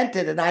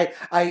repented, and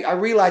I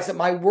realized that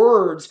my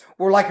words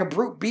were like a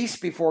brute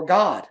beast before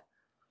God.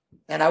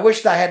 And I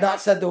wished I had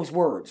not said those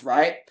words,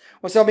 right?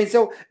 Well,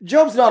 so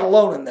Job's not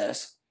alone in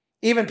this.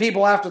 Even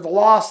people after the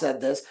law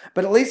said this,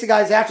 but at least the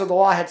guys after the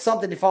law had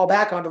something to fall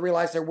back on to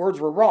realize their words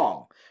were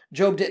wrong.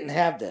 Job didn't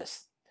have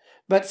this.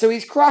 But so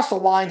he's crossed a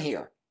line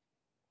here.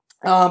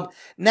 Now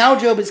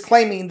Job is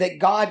claiming that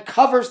God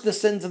covers the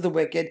sins of the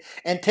wicked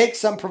and takes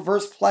some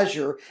perverse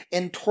pleasure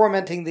in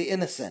tormenting the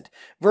innocent.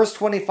 Verse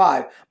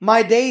 25,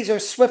 my days are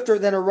swifter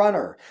than a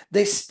runner.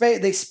 They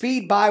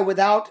speed by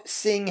without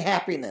seeing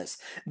happiness.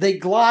 They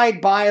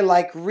glide by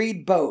like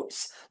reed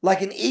boats,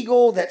 like an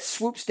eagle that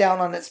swoops down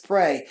on its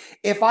prey.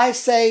 If I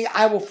say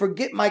I will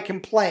forget my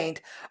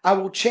complaint, I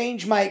will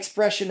change my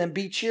expression and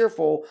be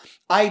cheerful,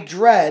 I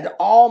dread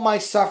all my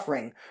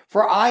suffering,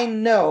 for I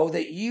know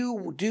that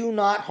you do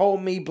not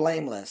hold me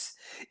blameless.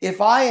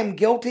 If I am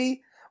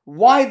guilty,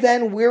 why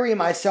then weary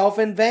myself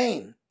in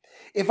vain?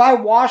 If I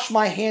wash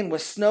my hand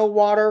with snow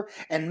water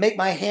and make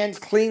my hands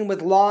clean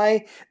with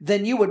lye,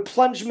 then you would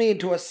plunge me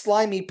into a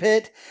slimy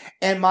pit,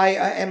 and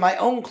my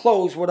own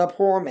clothes would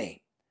abhor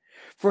me.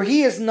 For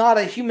he is not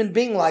a human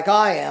being like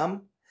I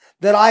am,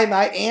 that I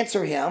might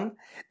answer him,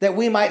 that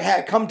we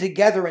might come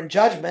together in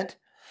judgment.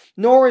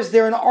 Nor is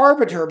there an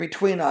arbiter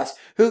between us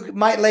who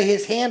might lay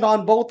his hand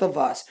on both of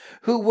us,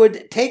 who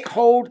would take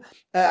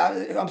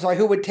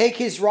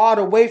his rod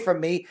away from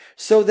me,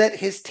 so that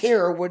his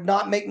terror would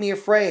not make me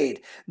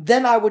afraid.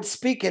 Then I would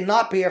speak and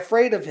not be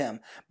afraid of him.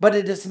 But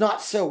it is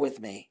not so with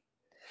me.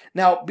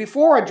 Now,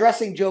 before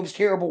addressing Job's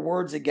terrible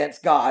words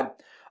against God,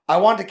 I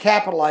want to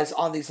capitalize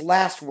on these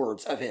last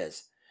words of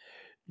his.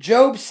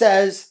 Job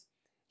says,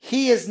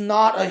 he is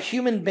not a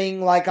human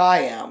being like I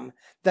am,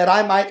 that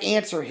I might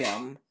answer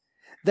him,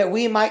 that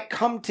we might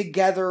come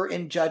together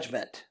in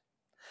judgment.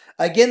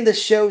 Again, this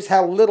shows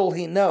how little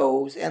he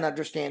knows and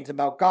understands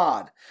about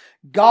God.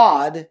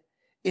 God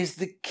is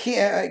the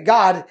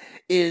God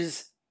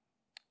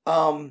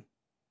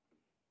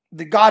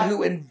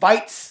who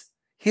invites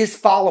his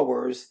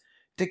followers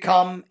to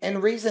come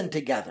and reason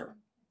together,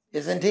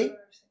 isn't he?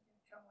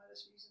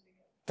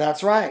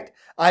 That's right.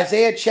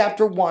 Isaiah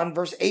chapter 1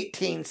 verse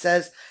 18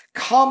 says,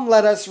 come,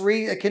 let us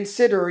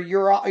consider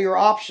your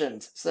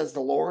options, says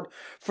the Lord.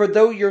 For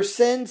though your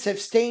sins have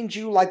stained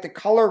you like the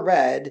color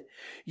red,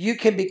 you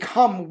can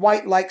become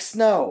white like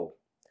snow.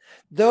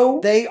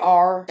 Though they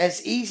are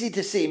as easy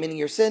to see, meaning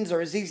your sins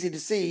are as easy to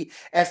see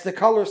as the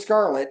color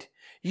scarlet,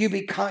 you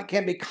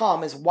can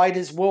become as white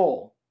as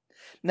wool.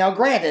 Now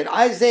granted,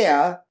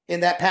 Isaiah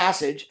in that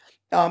passage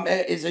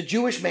is a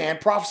Jewish man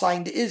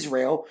prophesying to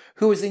Israel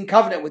who is in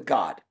covenant with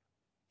God.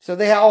 So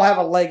they all have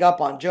a leg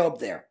up on Job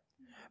there.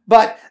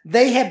 But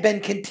they have been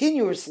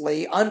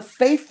continuously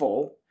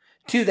unfaithful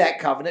to that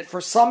covenant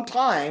for some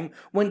time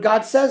when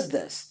God says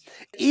this.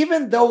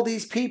 Even though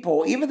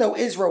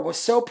Israel was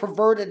so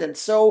perverted and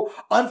so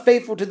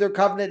unfaithful to their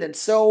covenant and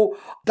so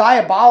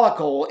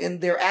diabolical in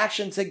their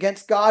actions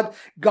against God,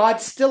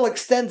 God still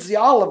extends the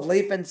olive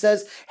leaf and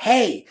says,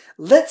 hey,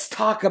 let's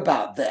talk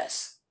about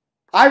this.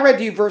 I read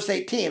to you verse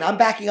 18. I'm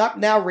backing up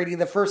now, reading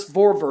the first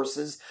 4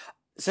 verses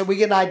so we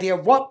get an idea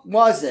of what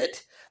was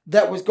it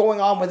that was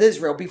going on with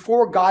Israel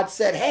before God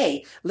said,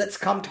 hey, let's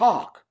come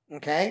talk.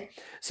 Okay?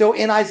 So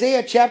in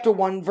Isaiah chapter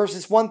 1,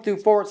 verses 1 through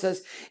 4, it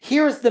says,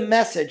 here's the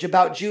message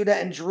about Judah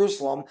and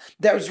Jerusalem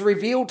that was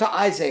revealed to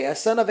Isaiah,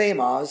 son of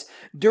Amoz,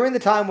 during the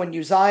time when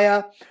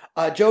Uzziah,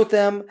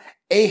 Jotham,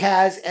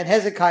 Ahaz, and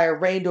Hezekiah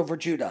reigned over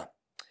Judah.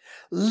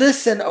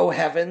 Listen, O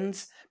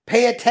heavens,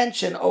 pay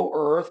attention, O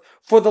earth,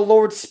 for the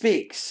Lord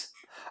speaks.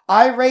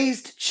 I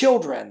raised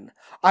children,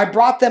 I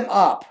brought them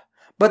up,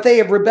 but they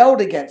have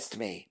rebelled against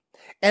me.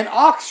 An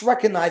ox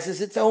recognizes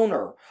its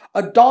owner.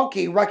 A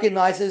donkey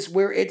recognizes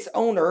where its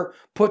owner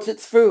puts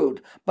its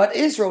food. But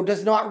Israel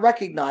does not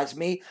recognize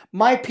me.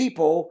 My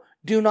people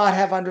do not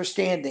have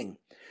understanding.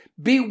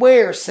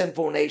 Beware,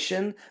 sinful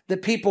nation, the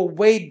people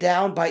weighed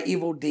down by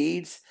evil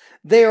deeds.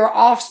 They are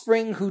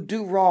offspring who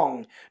do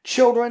wrong,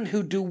 children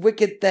who do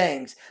wicked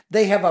things.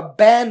 They have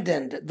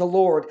abandoned the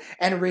Lord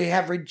and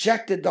have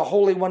rejected the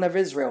Holy One of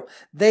Israel.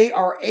 They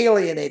are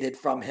alienated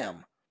from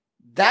him.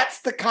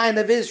 That's the kind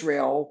of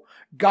Israel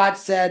God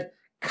said,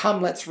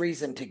 come, let's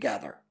reason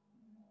together.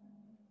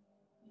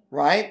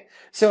 Right?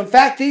 So in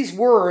fact, these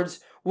words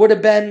would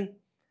have been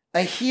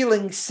a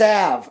healing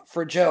salve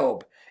for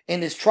Job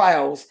in his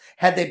trials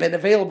had they been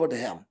available to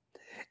him.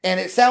 And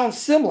it sounds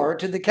similar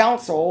to the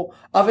counsel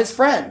of his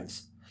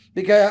friends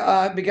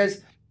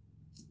because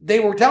they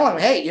were telling him,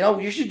 hey,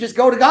 you should just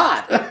go to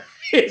God.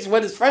 Is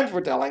what his friends were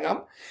telling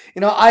him.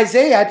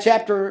 Isaiah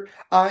chapter,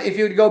 if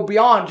you would go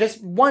beyond,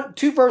 just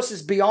 2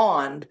 verses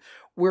beyond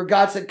where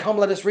God said, come,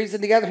 let us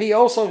reason together. He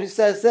also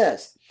says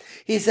this.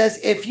 He says,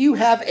 if you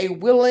have a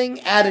willing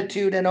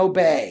attitude and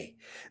obey,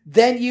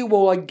 then you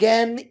will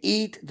again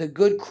eat the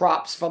good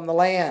crops from the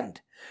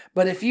land.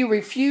 But if you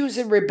refuse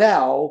and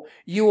rebel,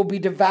 you will be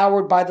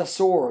devoured by the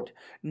sword.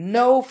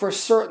 Know for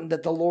certain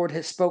that the Lord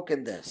has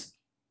spoken this.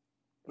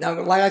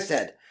 Now, like I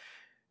said,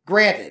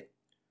 granted,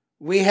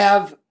 we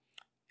have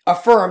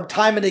affirmed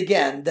time and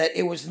again that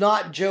it was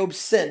not Job's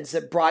sins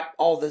that brought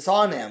all this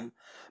on him.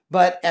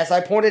 But as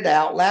I pointed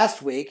out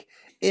last week,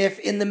 if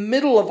in the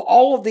middle of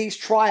all of these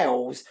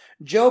trials,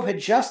 Job had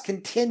just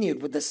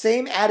continued with the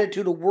same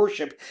attitude of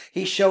worship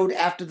he showed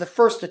after the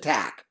first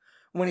attack,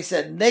 when he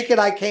said, naked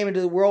I came into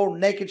the world,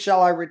 naked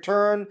shall I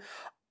return,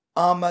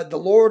 The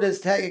Lord is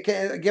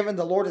given,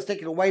 the Lord is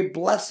taken away.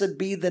 Blessed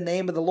be the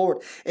name of the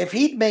Lord. If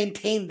he'd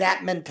maintained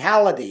that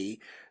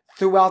mentality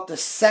throughout the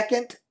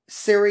second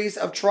series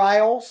of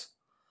trials,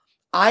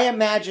 I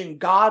imagine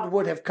God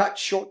would have cut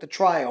short the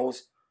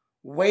trials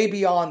way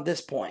beyond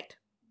this point.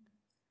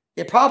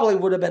 It probably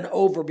would have been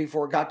over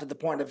before it got to the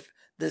point of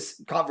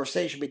this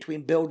conversation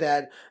between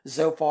Bildad,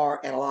 Zophar,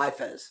 and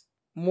Eliphaz.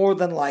 More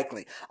than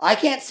likely. I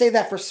can't say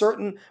that for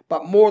certain,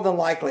 but more than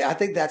likely, I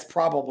think that's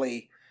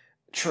probably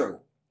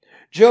true.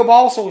 Job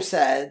also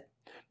said,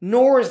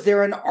 nor is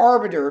there an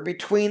arbiter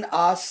between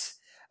us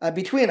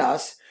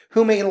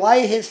who may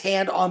lay his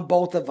hand on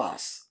both of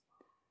us.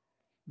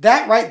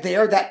 That right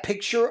there, that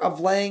picture of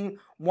laying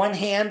one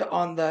hand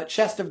on the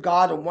chest of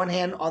God and one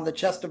hand on the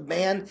chest of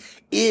man,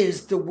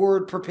 is the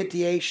word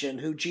propitiation,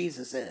 who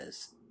Jesus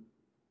is.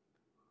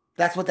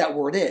 That's what that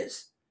word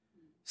is.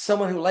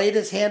 Someone who laid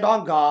his hand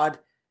on God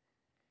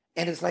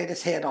and has laid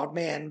his hand on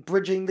man,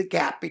 bridging the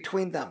gap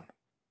between them.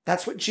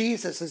 That's what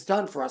Jesus has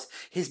done for us.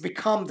 He's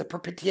become the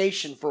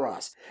propitiation for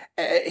us.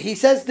 He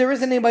says there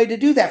isn't anybody to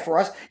do that for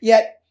us,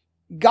 yet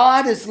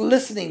God is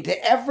listening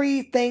to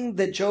everything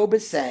that Job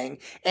is saying,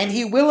 and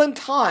he will in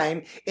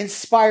time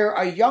inspire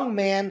a young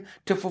man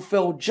to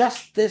fulfill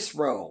just this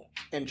role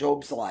in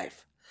Job's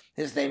life.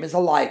 His name is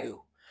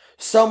Elihu,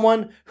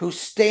 someone who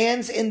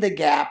stands in the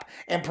gap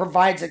and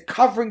provides a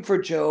covering for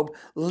Job,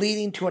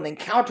 leading to an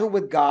encounter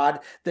with God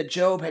that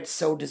Job had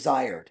so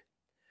desired.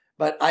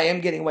 But I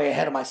am getting way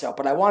ahead of myself,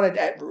 but I wanted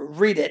to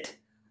read it.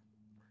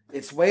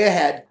 It's way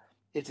ahead.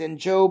 It's in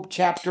Job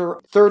chapter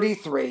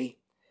 33.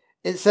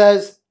 It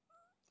says,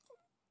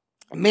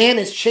 man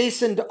is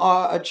chastened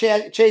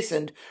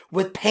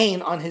with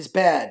pain on his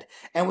bed,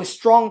 and with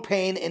strong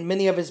pain in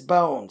many of his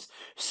bones,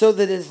 so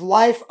that his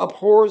life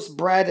abhors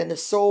bread and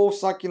his soul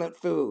succulent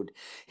food.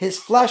 His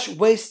flesh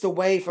wastes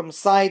away from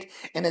sight,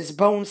 and his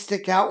bones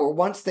stick out where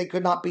once they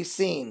could not be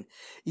seen.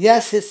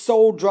 Yes, his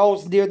soul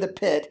draws near the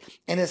pit,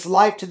 and his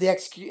life to the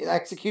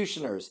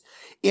executioners.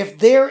 If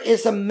there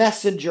is a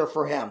messenger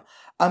for him,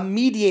 a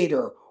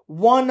mediator,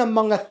 one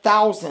among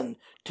 1,000,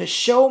 to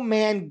show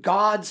man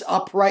God's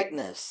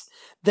uprightness,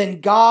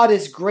 then God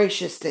is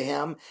gracious to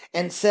him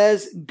and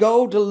says,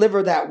 go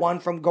deliver that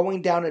one from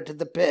going down into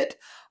the pit.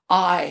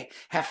 I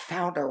have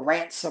found a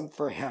ransom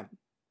for him.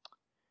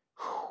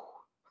 Whew.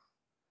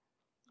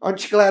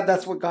 Aren't you glad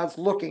that's what God's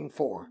looking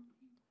for?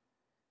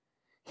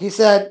 He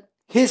said,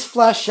 his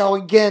flesh shall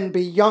again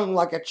be young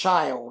like a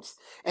child's,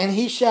 and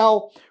he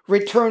shall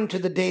return to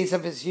the days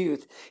of his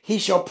youth. He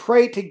shall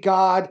pray to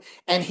God,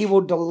 and he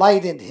will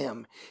delight in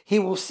him. He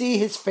will see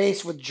his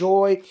face with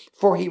joy,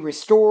 for he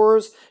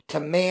restores to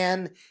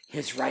man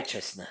his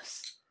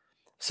righteousness.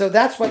 So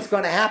that's what's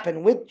going to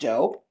happen with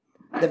Job.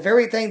 The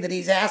very thing that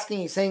he's asking,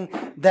 he's saying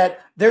that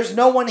there's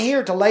no one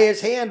here to lay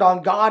his hand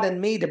on God and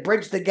me to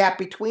bridge the gap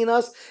between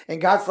us. And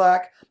God's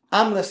like,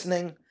 I'm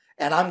listening,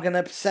 and I'm going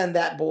to send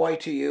that boy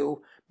to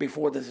you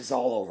before this is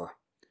all over.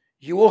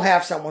 You will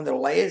have someone that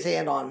will lay his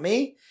hand on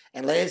me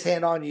and lay his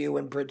hand on you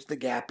and bridge the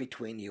gap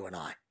between you and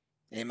I.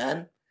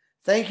 Amen.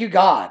 Thank you,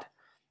 God,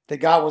 that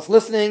God was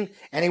listening,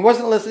 and he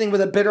wasn't listening with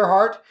a bitter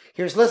heart.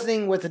 He was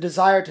listening with a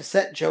desire to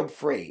set Job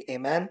free.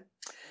 Amen.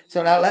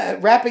 So now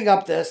wrapping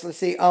up this, let's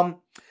see. Now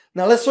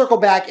let's circle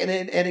back and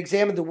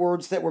examine the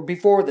words that were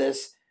before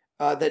this,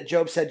 that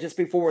Job said just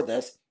before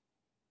this,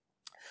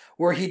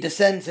 where he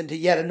descends into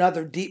yet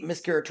another deep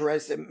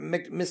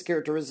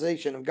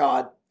mischaracterization of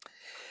God.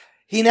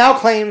 He now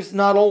claims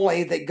not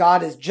only that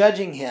God is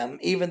judging him,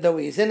 even though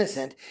he is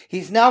innocent,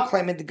 he's now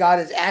claiming that God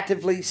is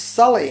actively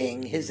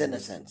sullying his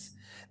innocence.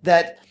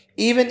 That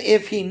even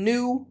if he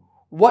knew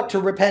what to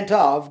repent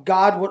of,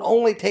 God would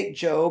only take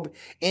Job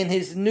in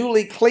his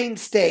newly clean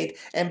state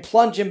and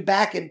plunge him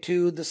back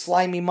into the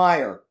slimy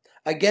mire,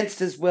 against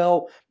his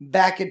will,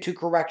 back into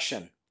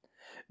correction.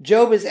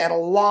 Job is at a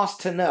loss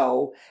to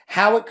know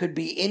how it could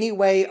be any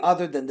way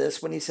other than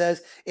this when he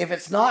says, if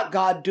it's not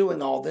God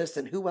doing all this,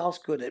 then who else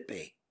could it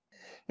be?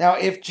 Now,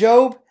 if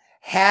Job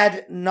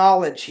had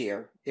knowledge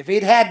here,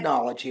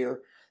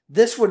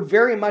 this would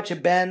very much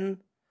have been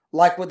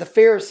like what the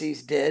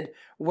Pharisees did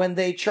when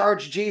they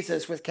charged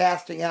Jesus with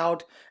casting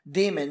out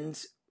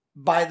demons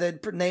by the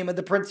name of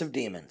the Prince of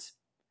Demons.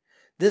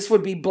 This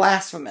would be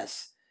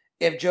blasphemous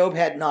if Job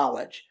had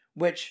knowledge,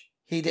 which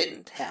he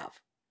didn't have.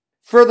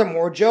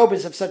 Furthermore, Job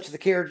is of such the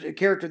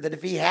character that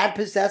if he had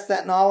possessed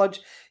that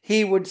knowledge,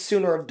 he would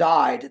sooner have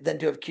died than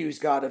to have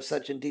accused God of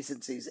such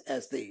indecencies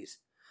as these.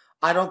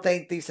 I don't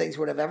think these things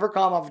would have ever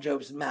come off of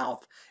Job's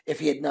mouth if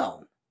he had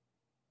known.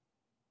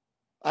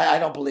 I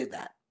don't believe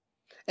that.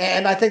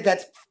 And I think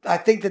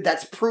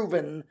that's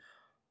proven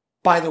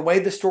by the way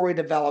the story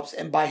develops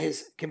and by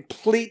his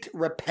complete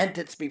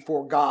repentance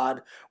before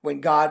God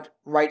when God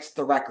writes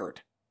the record.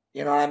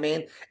 You know what I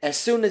mean? As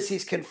soon as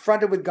he's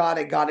confronted with God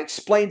and God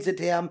explains it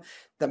to him,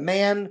 the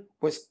man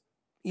was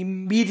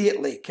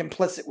immediately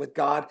complicit with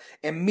God,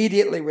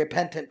 immediately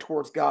repentant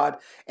towards God,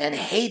 and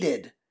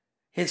hated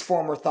his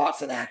former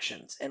thoughts and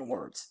actions and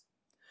words.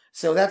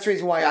 So that's the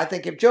reason why I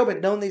think if Job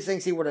had known these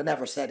things, he would have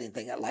never said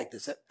anything like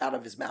this out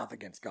of his mouth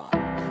against God.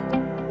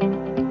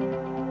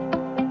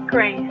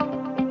 Grace.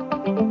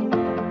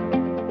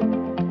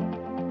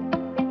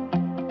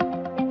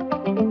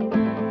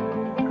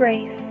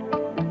 Grace.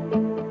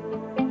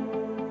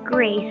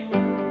 Grace.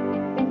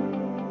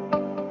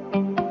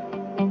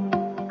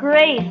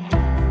 Grace.